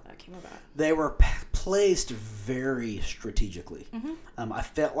that's how that came about. They were placed very strategically. I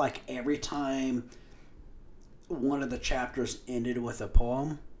felt like every time one of the chapters ended with a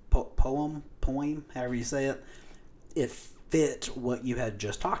poem, however you say it, it fit what you had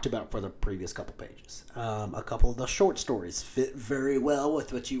just talked about for the previous couple pages. A couple of the short stories fit very well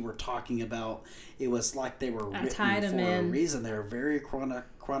with what you were talking about. It was like they were written for a reason. They were very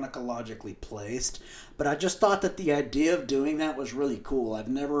chronologically placed. But I just thought that the idea of doing that was really cool. I've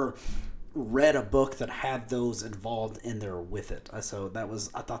never read a book that had those involved in there with it. So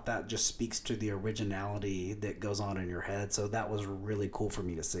I thought that just speaks to the originality that goes on in your head. So that was really cool for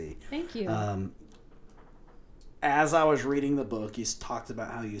me to see. Thank you. As I was reading the book, you talked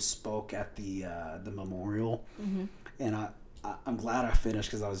about how you spoke at the memorial, and I'm glad I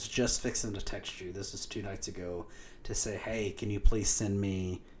finished, because I was just fixing to text you. This is 2 nights ago, to say, hey, can you please send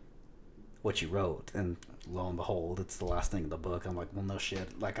me what you wrote? And lo and behold, it's the last thing in the book. I'm like, well, no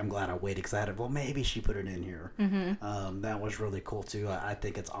shit. Like, I'm glad I waited, because I had it. Well, maybe she put it in here. That was really cool too. I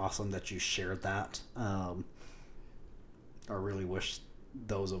think it's awesome that you shared that. I really wish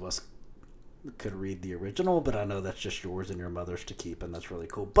those of us could read the original, but I know that's just yours and your mother's to keep, and that's really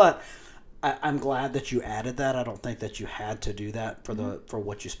cool. But I'm glad that you added that. I don't think that you had to do that for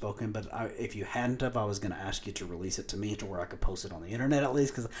what you spoken, but if you hadn't have, I was going to ask you to release it to me to where I could post it on the internet at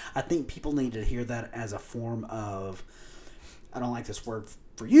least, because I think people need to hear that as a form of, I don't like this word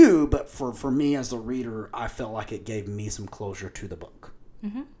for you, but for me as the reader, I felt like it gave me some closure to the book.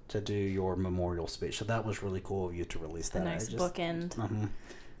 To do your memorial speech. So that was really cool of you to release that. A nice bookend.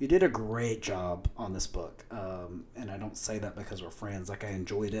 You did a great job on this book, and I don't say that because we're friends. Like, I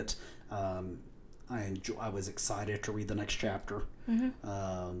enjoyed it. I was excited to read the next chapter.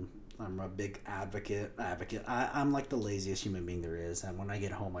 I'm a big advocate. I'm like the laziest human being there is, and when I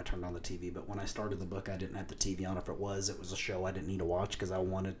get home, I turn on the TV. But when I started the book, I didn't have the TV on. If it was a show I didn't need to watch, because I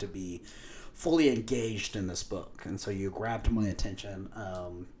wanted to be fully engaged in this book. And so you grabbed my attention.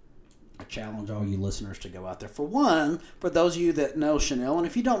 I challenge all you listeners to go out there. For one, for those of you that know Chanel, and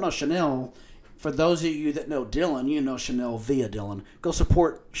if you don't know Chanel, for those of you that know Dylan, you know Chanel via Dylan. Go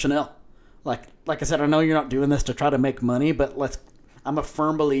support Chanel. Like I said, I know you're not doing this to try to make money, but I'm a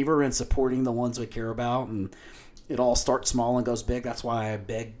firm believer in supporting the ones we care about, and it all starts small and goes big. That's why I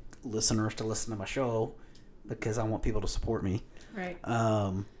beg listeners to listen to my show, because I want people to support me. Right.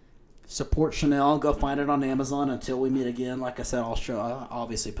 Support Chanel. Go find it on Amazon. Until we meet again, like I said, I'll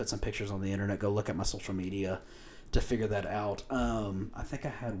obviously put some pictures on the internet. Go look at my social media to figure that out. I think I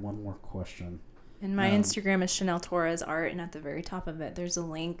had one more question. And my Instagram is Chanel Torres Art, and at the very top of it, there's a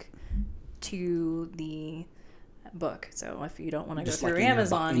link to the book. So if you don't want to go through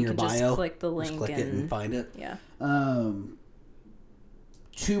Amazon, you can just click the link and find it. Yeah.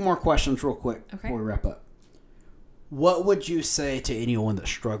 2 more questions real quick before we wrap up. What would you say to anyone that's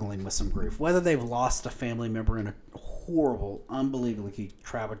struggling with some grief, whether they've lost a family member in a horrible, unbelievably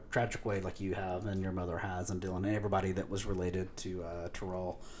tragic way like you have and your mother has, and Dylan, and everybody that was related to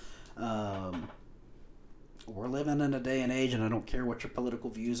Terrell? We're living in a day and age, and I don't care what your political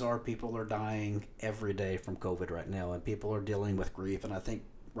views are, people are dying every day from COVID right now, and people are dealing with grief, and I think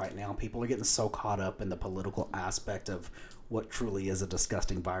right now people are getting so caught up in the political aspect of what truly is a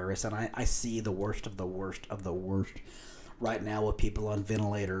disgusting virus, and I see the worst of the worst of the worst right now with people on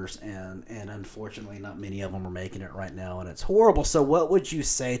ventilators, and unfortunately not many of them are making it right now, and it's horrible. So what would you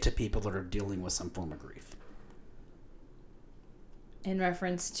say to people that are dealing with some form of grief? In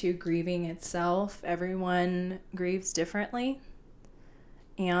reference to grieving itself, everyone grieves differently,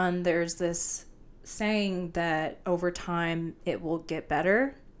 and there's this saying that over time it will get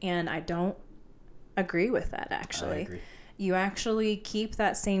better, and I don't agree with that, actually. I agree. You actually keep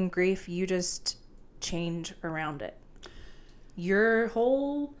that same grief, you just change around it. Your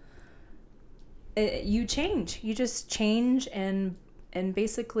whole... you change. You just change and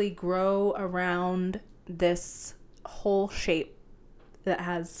basically grow around this whole shape that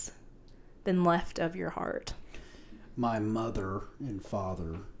has been left of your heart. My mother and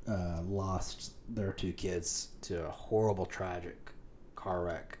father lost their 2 kids to a horrible, tragic car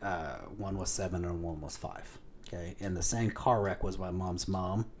wreck. One was 7 and one was 5. Okay, and the same car wreck was my mom's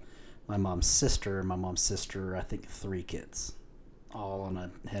mom, my mom's sister, and my mom's sister, I think 3 kids, all on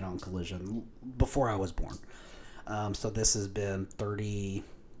a head-on collision before I was born. So this has been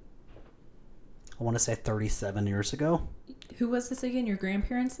 37 years ago. Who was this again? Your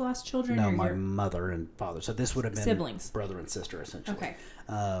grandparents lost children? No, my mother and father. So this would have been siblings, brother and sister, essentially. Okay.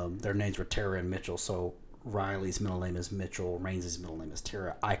 Their names were Tara and Mitchell. So Riley's middle name is Mitchell. Rains's middle name is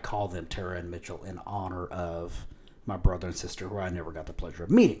Tara. I call them Tara and Mitchell in honor of my brother and sister, who I never got the pleasure of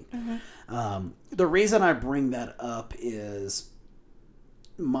meeting. Mm-hmm. The reason I bring that up is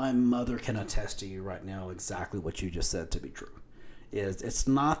my mother can attest to you right now exactly what you just said to be true. It's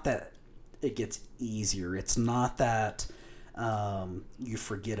not that it gets easier. It's not that you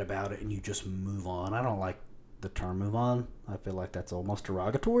forget about it and you just move on. I don't like the term move on. I feel like that's almost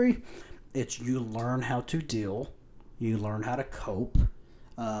derogatory. It's you learn how to deal. You learn how to cope.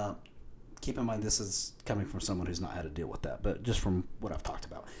 Keep in mind, this is coming from someone who's not had to deal with that, but just from what I've talked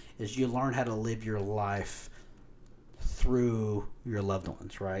about, is you learn how to live your life through your loved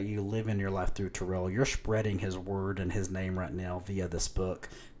ones, right? You live in your life through Terrell. You're spreading his word and his name right now via this book,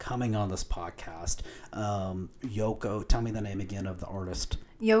 coming on this podcast. Yoko, tell me the name again of the artist.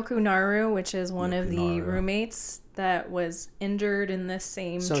 Yoko Naru, which is one of the roommates that was injured in this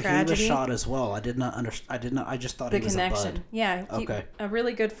same tragedy. So he was shot as well. I did not understand. I just thought he was a bud. Yeah. Okay. A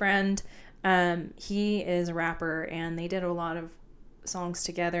really good friend. He is a rapper, and they did a lot of songs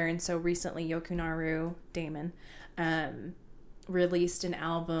together. And so recently, Yoko Naru, Damon, released an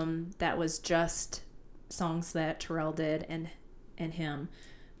album that was just songs that Terrell did and him.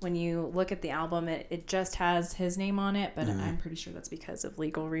 When you look at the album, it just has his name on it, but I'm pretty sure that's because of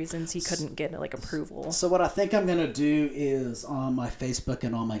legal reasons. He couldn't get approval. So what I think I'm going to do is on my Facebook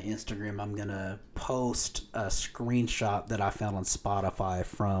and on my Instagram, I'm going to post a screenshot that I found on Spotify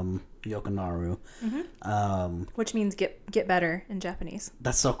from Yoko Naru. Mm-hmm. Which means get better in Japanese.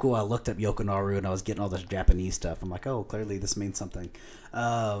 That's so cool. I looked up Yoko Naru and I was getting all this Japanese stuff. I'm like, oh, clearly this means something.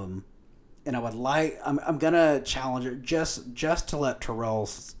 And I would I'm going to challenge it just to let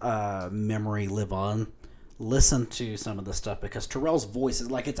Terrell's memory live on. Listen to some of the stuff, because Terrell's voice is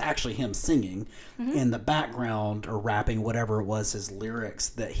it's actually him singing in the background or rapping, whatever it was, his lyrics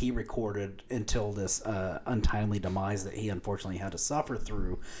that he recorded until this untimely demise that he unfortunately had to suffer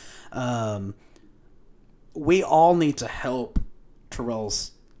through. We all need to help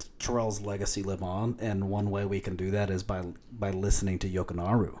Terrell's legacy live on, and one way we can do that is by listening to Yoko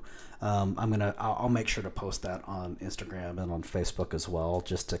Naru. I'll make sure to post that on Instagram and on Facebook as well,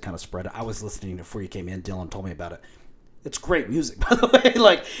 just to kind of spread it. I was listening before you came in. Dylan told me about it. It's great music, by the way.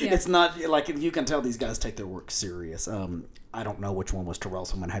 It's not you can tell these guys take their work serious. I don't know which one was Terrell,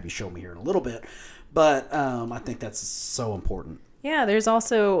 so I'm gonna have you show me here in a little bit, but I think that's so important. Yeah, there's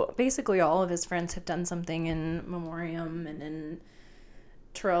also basically all of his friends have done something in memoriam and in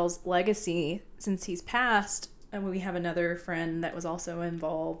Terrell's legacy since he's passed. And we have another friend that was also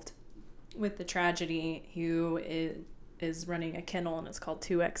involved with the tragedy, who is running a kennel, and it's called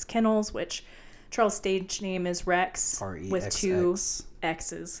 2X Kennels, which Charles' stage name is Rex with two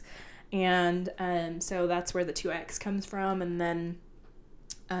X's. And so that's where the 2X comes from. And then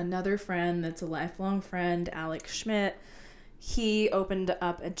another friend that's a lifelong friend, Alex Schmidt, he opened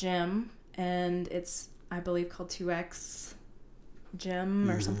up a gym, and it's, I believe, called 2X Gym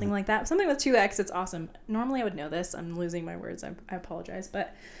or something like that. Something with 2X. It's awesome. Normally I would know this. I'm losing my words. I apologize.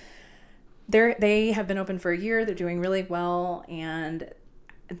 But they have been open for a year. They're doing really well. And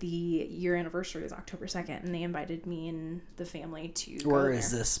the year anniversary is October 2nd. And they invited me and the family to go Where there.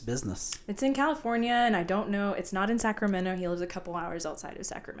 is this business? It's in California, and I don't know. It's not in Sacramento. He lives a couple hours outside of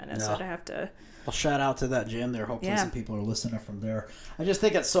Sacramento. So I'd have to... Well, shout out to that gym there. Hopefully some people are listening from there. I just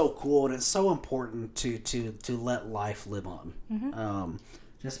think it's so cool, and it's so important to let life live on.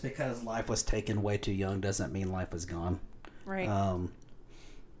 Just because life was taken way too young doesn't mean life is gone. Right.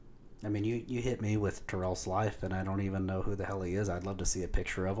 I mean, you hit me with Terrell's life, and I don't even know who the hell he is. I'd love to see a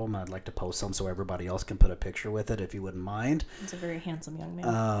picture of him. I'd like to post some so everybody else can put a picture with it, if you wouldn't mind. He's a very handsome young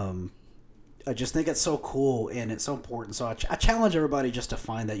man. I just think it's so cool and it's so important. So I challenge everybody just to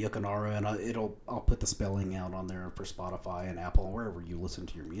find that Yokonaru, and I'll put the spelling out on there for Spotify and Apple and wherever you listen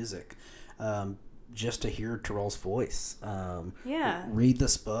to your music, just to hear Terrell's voice. Read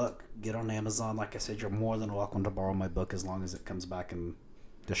this book. Get on Amazon. Like I said, you're more than welcome to borrow my book as long as it comes back in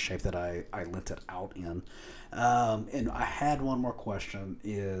the shape that I lent it out in. And I had one more question.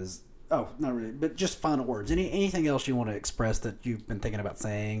 Not really, but just final words. Anything else you want to express that you've been thinking about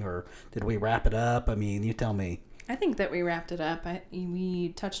saying, or did we wrap it up? I mean, you tell me. I think that we wrapped it up. We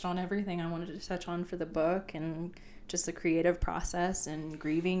touched on everything I wanted to touch on for the book, and just the creative process and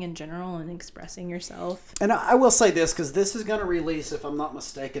grieving in general and expressing yourself. And I will say this, because this is going to release, if I'm not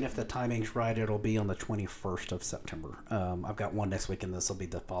mistaken, if the timing's right, it'll be on the 21st of September. I've got one next week, and this will be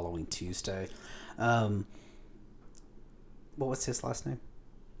the following Tuesday. What was his last name?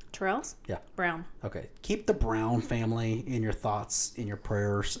 Terrell's? Yeah. Brown. Okay. Keep the Brown family in your thoughts, in your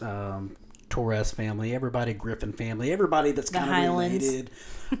prayers. Torres family, everybody, Griffin family, everybody that's kind of related.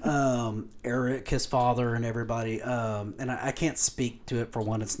 Eric, his father, and everybody. And I can't speak to it. For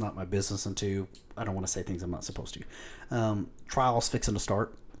one, it's not my business, and two, I don't want to say things I'm not supposed to. Trial's fixing to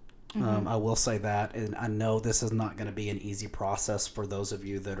start. I will say that, and I know this is not going to be an easy process for those of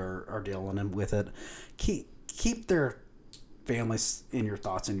you that are dealing with it. Keep their families in your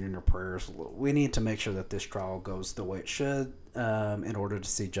thoughts and in your prayers. We need to make sure that this trial goes the way it should, in order to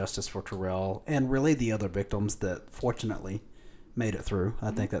see justice for Terrell and really the other victims that fortunately made it through.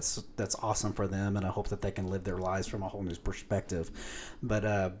 I think that's awesome for them, and I hope that they can live their lives from a whole new perspective. But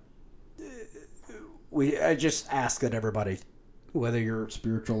I just ask that everybody, whether you're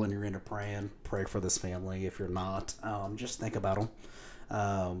spiritual and you're into praying, pray for this family. If you're not, just think about them.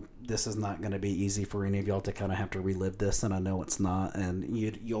 This is not going to be easy for any of y'all to kind of have to relive this, and I know it's not, and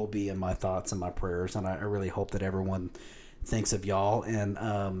you'll be in my thoughts and my prayers, and I really hope that everyone thinks of y'all, and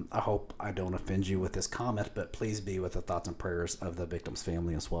I hope I don't offend you with this comment, but please be with the thoughts and prayers of the victim's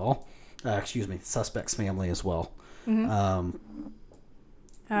family as well. Suspect's family as well.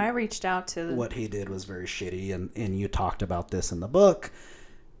 I reached out to... What he did was very shitty, and you talked about this in the book.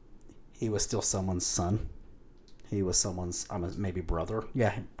 He was still someone's son. He was someone's, maybe brother.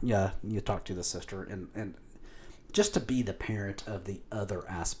 Yeah. You talked to the sister, and just to be the parent of the other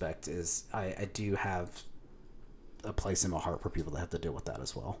aspect is, I do have a place in my heart for people that have to deal with that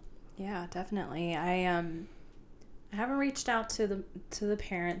as well. Yeah, definitely. I haven't reached out to the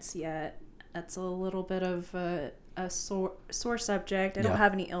parents yet. That's a little bit of a sore subject. I don't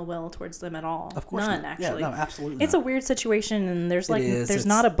have any ill will towards them at all. Of course none, not. actually. Yeah, no, absolutely it's not. a weird situation, and there's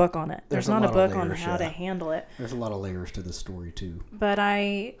not a book on it. There's not a book on how to handle it. There's a lot of layers to this story too. But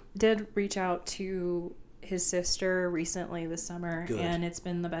I did reach out to his sister recently this summer. Good. And it's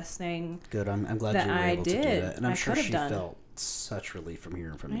been the best thing. Good. I'm glad you were able to do that, and I'm sure she felt such relief from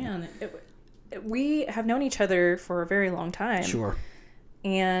hearing from you. Man, we have known each other for a very long time. Sure.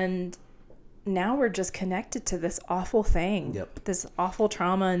 And now we're just connected to this awful thing. Yep. This awful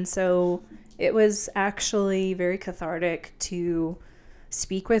trauma. And so it was actually very cathartic to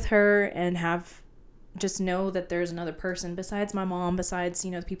speak with her and just know that there's another person besides my mom, besides,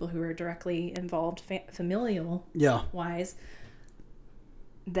 the people who are directly involved familial wise,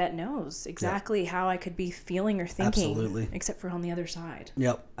 that knows exactly how I could be feeling or thinking. Absolutely. Except for on the other side.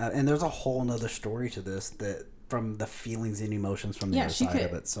 Yep. And there's a whole nother story to this, that from the feelings and emotions from the other side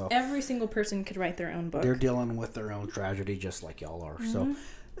of it. So every single person could write their own book. They're dealing with their own tragedy just like y'all are. So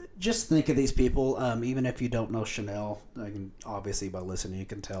just think of these people. Even if you don't know Chanel, obviously by listening you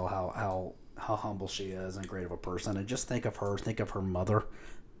can tell how how humble she is and great of a person. And just think of her. Think of her mother.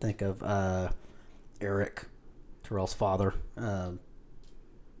 Think of Eric, Terrell's father.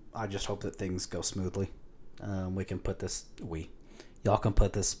 I just hope that things go smoothly. We can put this. Y'all can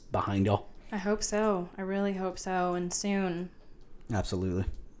put this behind y'all. I hope so. I really hope so, and soon. Absolutely.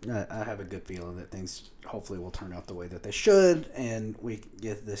 I have a good feeling that things hopefully will turn out the way that they should, and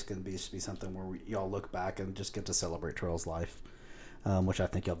this can be something where y'all look back and just get to celebrate Terrell's life, which I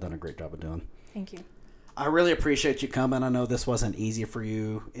think y'all done a great job of doing. Thank you. I really appreciate you coming. I know this wasn't easy for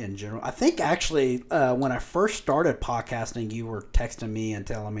you in general. I think actually when I first started podcasting, you were texting me and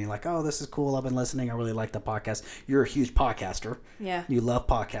telling me like, oh, this is cool. I've been listening. I really like the podcast. You're a huge podcaster. Yeah. You love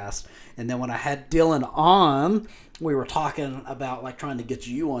podcasts. And then when I had Dylan on, we were talking about like trying to get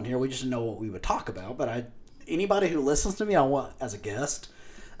you on here. We just didn't know what we would talk about. But anybody who listens to me, I want as a guest.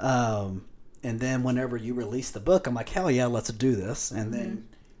 And then whenever you release the book, I'm like, hell yeah, let's do this. And then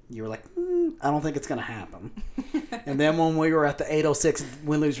you were like, I don't think it's going to happen. And then when we were at the 806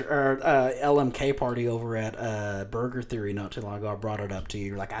 LMK party over at Burger Theory not too long ago, I brought it up to you.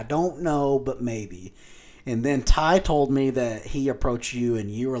 You're like, I don't know, but maybe. And then Ty told me that he approached you and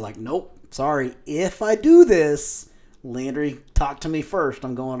you were like, nope, sorry. If I do this, Landry, talk to me first.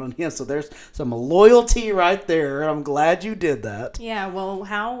 I'm going on him. So there's some loyalty right there. I'm glad you did that. Yeah, well,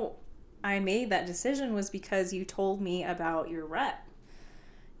 how I made that decision was because you told me about your rep.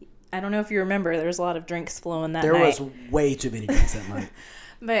 I don't know if you remember, there was a lot of drinks flowing that night. There was way too many drinks that night.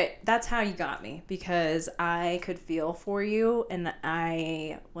 But that's how you got me, because I could feel for you, and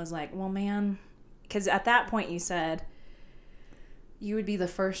I was like, well, man, because at that point you said you would be the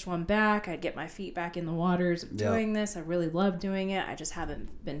first one back. I'd get my feet back in the waters of doing this. I really love doing it. I just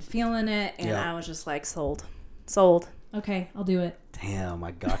haven't been feeling it. And I was just like, sold. Okay, I'll do it. Damn,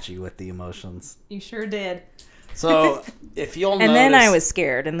 I got you with the emotions. You sure did. So, if you'll notice... And then I was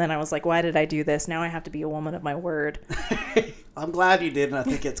scared. And then I was like, why did I do this? Now I have to be a woman of my word. I'm glad you did, and I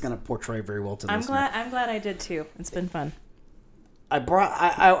think it's going to portray very well to this. I'm glad I did, too. It's been fun.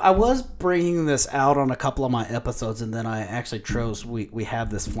 I was bringing this out on a couple of my episodes, and then I actually chose... We have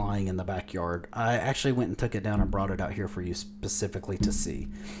this flying in the backyard. I actually went and took it down and brought it out here for you specifically to see.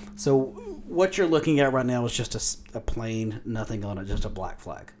 So, what you're looking at right now is just a plain, nothing on it, just a black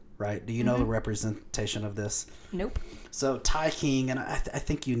flag. Right? Do you know the representation of this? Nope. So Ty King, and I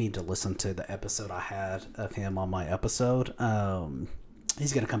think you need to listen to the episode I had of him on my episode.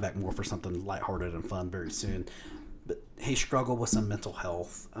 He's going to come back more for something lighthearted and fun very soon. But he struggled with some mental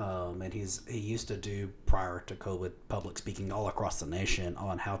health, and he used to do, prior to COVID, public speaking all across the nation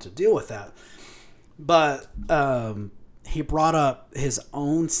on how to deal with that. But he brought up his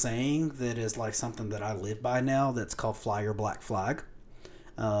own saying that is like something that I live by now, that's called fly your black flag.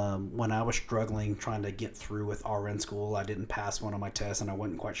 When I was struggling trying to get through with RN school, I didn't pass one of my tests and I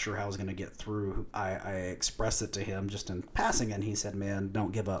wasn't quite sure how I was going to get through. I expressed it to him just in passing, and he said, man,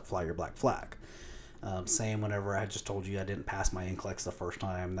 don't give up, fly your black flag. Same whenever I just told you I didn't pass my NCLEX the first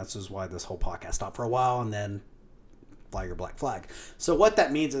time. That's just why this whole podcast stopped for a while, and then fly your black flag. So what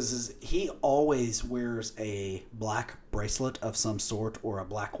that means is he always wears a black bracelet of some sort or a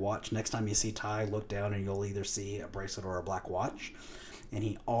black watch. Next time you see Ty, look down and you'll either see a bracelet or a black watch. And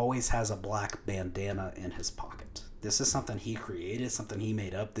he always has a black bandana in his pocket. This is something he created, something he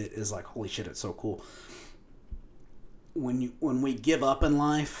made up that is like, holy shit, it's so cool. When we give up in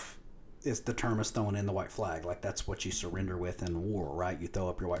life, the term is throwing in the white flag. Like, that's what you surrender with in war, right? You throw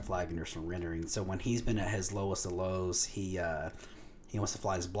up your white flag and you're surrendering. So when he's been at his lowest of lows, he wants to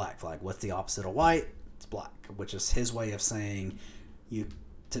fly his black flag. What's the opposite of white? It's black, which is his way of saying,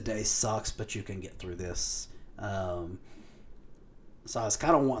 today sucks, but you can get through this. So I was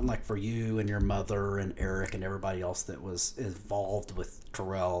kind of wanting, like, for you and your mother and Eric and everybody else that was involved with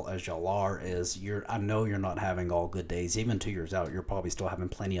Terrell, as y'all are, I know you're not having all good days. Even 2 years out, you're probably still having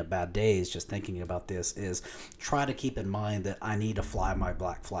plenty of bad days. Just thinking about this is try to keep in mind that I need to fly my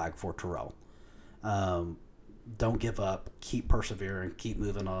black flag for Terrell. Don't give up. Keep persevering. Keep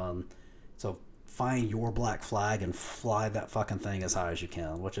moving on. So find your black flag and fly that fucking thing as high as you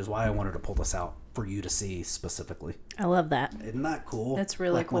can, which is why I wanted to pull this out for you to see specifically. I love that. Isn't that cool? That's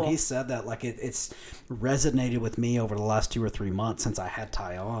really cool. When he said that, like, it's resonated with me over the last 2 or 3 months since I had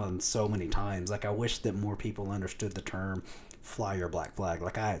Ty on so many times. Like, I wish that more people understood the term fly your black flag.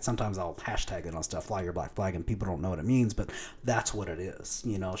 Like, sometimes I'll hashtag it on stuff, fly your black flag, and people don't know what it means, but that's what it is.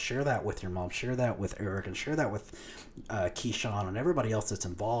 You know, share that with your mom, share that with Eric, and share that with Keyshawn and everybody else that's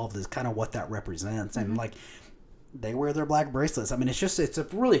involved, is kind of what that represents. And like, they wear their black bracelets. I mean, it's a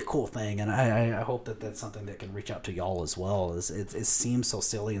really cool thing, and I hope that that's something that can reach out to y'all as well. It seems so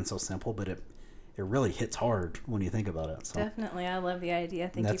silly and so simple, but it really hits hard when you think about it. So Definitely. I love the idea.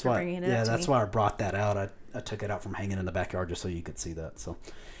 Thank you that's for why, bringing it yeah, up to that's me. why I brought that out. I took it out from hanging in the backyard just so you could see that. So,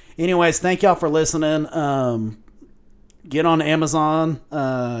 anyways, thank y'all for listening. Get on Amazon.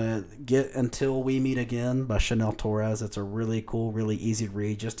 Get Until We Meet Again by Chanel Torres. It's a really cool, really easy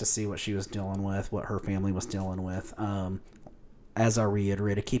read just to see what she was dealing with, what her family was dealing with. As I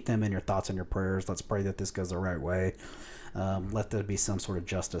reiterated, keep them in your thoughts and your prayers. Let's pray that this goes the right way. Let there be some sort of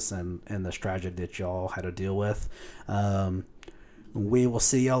justice in this tragedy that y'all had to deal with. We will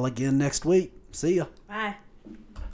see y'all again next week. See ya. Bye.